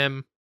give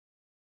them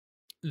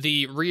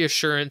the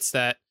reassurance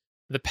that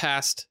the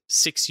past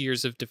 6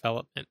 years of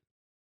development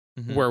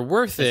Mhm. were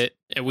worth Yes. it,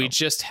 and we Oh.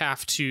 just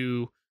have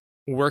to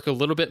work a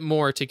little bit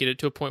more to get it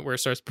to a point where it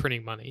starts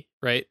printing money,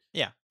 right?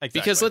 Yeah,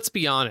 exactly. Because let's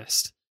be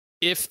honest,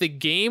 if the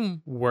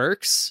game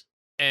works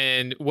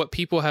and what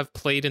people have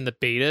played in the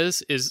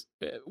betas is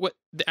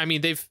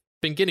they've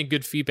been getting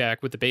good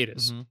feedback with the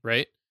betas, Mhm.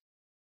 right?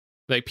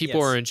 Like people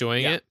Yes. are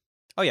enjoying Yeah. it.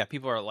 Oh yeah,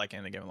 people are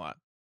liking the game a lot.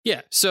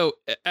 Yeah. So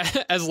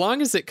as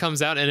long as it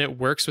comes out and it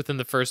works within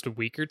the first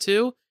week or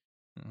two,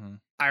 Mhm.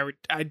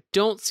 I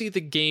don't see the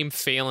game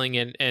failing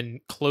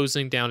and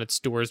closing down its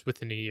doors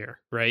within a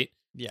year, right?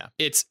 Yeah.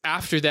 It's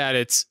after that,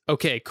 it's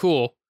okay,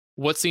 cool.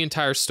 What's the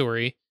entire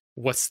story?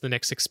 What's the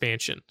next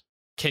expansion?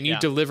 Can you Yeah.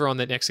 deliver on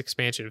the next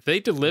expansion? If they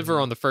deliver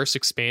Mhm. on the first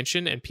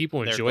expansion and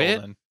people They're enjoy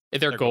golden. they're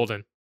They're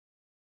golden.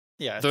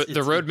 Yeah. The it's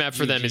roadmap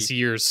for them GG.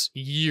 is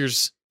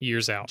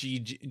years out.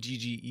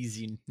 GG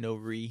easy, no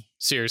re.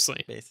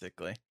 Seriously.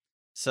 Basically.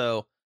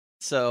 So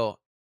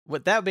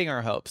with that being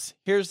our hopes,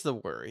 here's the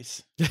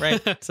worries,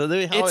 right? So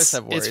we always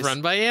have worries. It's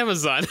run by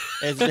Amazon.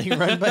 It's being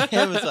run by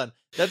Amazon.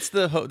 That's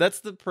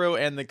the pro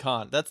and the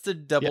con. That's the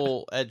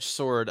double-edged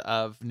sword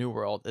of New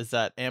World, is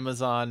that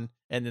Amazon,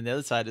 and then the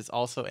other side is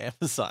also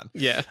Amazon.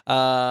 Yeah.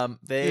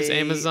 They It was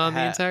Amazon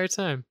the entire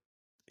time.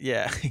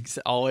 Yeah,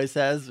 always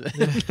has.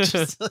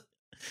 Just,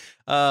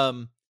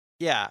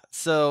 yeah.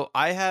 So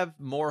I have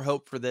more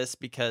hope for this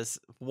because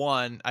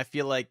one, I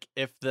feel like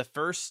if the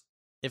first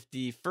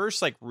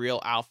like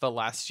real alpha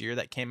last year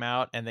that came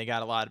out and they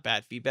got a lot of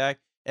bad feedback,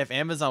 if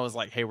Amazon was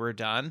like, "Hey, we're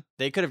done,"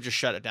 they could have just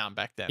shut it down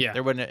back then. Yeah.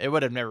 It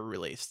would have never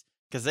released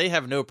because they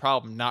have no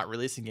problem not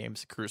releasing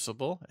games.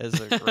 Crucible is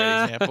a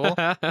great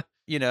example.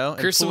 You know, and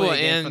Crucible pulling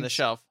a game from and- the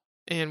shelf.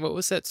 And what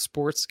was that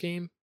sports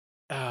game?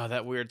 Oh,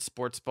 that weird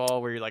sports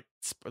ball where you're like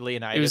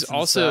Leonidas. It was and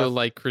also stuff.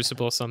 like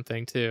Crucible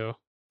something too.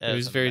 It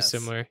was a very mess.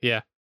 similar.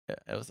 Yeah.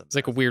 It was It's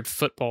like a mess. weird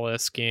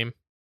football-esque game.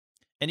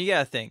 And you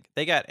gotta think,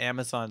 they got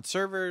Amazon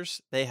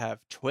servers, they have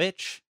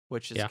Twitch,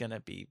 which is Yeah.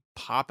 gonna be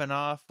popping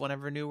off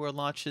whenever New World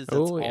launches. That's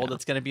Oh, all yeah.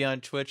 that's gonna be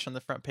on Twitch on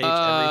the front page,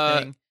 Uh,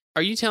 everything.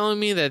 Are you telling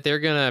me that they're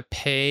going to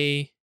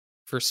pay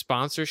for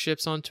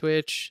sponsorships on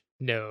Twitch?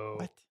 No.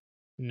 What?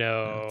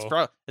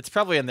 No. It's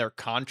probably in their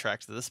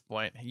contracts at this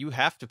point. You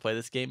have to play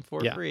this game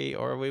for Yeah. free,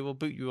 or we will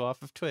boot you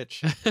off of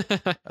Twitch.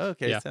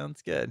 Okay, Yeah.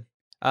 sounds good.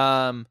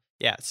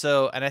 Yeah.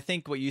 So, and I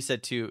think what you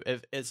said too,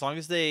 if as long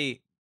as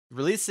they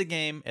release the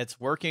game, it's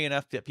working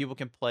enough that people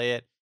can play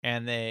it,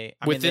 and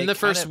Within the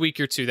first kinda- week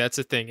or two, that's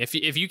the thing. If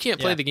you can't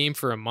play Yeah. the game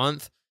for a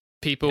month,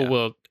 people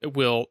Yeah.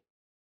 will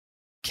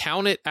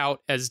count it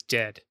out as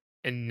dead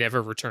and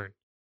never return.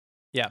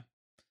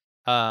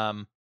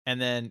 And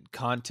then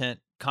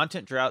content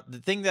drought. The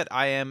thing that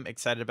I am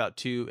excited about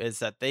too is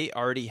that they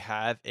already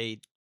have a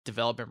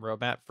development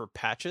roadmap for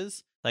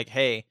patches. Like,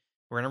 hey,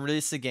 we're gonna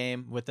release the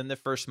game within the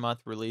first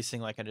month,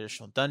 releasing like an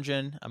additional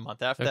dungeon. A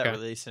month after that, Okay.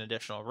 release an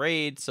additional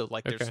raid. So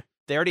like, Okay.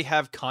 they already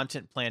have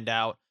content planned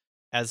out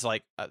as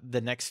like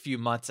the next few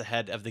months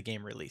ahead of the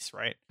game release,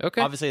 right?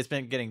 Okay. Obviously, it's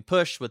been getting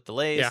pushed with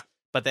delays. Yeah.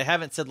 But they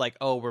haven't said like,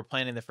 oh, we're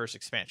planning the first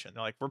expansion.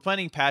 They're like, we're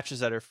planning patches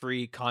that are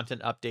free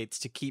content updates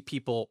to keep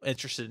people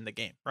interested in the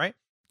game, right?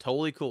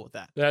 Totally cool with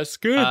that. That's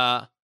good.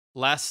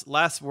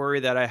 Last worry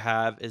that I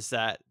have is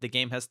that the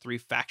game has 3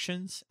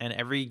 factions, and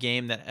every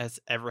game that has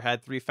ever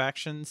had 3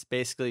 factions,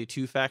 basically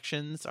 2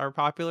 factions are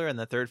popular, and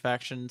the third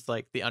faction's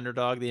like the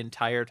underdog the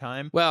entire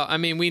time. Well, I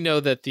mean, we know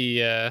that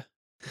the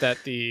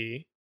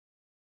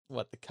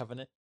What, the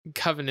Covenant?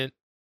 Covenant,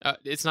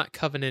 it's not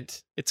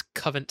Covenant, it's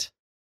Covent.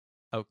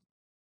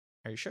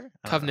 Are you sure?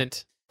 I don't know.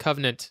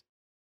 Covenant.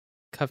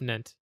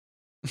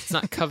 It's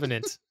not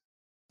Covenant.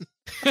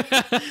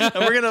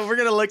 we're gonna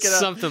look it up.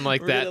 Something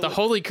like that. The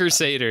Holy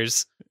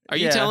Crusaders. Are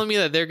you telling me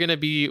that they're gonna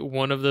be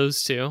one of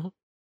those two?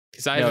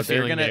 Because I have a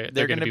feeling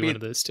they're gonna be one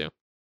of those two.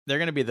 They're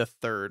gonna be the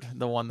third,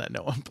 the one that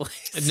no one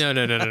plays. No.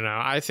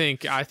 I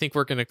think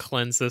we're gonna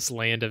cleanse this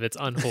land of its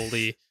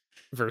unholy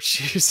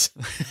virtues.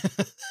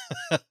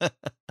 I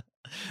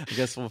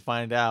guess we'll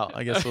find out.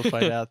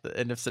 At the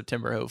end of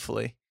September,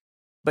 hopefully.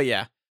 But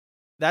yeah,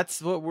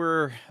 that's what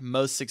we're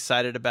most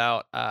excited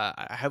about.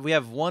 We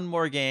have one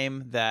more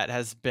game that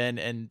has been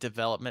in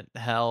development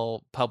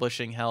hell,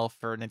 publishing hell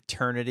for an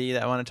eternity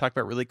that I want to talk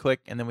about really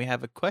quick, and then we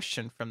have a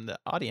question from the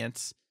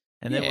audience,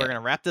 and then we're gonna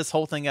wrap this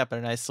whole thing up in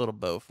a nice little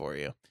bow for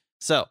you.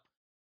 So,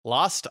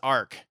 Lost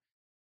Ark.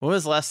 When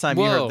was the last time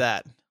you heard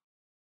that?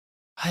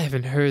 I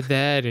haven't heard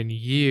that in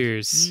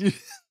years.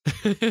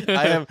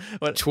 I have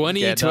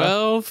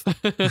 2012.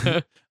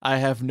 I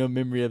have no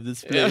memory of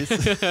this place.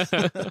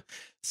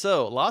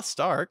 So Lost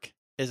Ark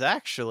is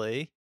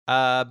actually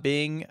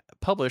being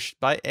published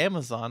by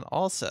Amazon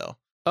also.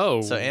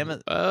 Oh, so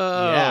Amazon.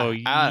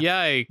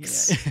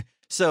 Yikes! Yeah.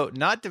 So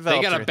not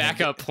developed. They got a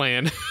backup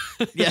plan.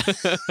 Yeah,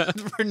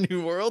 for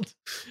New World.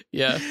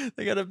 Yeah,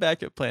 they got a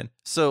backup plan.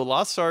 So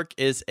Lost Ark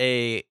is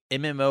a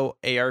MMO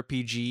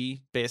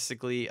ARPG,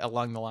 basically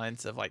along the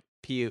lines of like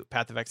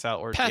Path of Exile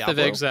or Path Diablo. of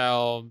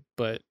Exile,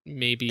 but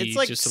maybe it's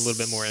like just a little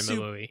bit more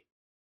MMO-y.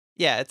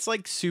 Yeah, it's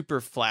like super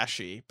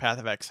flashy Path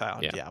of Exile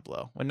and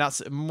Diablo. When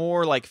not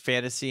more like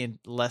fantasy and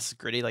less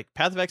gritty. Like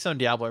Path of Exile and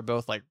Diablo are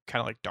both like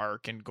kind of like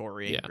dark and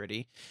gory and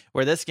gritty.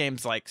 Where this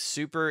game's like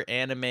super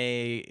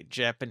anime,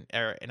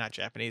 not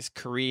Japanese,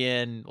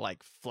 Korean,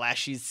 like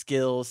flashy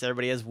skills.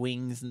 Everybody has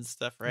wings and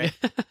stuff, right?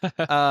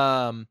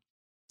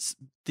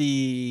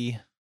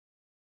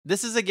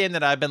 This is a game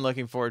that I've been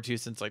looking forward to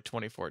since like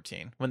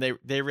 2014 when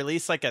they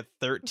released like a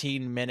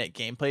 13-minute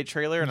gameplay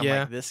trailer, and I'm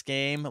like, this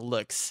game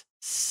looks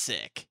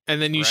sick. And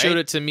then you showed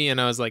it to me,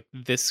 and I was like,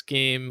 this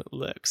game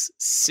looks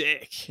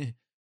sick.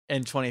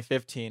 In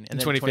 2015, and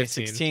then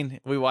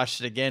 2016, we watched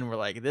it again. We're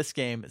like, this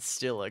game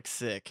still looks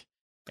sick.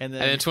 And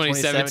then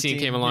 2017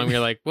 came along. We were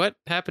like, what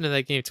happened to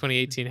that game?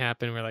 2018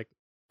 happened. We're like,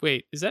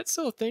 wait, is that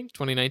still a thing?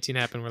 2019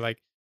 happened. We're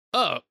like,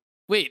 oh,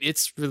 wait,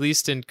 it's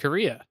released in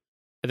Korea.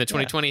 And then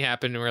 2020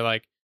 happened, and we're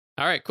like,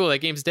 all right, cool, that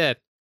game's dead.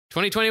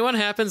 2021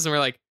 happens, and we're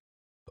like,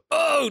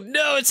 oh,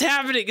 no, it's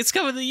happening. It's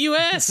coming to the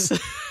U.S.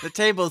 The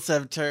tables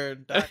have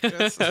turned,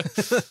 Doctors.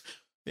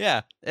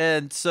 Yeah.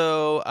 And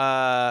so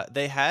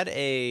they had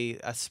a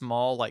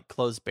small like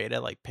closed beta,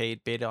 like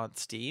paid beta on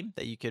Steam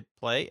that you could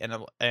play,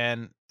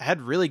 and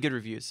had really good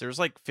reviews. There was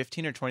like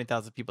 15 or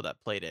 20,000 people that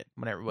played it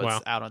whenever it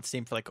was out on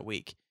Steam for like a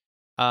week.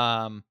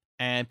 And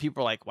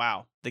people were like,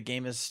 wow, the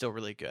game is still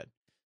really good.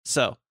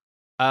 So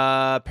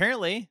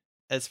apparently,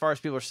 as far as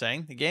people are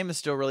saying, the game is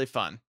still really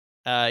fun.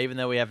 Even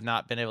though we have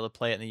not been able to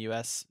play it in the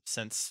US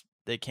since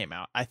they came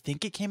out. I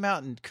think it came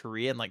out in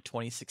Korea in like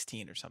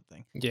 2016 or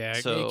something. Yeah,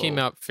 so, it came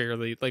out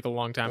fairly like a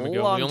long time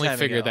ago. We only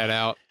figured that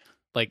out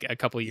like a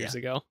couple years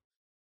ago.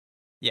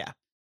 Yeah.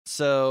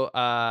 So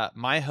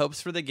my hopes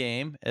for the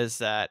game is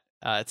that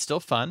it's still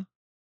fun,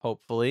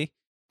 hopefully.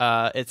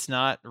 It's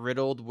not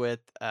riddled with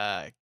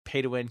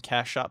pay-to-win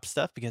cash shop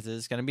stuff because it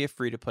is going to be a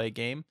free-to-play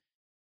game.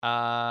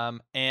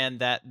 And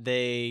that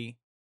they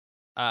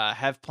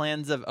have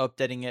plans of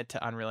updating it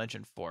to Unreal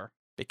Engine 4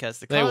 because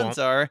the cons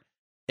are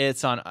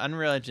it's on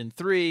Unreal Engine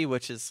 3,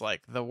 which is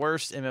like the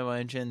worst MMO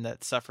engine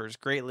that suffers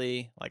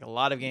greatly. Like a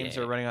lot of games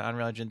are running on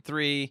Unreal Engine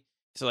 3.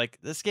 So like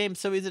this game's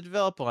so easy to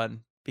develop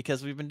on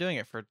because we've been doing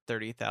it for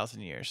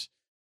 30,000 years.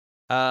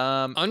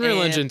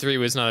 Unreal Engine 3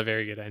 was not a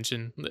very good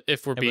engine,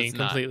 if we're being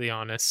completely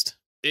honest.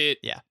 It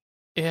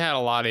had a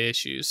lot of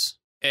issues.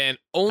 And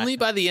only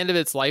by the end of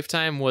its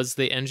lifetime was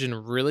the engine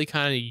really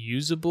kind of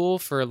usable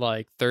for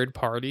like third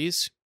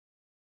parties.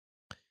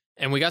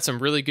 And we got some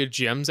really good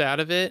gems out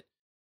of it.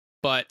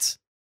 But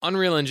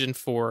Unreal Engine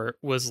 4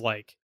 was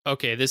like,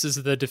 okay, this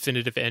is the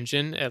definitive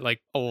engine. And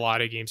like a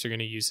lot of games are going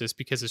to use this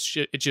because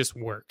it just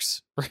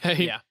works, right?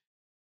 Yeah.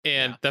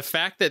 And the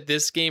fact that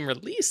this game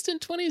released in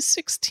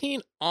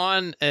 2016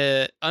 on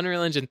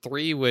Unreal Engine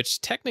 3,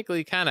 which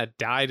technically kind of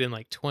died in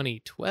like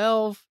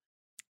 2012,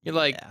 you're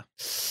like...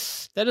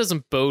 that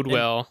doesn't bode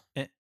well.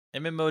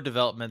 MMO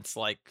development's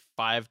like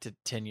 5 to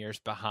 10 years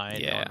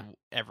behind on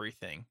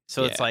everything.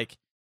 So it's like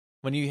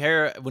when you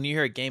hear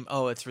a game,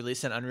 oh, it's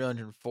released on Unreal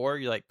Engine 4,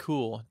 you're like,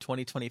 cool,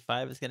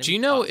 2025 is going to be Do you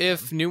know awesome.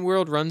 if New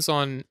World runs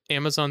on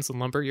Amazon's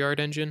Lumberyard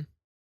engine?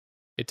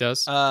 It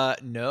does?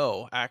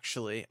 No,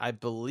 actually. I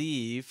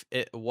believe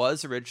it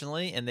was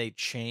originally and they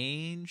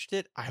changed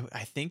it.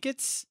 I think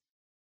it's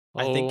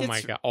Oh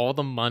my god, all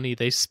the money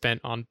they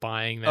spent on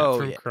buying that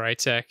from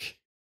Crytek.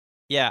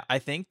 Yeah,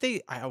 I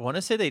want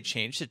to say they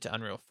changed it to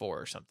Unreal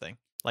 4 or something.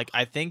 Like,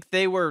 I think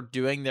they were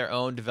doing their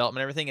own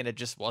development and everything, and it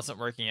just wasn't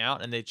working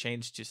out, and they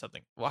changed to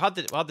something. We'll have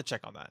to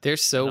check on that. They're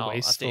so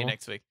wasteful. I'll update you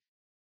next week.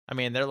 I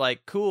mean, they're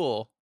like,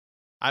 cool.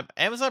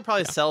 Amazon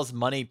probably sells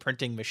money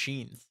printing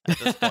machines at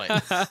this point.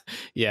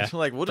 Yeah.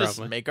 Like, we'll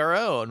just make our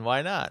own.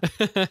 Why not?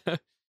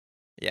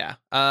 Yeah.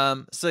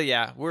 So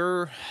yeah,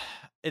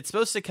 it's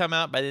supposed to come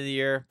out by the end of the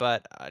year,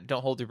 but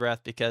don't hold your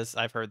breath because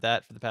I've heard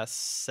that for the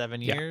past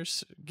 7 Yeah.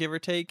 years, give or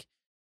take.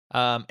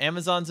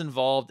 Amazon's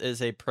involved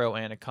as a pro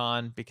and a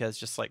con because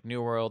just like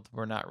New World,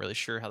 we're not really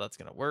sure how that's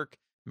going to work.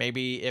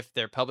 Maybe if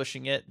they're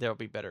publishing it, there'll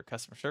be better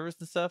customer service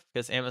and stuff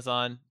because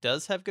Amazon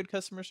does have good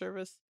customer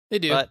service. They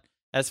do. But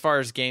as far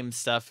as game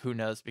stuff, who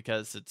knows,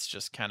 because it's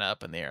just kind of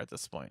up in the air at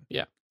this point.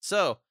 Yeah.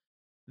 So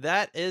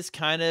that is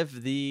kind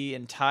of the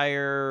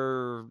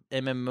entire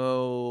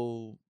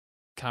MMO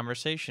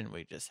conversation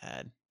we just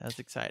had. That was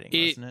exciting,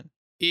 wasn't it?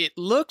 It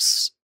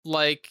looks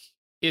like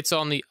it's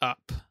on the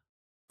up,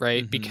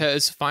 right? Mhm.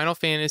 Because Final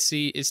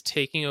Fantasy is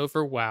taking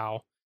over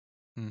WoW.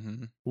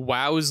 Mm-hmm.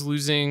 WoW is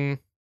losing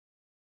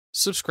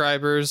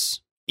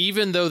subscribers,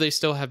 even though they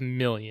still have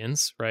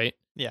millions, right?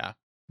 Yeah.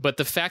 But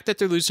the fact that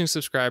they're losing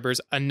subscribers,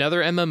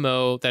 another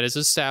MMO that is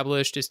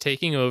established is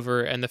taking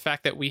over, and the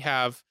fact that we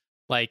have,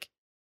 like,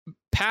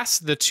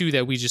 past the two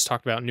that we just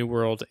talked about, New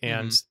World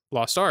and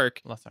Lost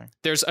Ark,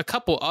 there's a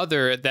couple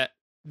other that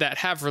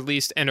have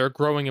released and are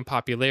growing in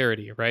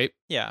popularity, right?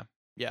 Yeah.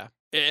 Yeah.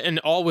 And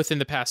all within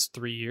the past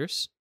 3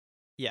 years.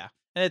 Yeah.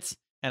 And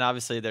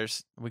obviously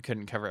we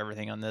couldn't cover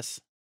everything on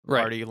this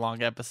Right. already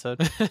long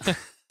episode.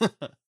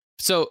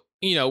 So,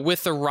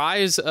 with the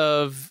rise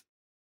of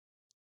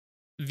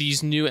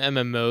these new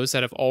MMOs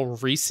that have all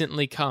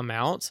recently come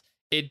out,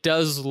 it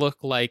does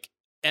look like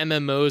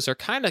MMOs are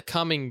kind of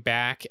coming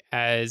back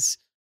as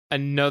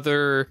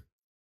another,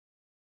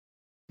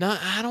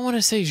 I don't want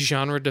to say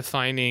genre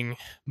defining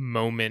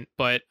moment,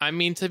 but I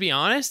mean, to be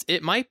honest,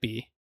 it might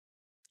be.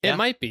 Yeah, it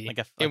might be. like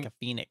a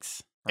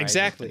phoenix.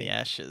 Exactly. From the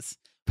ashes.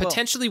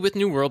 Potentially with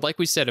New World, like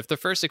we said, if the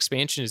first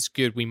expansion is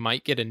good, we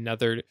might get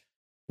another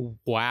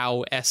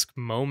WoW-esque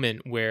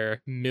moment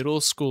where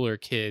middle schooler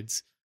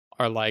kids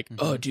are like,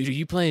 "Oh, dude, are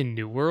you playing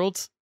New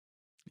World?"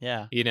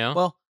 Yeah.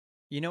 Well,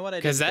 you know what I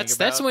didn't because think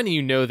that's about?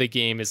 when the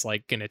game is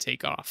like gonna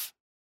take off.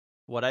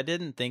 What I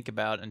didn't think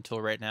about until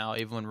right now,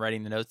 even when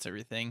writing the notes and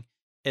everything,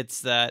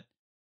 it's that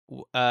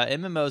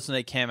MMOs when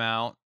they came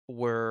out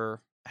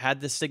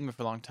had this stigma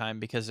for a long time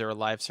because they were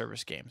live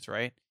service games,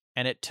 right?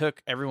 And it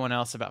took everyone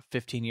else about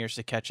 15 years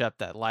to catch up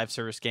that live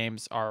service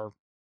games are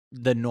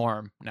the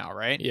norm now,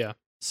 right? Yeah.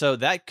 So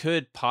that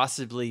could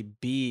possibly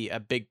be a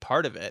big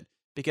part of it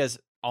because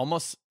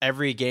almost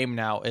every game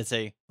now is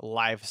a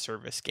live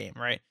service game,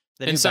 right?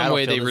 In some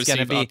way, they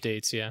receive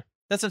updates, yeah.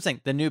 That's what I'm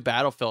saying. The new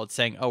Battlefield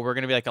saying, oh, we're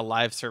going to be like a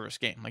live service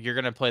game. Like, you're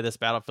going to play this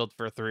Battlefield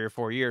for 3 or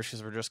 4 years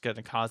because we're just going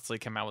to constantly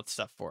come out with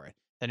stuff for it.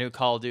 The new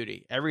Call of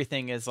Duty.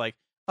 Everything is like,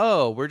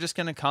 oh, we're just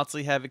going to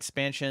constantly have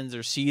expansions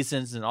or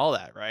seasons and all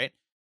that, right?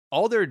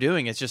 All they're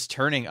doing is just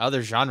turning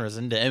other genres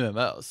into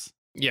MMOs.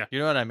 Yeah. You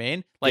know what I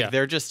mean? Like,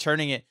 they're just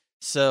turning it.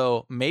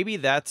 So maybe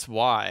that's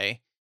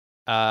why,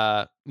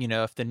 if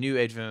the new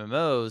age of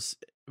MMOs,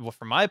 well,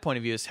 from my point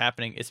of view, is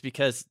happening, it's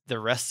because the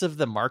rest of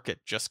the market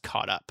just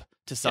caught up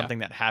to something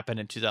that happened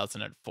in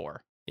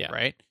 2004. Yeah.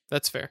 Right?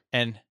 That's fair.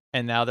 And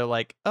now they're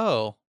like,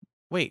 oh,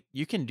 wait,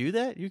 you can do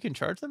that? You can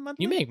charge them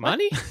monthly? You make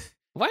money?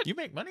 What? You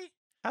make money?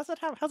 How's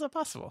that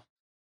possible?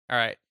 All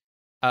right.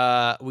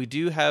 We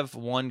do have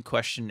one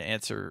question to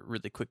answer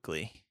really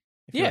quickly.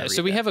 Yeah,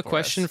 so we have a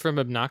question from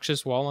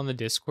Obnoxious Wall on the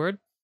Discord.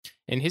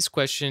 And his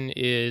question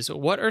is,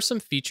 what are some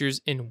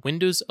features in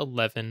Windows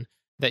 11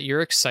 that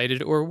you're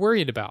excited or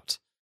worried about?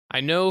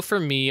 I know for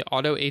me,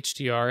 Auto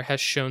HDR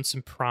has shown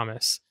some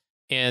promise,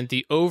 and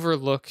the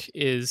overlook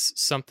is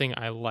something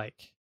I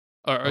like.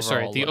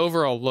 The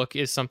overall look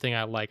is something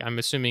I like. I'm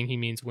assuming he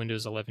means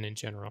Windows 11 in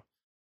general.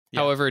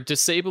 Yeah. However,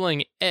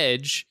 disabling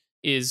Edge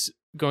is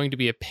going to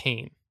be a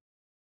pain.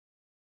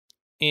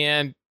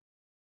 And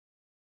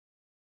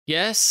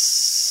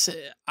yes,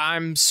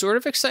 I'm sort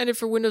of excited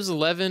for Windows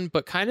 11,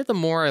 but kind of the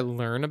more I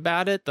learn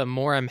about it, the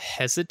more I'm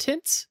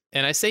hesitant.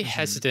 And I say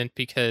hesitant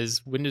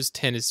because Windows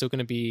 10 is still going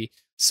to be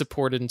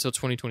supported until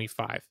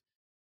 2025.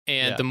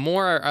 And the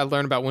more I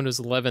learn about Windows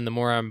 11, the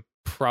more I'm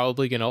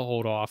probably going to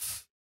hold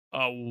off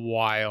a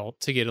while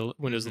to get a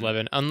Windows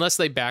 11, unless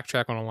they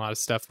backtrack on a lot of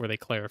stuff where they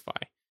clarify.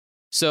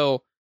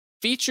 So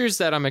features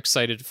that I'm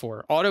excited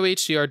for. Auto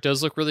HDR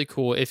does look really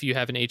cool if you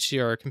have an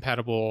HDR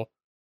compatible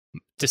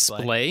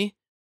display.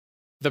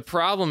 The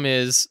problem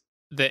is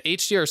the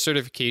HDR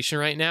certification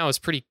right now is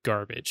pretty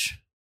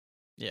garbage.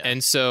 Yeah.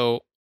 And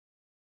so,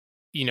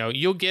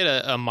 you'll get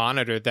a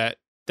monitor that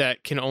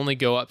can only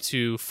go up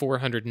to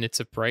 400 nits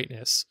of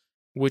brightness,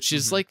 which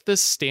is like the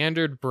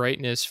standard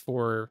brightness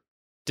for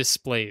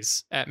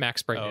displays at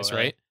max brightness,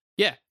 right?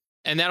 Yeah.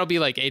 And that'll be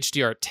like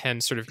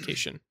HDR10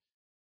 certification.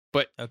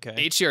 But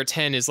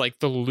HDR10 is like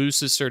the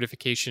loosest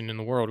certification in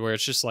the world, where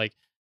it's just like,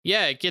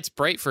 yeah, it gets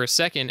bright for a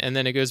second and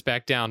then it goes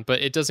back down,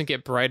 but it doesn't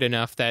get bright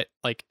enough that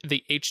like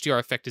the HDR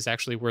effect is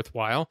actually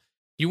worthwhile.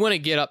 You want to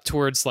get up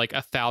towards like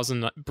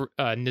 1,000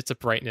 nits of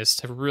brightness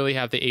to really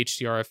have the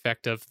HDR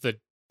effect of the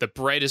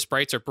brightest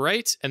brights are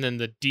bright and then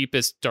the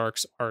deepest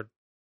darks are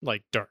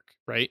like dark,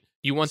 right?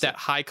 You want that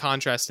high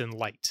contrast and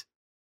light.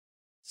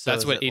 So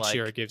that's what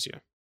HDR gives you.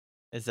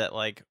 Is that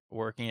like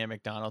working at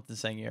McDonald's and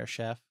saying you're a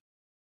chef?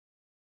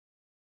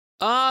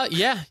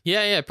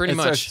 Yeah, pretty As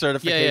far as much.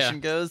 certification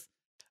Yeah. goes.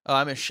 Oh,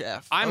 I'm a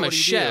chef. I'm Oh, a what do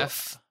you do?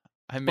 chef,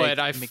 I but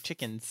make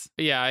chickens.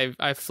 Yeah,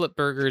 I flip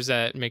burgers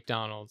at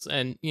McDonald's,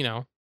 and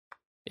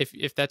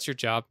if that's your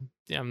job,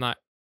 I'm not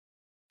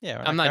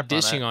Yeah, I'm not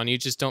dishing on you.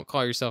 Just don't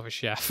call yourself a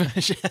chef.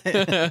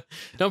 that.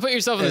 Don't put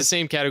yourself in the Yes.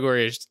 same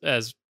category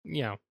as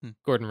Hmm.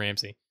 Gordon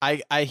Ramsay.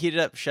 I heated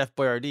up Chef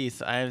Boyardee,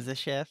 so I was a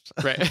chef.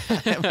 Right.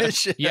 I'm a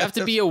chef. You have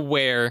to be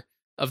aware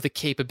of the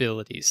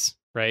capabilities,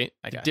 right?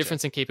 I The gotcha.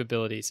 difference in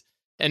capabilities.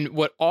 And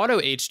what auto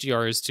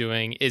HDR is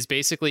doing is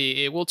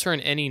basically it will turn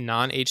any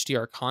non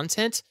HDR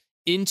content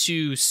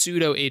into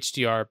pseudo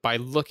HDR by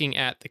looking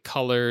at the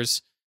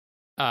colors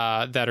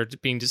that are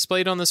being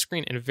displayed on the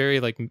screen in a very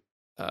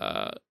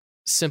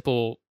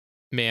simple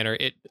manner.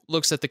 It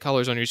looks at the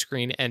colors on your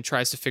screen and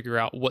tries to figure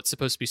out what's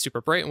supposed to be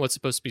super bright and what's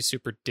supposed to be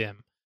super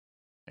dim.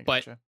 I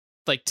But gotcha.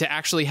 like to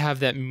actually have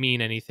that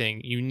mean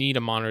anything, you need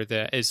a monitor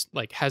that is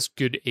like has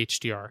good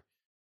HDR.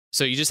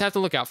 So you just have to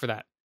look out for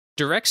that.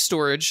 Direct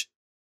storage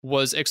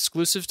was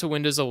exclusive to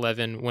Windows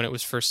 11 when it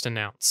was first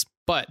announced,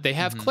 but they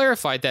have Mhm.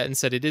 clarified that and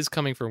said it is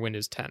coming for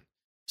Windows 10.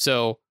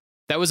 So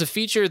that was a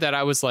feature that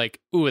I was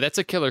like, ooh, that's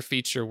a killer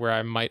feature where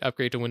I might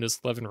upgrade to Windows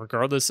 11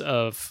 regardless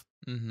of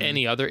Mhm.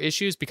 any other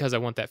issues because I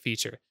want that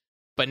feature.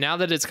 But now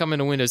that it's coming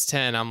to Windows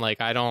 10, I'm like,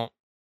 I don't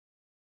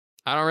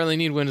really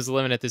need Windows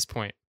 11 at this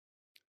point.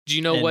 Do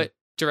you know And what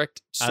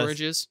direct I was-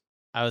 storage is?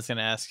 I was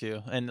gonna ask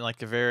you, and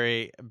like a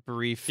very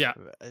brief Yeah.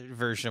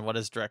 version of what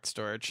is direct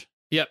storage.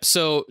 Yep.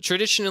 So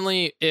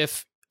traditionally,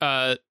 if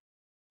the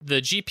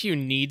GPU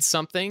needs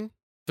something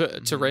to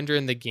Mhm. render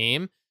in the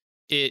game,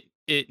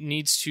 it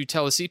needs to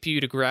tell the CPU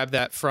to grab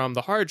that from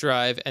the hard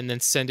drive and then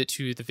send it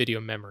to the video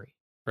memory,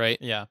 right?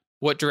 Yeah.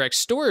 What direct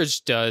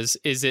storage does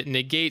is it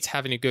negates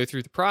having to go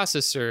through the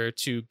processor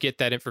to get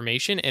that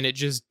information, and it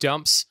just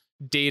dumps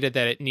data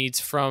that it needs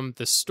from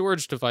the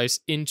storage device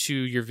into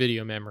your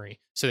video memory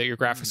so that your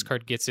graphics Mm.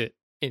 card gets it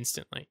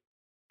instantly,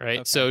 right?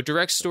 Okay. So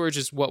direct storage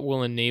is what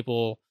will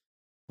enable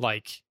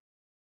like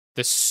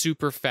the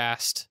super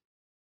fast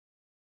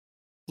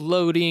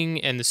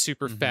loading and the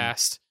super Mhm.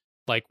 fast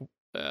like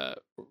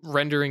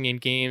rendering in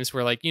games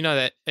where like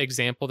that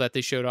example that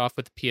they showed off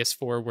with the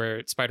PS4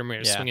 where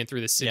Spider-Man is Yeah. swinging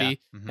through the Yeah.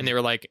 city Mhm. and they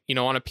were like,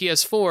 on a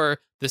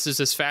PS4 this is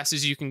as fast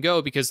as you can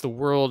go because the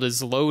world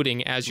is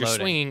loading as you're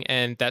Loading. swinging,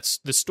 and that's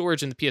the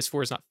storage in the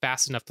PS4 is not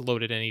fast enough to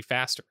load it any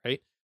faster,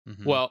 right?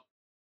 Mhm. Well,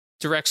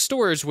 direct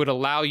storage would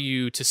allow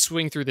you to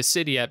swing through the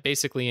city at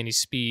basically any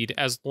speed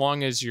as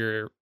long as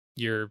your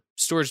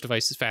storage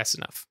device is fast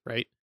enough,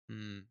 right?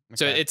 Mm,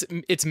 So okay.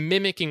 it's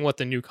mimicking what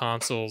the new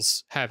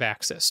consoles have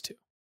access to,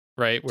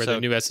 right? Where So-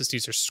 the new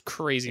SSDs are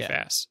crazy Yeah.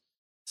 fast.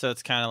 So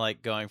it's kind of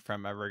like going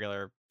from a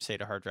regular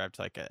SATA hard drive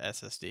to like a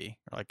SSD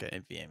or like an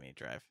NVMe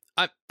drive.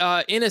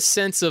 In a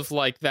sense of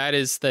like that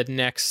is the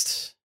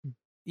next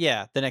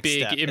Yeah, the next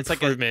big step.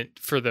 improvement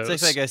for those.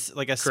 It's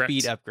like a Correct.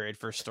 speed upgrade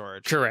for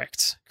storage.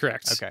 Correct.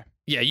 Okay.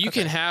 Yeah, you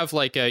can Okay.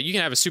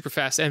 have a super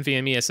fast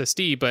NVMe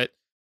SSD, but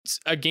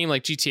a game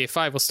like GTA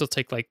 5 will still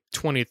take like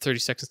 20 to 30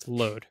 seconds to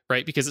load,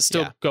 right? Because it's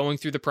still Yeah. going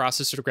through the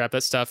processor to grab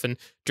that stuff. And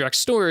direct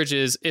storage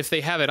is, if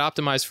they have it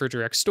optimized for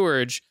direct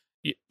storage,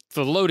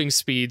 the loading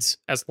speeds,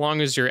 as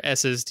long as your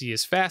SSD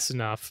is fast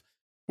enough,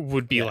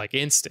 would be Yeah. like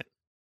instant.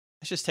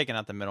 It's just taking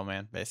out the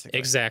middleman, basically.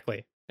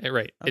 Exactly.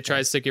 Right. Okay. It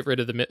tries to get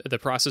rid of the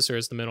processor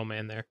as the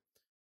middleman there.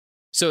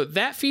 So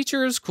that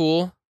feature is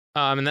cool.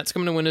 And that's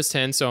coming to Windows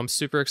 10. So I'm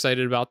super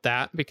excited about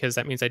that because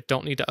that means I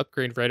don't need to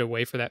upgrade right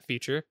away for that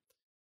feature.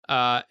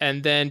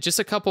 And then just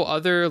a couple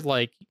other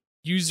like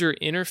user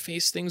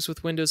interface things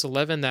with Windows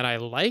 11 that I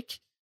like,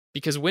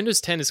 because Windows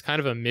 10 is kind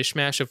of a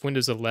mishmash of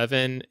Windows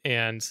 11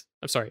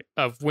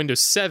 of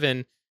Windows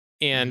 7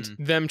 and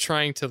them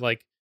trying to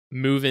like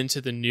move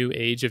into the new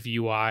age of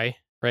UI,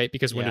 right?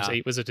 Because Windows Yeah.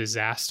 8 was a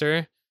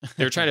disaster.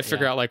 They're trying to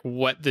figure out like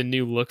what the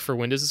new look for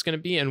Windows is going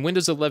to be, and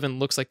Windows 11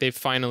 looks like they've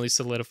finally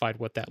solidified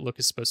what that look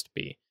is supposed to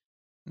be,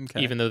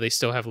 Okay. even though they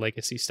still have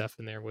legacy stuff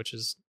in there, which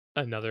is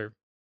another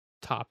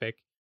topic.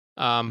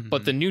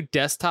 But the new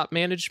desktop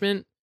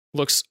management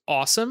looks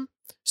awesome.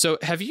 So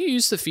have you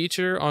used the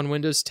feature on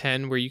Windows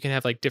 10 where you can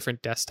have like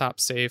different desktops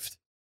saved?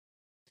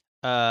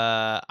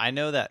 I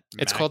know that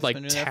It's Mac called has like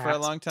been doing that for a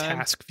long time.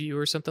 Task View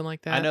or something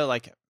like that. I know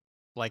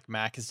like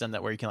Mac has done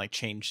that where you can like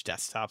change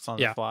desktops on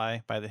Yeah. the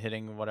fly by the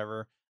hitting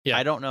whatever. Yeah.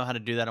 I don't know how to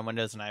do that on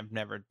Windows, and I've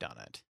never done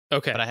it.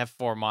 Okay. But I have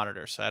 4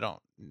 monitors, so I don't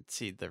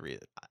see the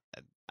reason.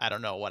 I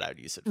don't know what I would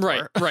use it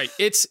for. Right.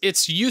 It's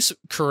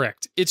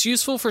correct. It's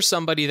useful for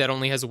somebody that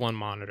only has one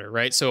monitor,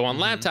 right? So on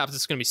Mhm. laptops,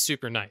 it's going to be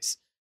super nice.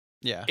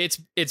 Yeah.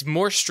 It's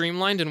more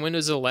streamlined in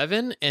Windows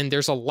 11, and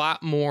there's a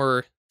lot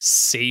more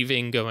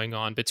saving going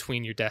on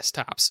between your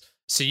desktops.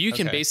 So you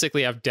can Okay.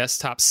 basically have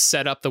desktops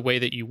set up the way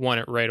that you want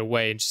it right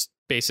away, and just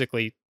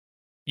basically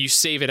you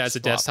save it as a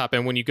Swap. desktop,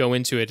 and when you go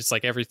into it, it's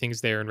like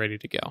everything's there and ready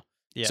to go.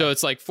 Yeah. So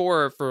it's like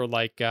for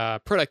like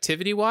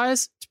productivity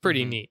wise, it's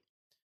pretty Mhm. neat.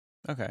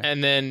 Okay.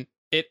 And then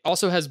it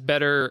also has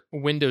better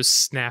Windows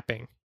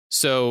snapping.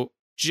 So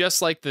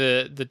just like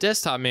the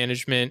desktop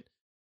management,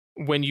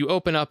 when you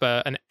open up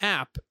an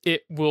app,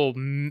 it will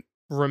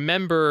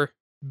remember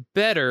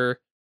better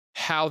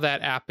how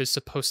that app is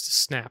supposed to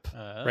snap,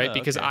 right?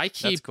 Because okay. I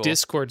That's keep cool.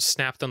 Discord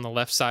snapped on the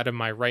left side of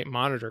my right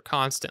monitor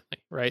constantly,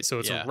 right? So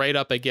it's Yeah. right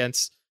up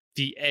against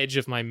the edge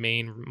of my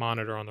main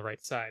monitor on the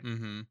right side.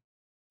 Mm-hmm.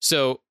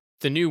 So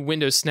the new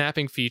Windows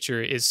snapping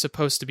feature is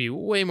supposed to be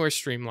way more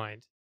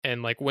streamlined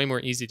and like way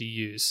more easy to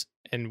use,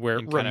 and where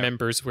it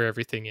remembers where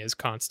everything is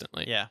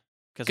constantly. Yeah.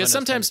 Because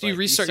sometimes you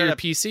restart your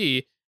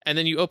PC and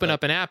then you open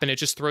up an app and it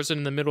just throws it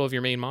in the middle of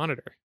your main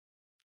monitor.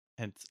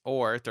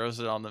 Or throws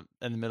it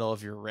in the middle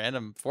of your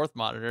random fourth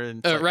monitor, and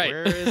it's like, right.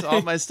 where is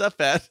all my stuff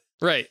at?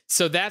 Right.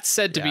 So that's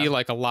said to be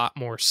like a lot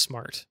more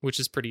smart, which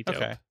is pretty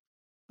dope.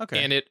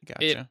 Okay. And it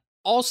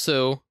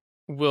also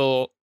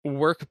will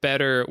work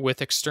better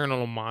with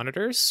external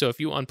monitors. So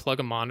if you unplug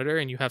a monitor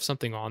and you have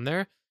something on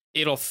there,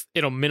 it'll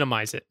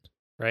minimize it,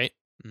 right?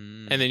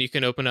 And then you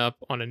can open up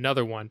on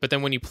another one. But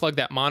then when you plug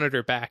that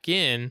monitor back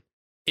in,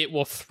 it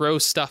will throw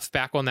stuff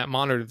back on that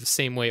monitor the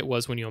same way it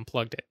was when you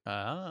unplugged it.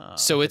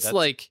 So it's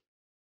like,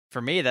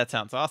 for me, that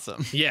sounds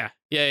awesome. Yeah.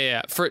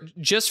 For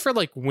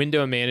like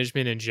window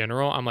management in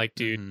general, I'm like,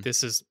 dude,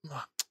 this is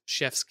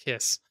chef's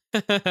kiss.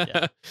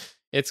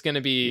 It's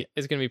gonna be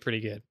pretty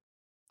good.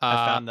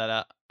 I found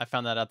that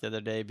out the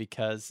other day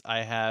because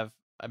I have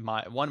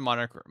my one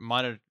monitor.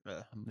 Jeez,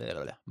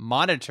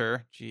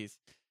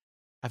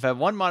 I've had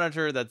one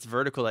monitor that's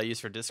vertical that I use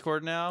for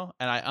Discord now,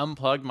 and I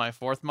unplugged my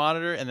fourth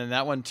monitor, and then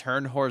that one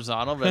turned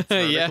horizontal, but it's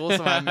vertical.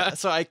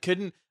 So I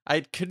couldn't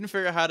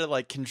figure out how to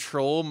like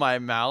control my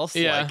mouse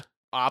like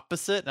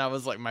opposite, and I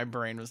was like, my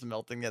brain was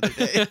melting the other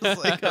day. I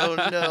was like, oh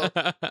no,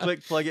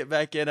 plug it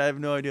back in. I have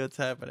no idea what's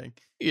happening.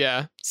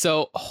 Yeah.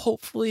 So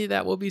hopefully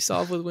that will be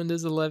solved with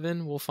Windows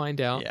 11. We'll find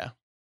out. Yeah.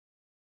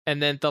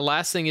 And then the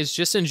last thing is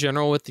just in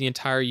general with the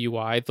entire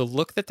UI, the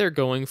look that they're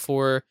going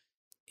for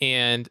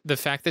and the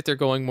fact that they're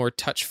going more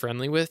touch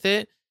friendly with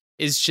it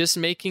is just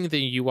making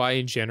the UI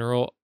in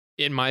general,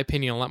 in my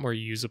opinion, a lot more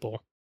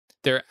usable.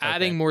 They're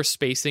adding more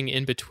spacing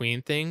in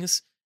between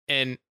things,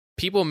 and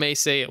people may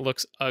say it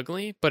looks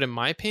ugly, but in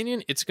my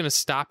opinion, it's going to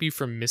stop you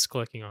from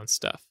misclicking on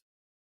stuff.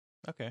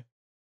 Okay.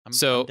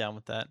 I'm down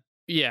with that.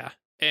 Yeah.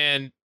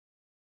 And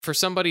for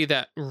somebody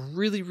that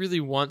really, really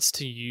wants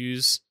to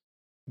use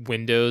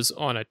Windows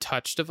on a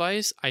touch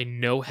device, I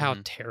know how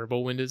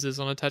terrible Windows is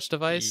on a touch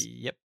device.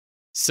 Yep.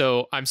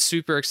 So I'm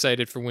super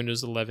excited for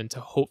Windows 11 to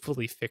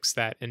hopefully fix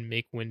that and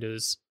make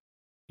Windows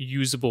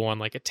usable on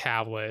like a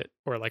tablet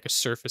or like a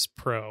Surface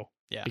Pro.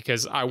 Yeah.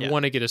 Because I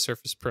want to get a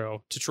Surface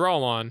Pro to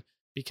draw on,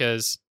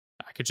 because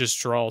I could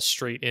just draw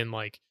straight in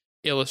like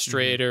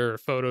Illustrator or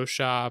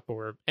Photoshop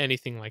or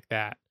anything like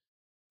that.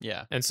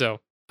 Yeah. And so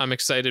I'm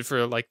excited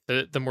for like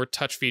the more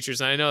touch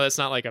features. And I know that's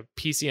not like a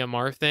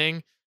PCMR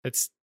thing.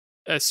 It's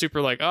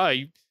super like, oh,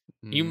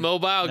 you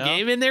mobile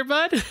game in there,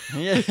 bud?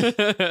 Yeah.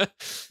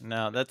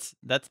 No, that's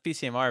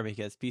PCMR,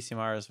 because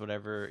PCMR is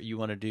whatever you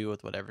want to do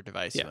with whatever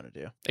device you want to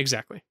do.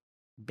 Exactly.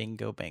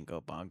 Bingo,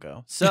 bango,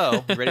 bongo.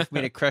 So, ready for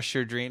me to crush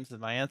your dreams with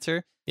my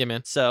answer? Yeah,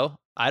 man. So,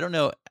 I don't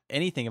know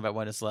anything about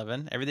Windows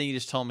 11. Everything you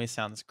just told me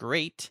sounds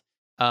great.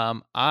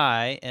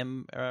 I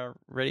am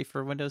ready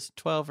for Windows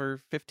 12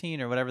 or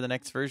 15 or whatever the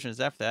next version is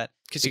after that.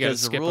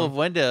 Because the rule of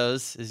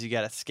Windows is you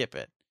got to skip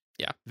it.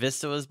 Yeah.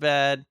 Vista was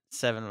bad.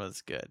 7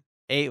 was good.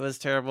 8 was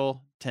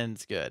terrible.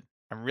 10's good.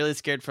 I'm really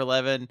scared for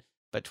 11,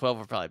 but 12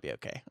 will probably be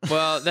okay.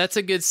 Well, that's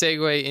a good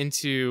segue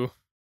into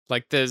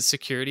like the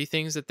security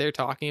things that they're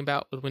talking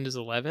about with Windows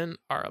 11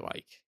 are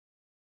like,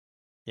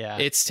 yeah,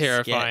 it's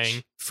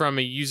terrifying from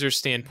a user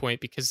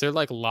standpoint, because they're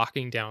like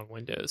locking down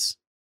Windows.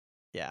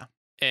 Yeah.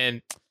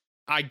 And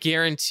I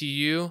guarantee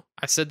you,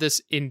 I said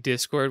this in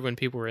Discord when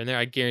people were in there,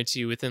 I guarantee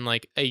you within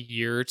like a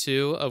year or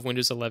two of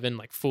Windows 11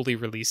 like fully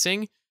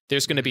releasing,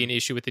 there's going to be an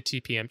issue with the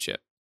TPM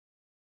chip.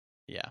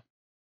 Yeah.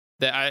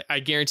 That I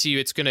guarantee you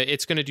it's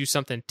gonna do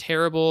something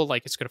terrible,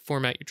 like it's gonna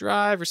format your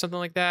drive or something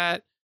like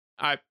that.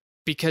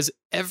 Because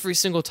every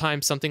single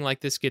time something like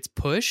this gets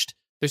pushed,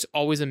 there's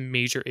always a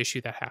major issue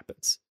that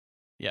happens.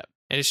 Yep.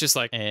 And it's just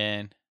like,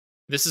 and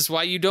this is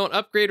why you don't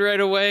upgrade right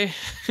away.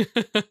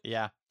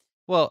 Yeah.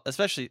 Well,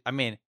 especially, I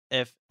mean,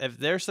 if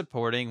they're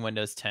supporting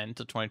Windows 10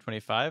 till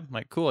 2025, I'm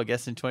like, cool, I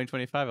guess in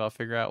 2025 I'll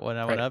figure out what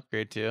I want to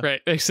upgrade to.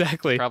 Right,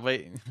 exactly.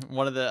 Probably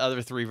one of the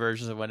other 3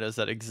 versions of Windows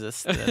that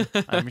exist, then,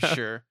 I'm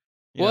sure.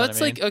 Well,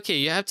 it's like, okay,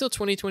 you have till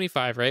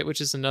 2025, right?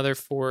 Which is another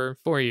four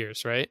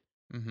years, right?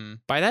 Mm-hmm.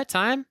 By that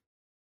time,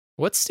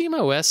 what's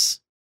SteamOS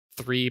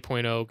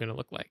 3.0 going to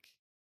look like?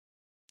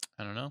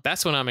 I don't know.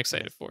 That's what I'm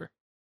excited for.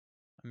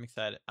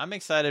 I'm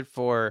excited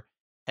for,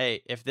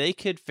 hey, if they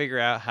could figure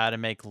out how to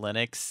make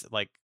Linux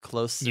like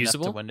close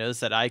usable enough to Windows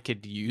that I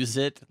could use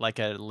it like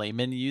a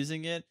layman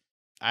using it,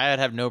 I would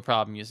have no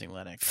problem using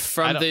Linux.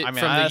 From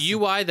the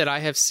UI that I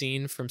have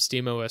seen from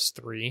SteamOS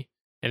 3,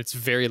 and it's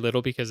very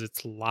little because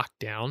it's locked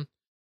down.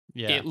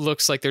 Yeah. It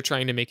looks like they're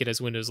trying to make it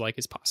as Windows-like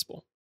as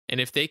possible.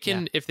 And if they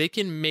can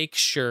make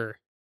sure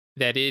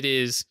that it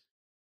is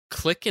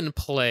click and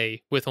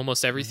play with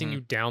almost everything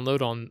you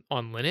download on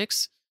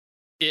Linux,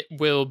 it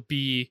will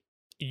be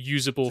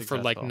usable for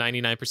like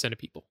 99% of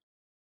people.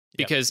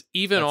 Because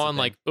even That's the on thing.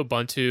 like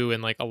Ubuntu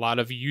and like a lot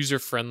of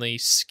user-friendly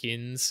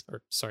skins,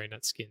 or sorry,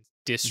 not skins,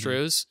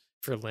 distros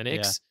for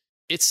Linux,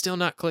 it's still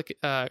not click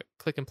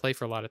and play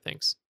for a lot of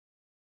things.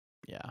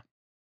 Yeah.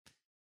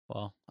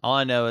 Well, all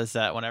I know is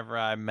that whenever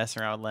I mess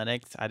around with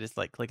Linux, I just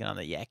like clicking on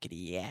the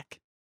yakety yak.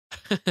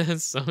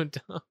 So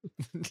dumb.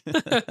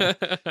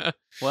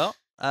 Well,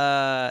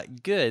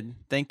 good.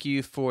 Thank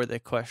you for the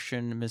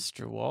question,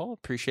 Mr. Wall.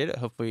 Appreciate it.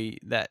 Hopefully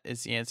that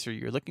is the answer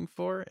you're looking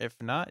for. If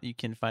not, you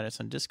can find us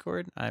on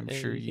Discord. I'm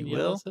sure you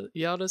will.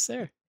 Yell at us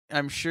there.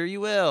 I'm sure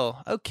you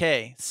will.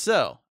 Okay,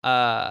 so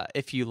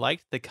if you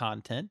liked the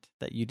content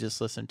that you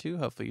just listened to,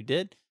 hopefully you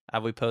did.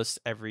 We post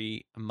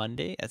every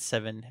Monday at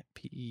 7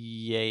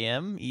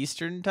 p.m.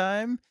 Eastern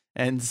Time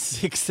and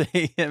 6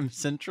 a.m.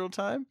 Central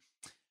Time.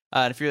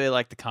 And if you really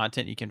like the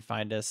content, you can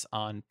find us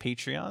on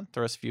Patreon.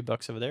 Throw us a few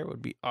bucks over there. It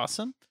would be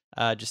awesome.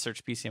 Just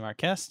search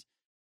PCMRcast.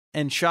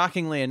 And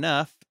shockingly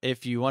enough,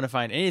 if you want to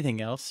find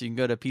anything else, you can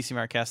go to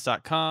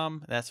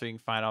PCMRcast.com. That's where you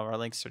can find all of our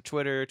links to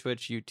Twitter,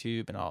 Twitch,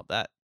 YouTube, and all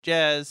that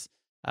jazz.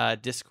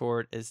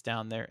 Discord is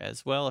down there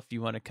as well. If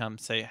you want to come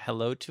say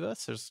hello to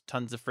us, there's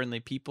tons of friendly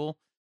people.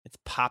 It's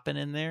popping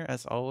in there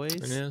as always.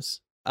 It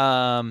is.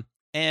 And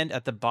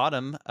at the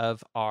bottom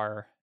of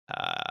our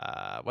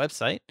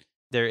website,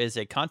 there is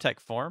a contact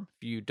form.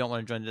 If you don't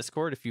want to join the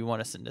Discord, if you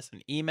want to send us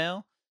an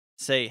email,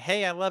 say,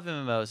 hey, I love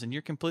MMOs and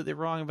you're completely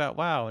wrong about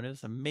WoW and it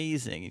was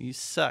amazing and you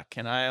suck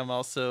and I am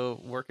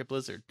also work at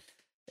Blizzard.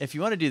 If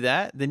you want to do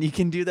that, then you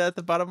can do that at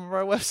the bottom of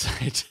our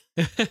website.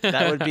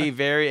 That would be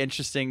very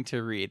interesting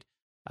to read.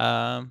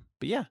 But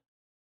yeah,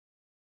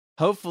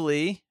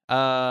 hopefully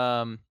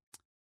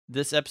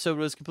this episode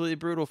was completely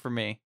brutal for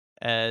me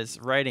as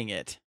writing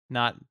it,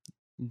 not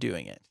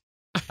doing it.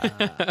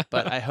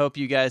 But I hope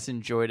you guys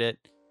enjoyed it.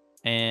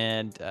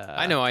 And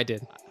I know I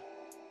did.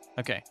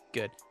 Okay,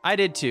 good. I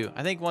did too.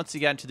 I think once you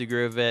got into the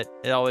groove of it,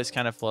 it always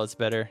kind of flows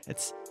better.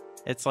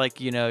 It's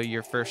like,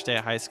 your first day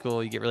of high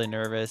school, you get really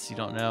nervous, you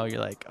don't know, you're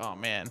like, oh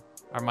man,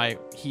 are my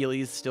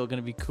Heelys still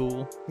gonna be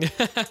cool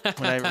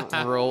when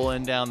I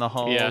rolling down the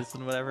halls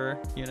and whatever,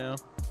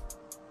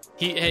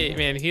 Hey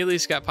man,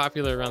 Heelys got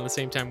popular around the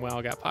same time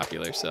WoW got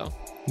popular, so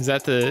is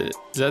that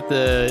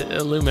the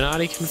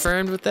Illuminati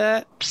confirmed with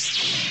that?